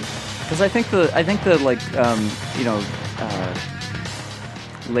 Because I think the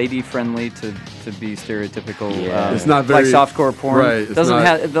lady friendly to be stereotypical. It's not very like softcore porn. Right. It's Doesn't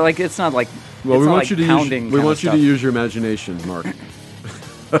not, have like it's not like. Well, it's we not want like you to pounding use. We kind want of you to stuff. use your imagination, Mark.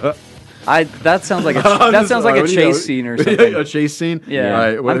 That sounds like a chase scene or something. A chase scene. Yeah. All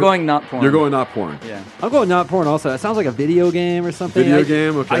right, I'm going not porn. You're going not porn. Yeah. I'm going not porn also. It sounds like a video game or something. Video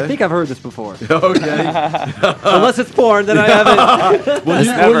game, okay. I think I've heard this before. Okay. Unless it's porn, then I haven't.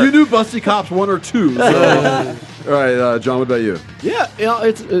 Well, you knew Busty Cops 1 or 2. So. All right, John, what about you? Yeah,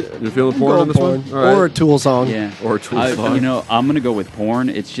 it's. You're feeling porn on this one? All right. Or a Tool song. Yeah. Or a Tool song. I'm gonna go with porn.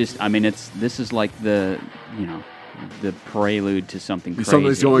 It's just, this is like the prelude to something crazy.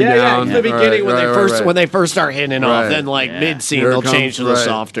 Something's going down. In the beginning Right. when they first start hitting it off, then mid scene they'll change to the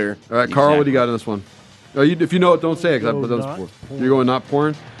softer. All right, Carl, what do you got in this one? If you know it, don't say it. 'Cause I've done this before. You're going not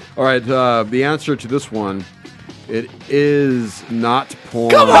porn. All right, the answer to this one, it is not porn.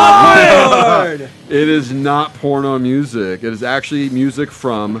 Come on! It is not porno music. It is actually music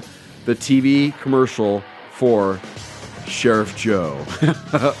from the TV commercial for Sheriff Joe.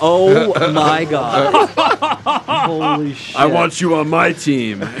 Oh my God! Holy shit! I want you on my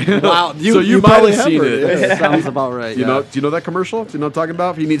team. Wow, so you might probably have seen it. That sounds about right. Do you know that commercial? Do you know what I'm talking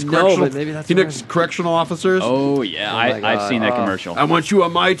about? He needs correctional. but maybe that's he needs correctional officers. Oh yeah, I've seen that commercial. I want you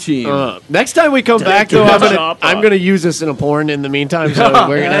on my team. Next time we come back, though, I'm gonna use this in a porn in the meantime, so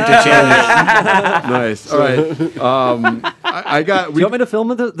we're gonna have to change it. Nice. All right. I got. Do you want me to film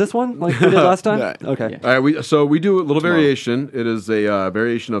this one like we did last time? Okay. All right. We do a little variation. It is a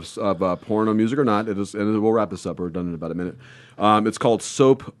variation of porno music or not. It is, and we'll wrap this up. We're done in about a minute. It's called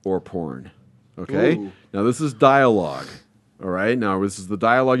soap or porn. Okay. Ooh. Now this is dialogue. All right. Now this is the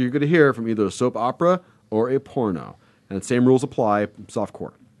dialogue you're going to hear from either a soap opera or a porno, and same rules apply.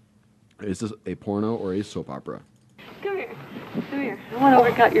 Softcore. Is this a porno or a soap opera? Come here. Come here. I want to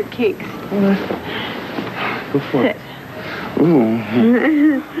work out your kinks. Go for it. Ooh.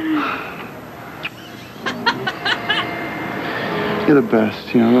 You're the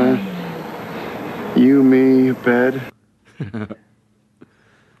best, you know that? You, me, bed.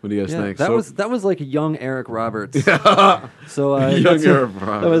 What do you guys think? That was like a young Eric Roberts. So young Eric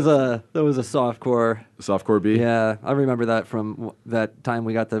Roberts. That was a softcore. Softcore beat. Yeah, I remember that from that time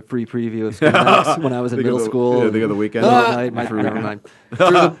we got the free preview of Skinamax when I was in middle school. Yeah, they got the weekend. Never mind.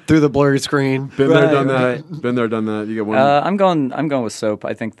 through the blurry screen. Been there, done that. Been there, done that. You got one. I'm going with Soap.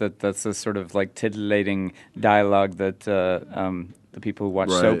 I think that's a sort of like titillating dialogue that the people who watch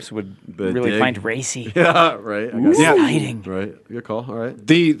soaps would really find racy. Yeah, right. Exciting. Right. Good call. All right.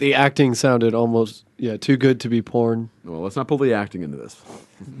 The acting sounded almost too good to be porn. Well, let's not pull the acting into this.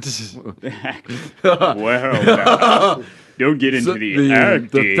 Well, don't get into the acting.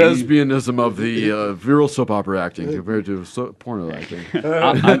 The thespianism of the virile soap opera acting compared to porno acting.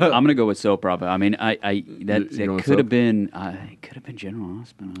 I'm going to go with soap opera. I mean, that could have been General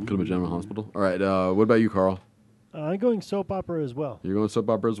Hospital. Could have been General Hospital. All right. What about you, Carl? I'm going soap opera as well. You're going soap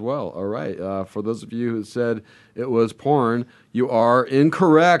opera as well. All right. For those of you who said it was porn, you are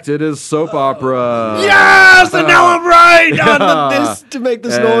incorrect. It is soap opera. Yes, and now I'm right on this to make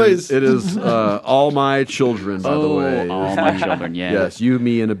this noise. It is All My Children, by the way. All My Children, yeah. Yes, You,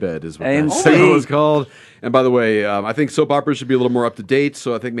 Me, and a Bed is what that single was called. And by the way, I think soap operas should be a little more up to date.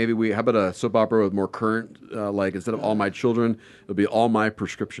 So I think maybe how about a soap opera with more current, like instead of All My Children, it'll be All My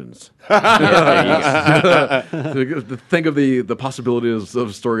Prescriptions. Think of the possibilities of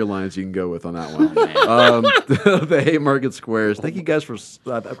storylines you can go with on that one. The Haymarket Squares. Thank you guys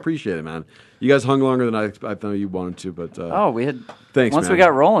I appreciate it, man. You guys hung longer than I thought you wanted to, but we had. Thanks, once man. we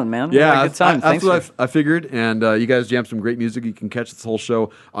got rolling, man. Yeah, we had a good time. That's what I figured. And you guys jammed some great music. You can catch this whole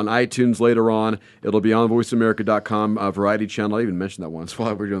show on iTunes later on. It'll be on VoiceAmerica.com variety channel. I even mentioned that once while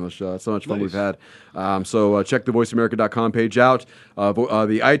we were doing the show. It's so much fun we've had. So check the VoiceAmerica.com page out,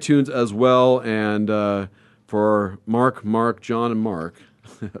 the iTunes as well, and for Mark, John, and Mark.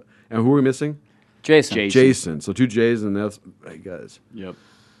 And who are we missing? Jason. So 2 J's, and that's hey guys. Yep.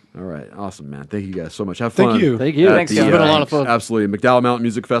 All right, awesome, man. Thank you guys so much. Have fun. Thank you. Thanks, It's been a lot of fun. Absolutely. McDowell Mountain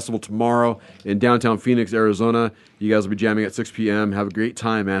Music Festival tomorrow in downtown Phoenix, Arizona. You guys will be jamming at 6 p.m. Have a great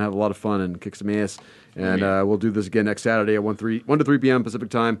time, man. Have a lot of fun and kick some ass. And we'll do this again next Saturday at 1 to 3 p.m. Pacific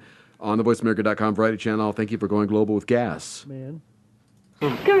time on the VoiceAmerica.com variety channel. Thank you for going global with gas. Man.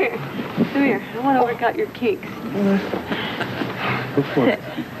 Come here. I want to work out your kinks. Go for it.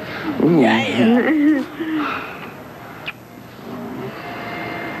 Yeah.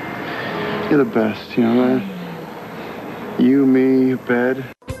 You're the best, you know that? You, me, bed.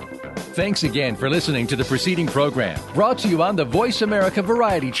 Thanks again for listening to the preceding program, brought to you on the Voice America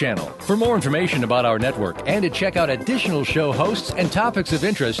Variety Channel. For more information about our network and to check out additional show hosts and topics of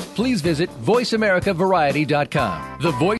interest, please visit VoiceAmericaVariety.com. The Voice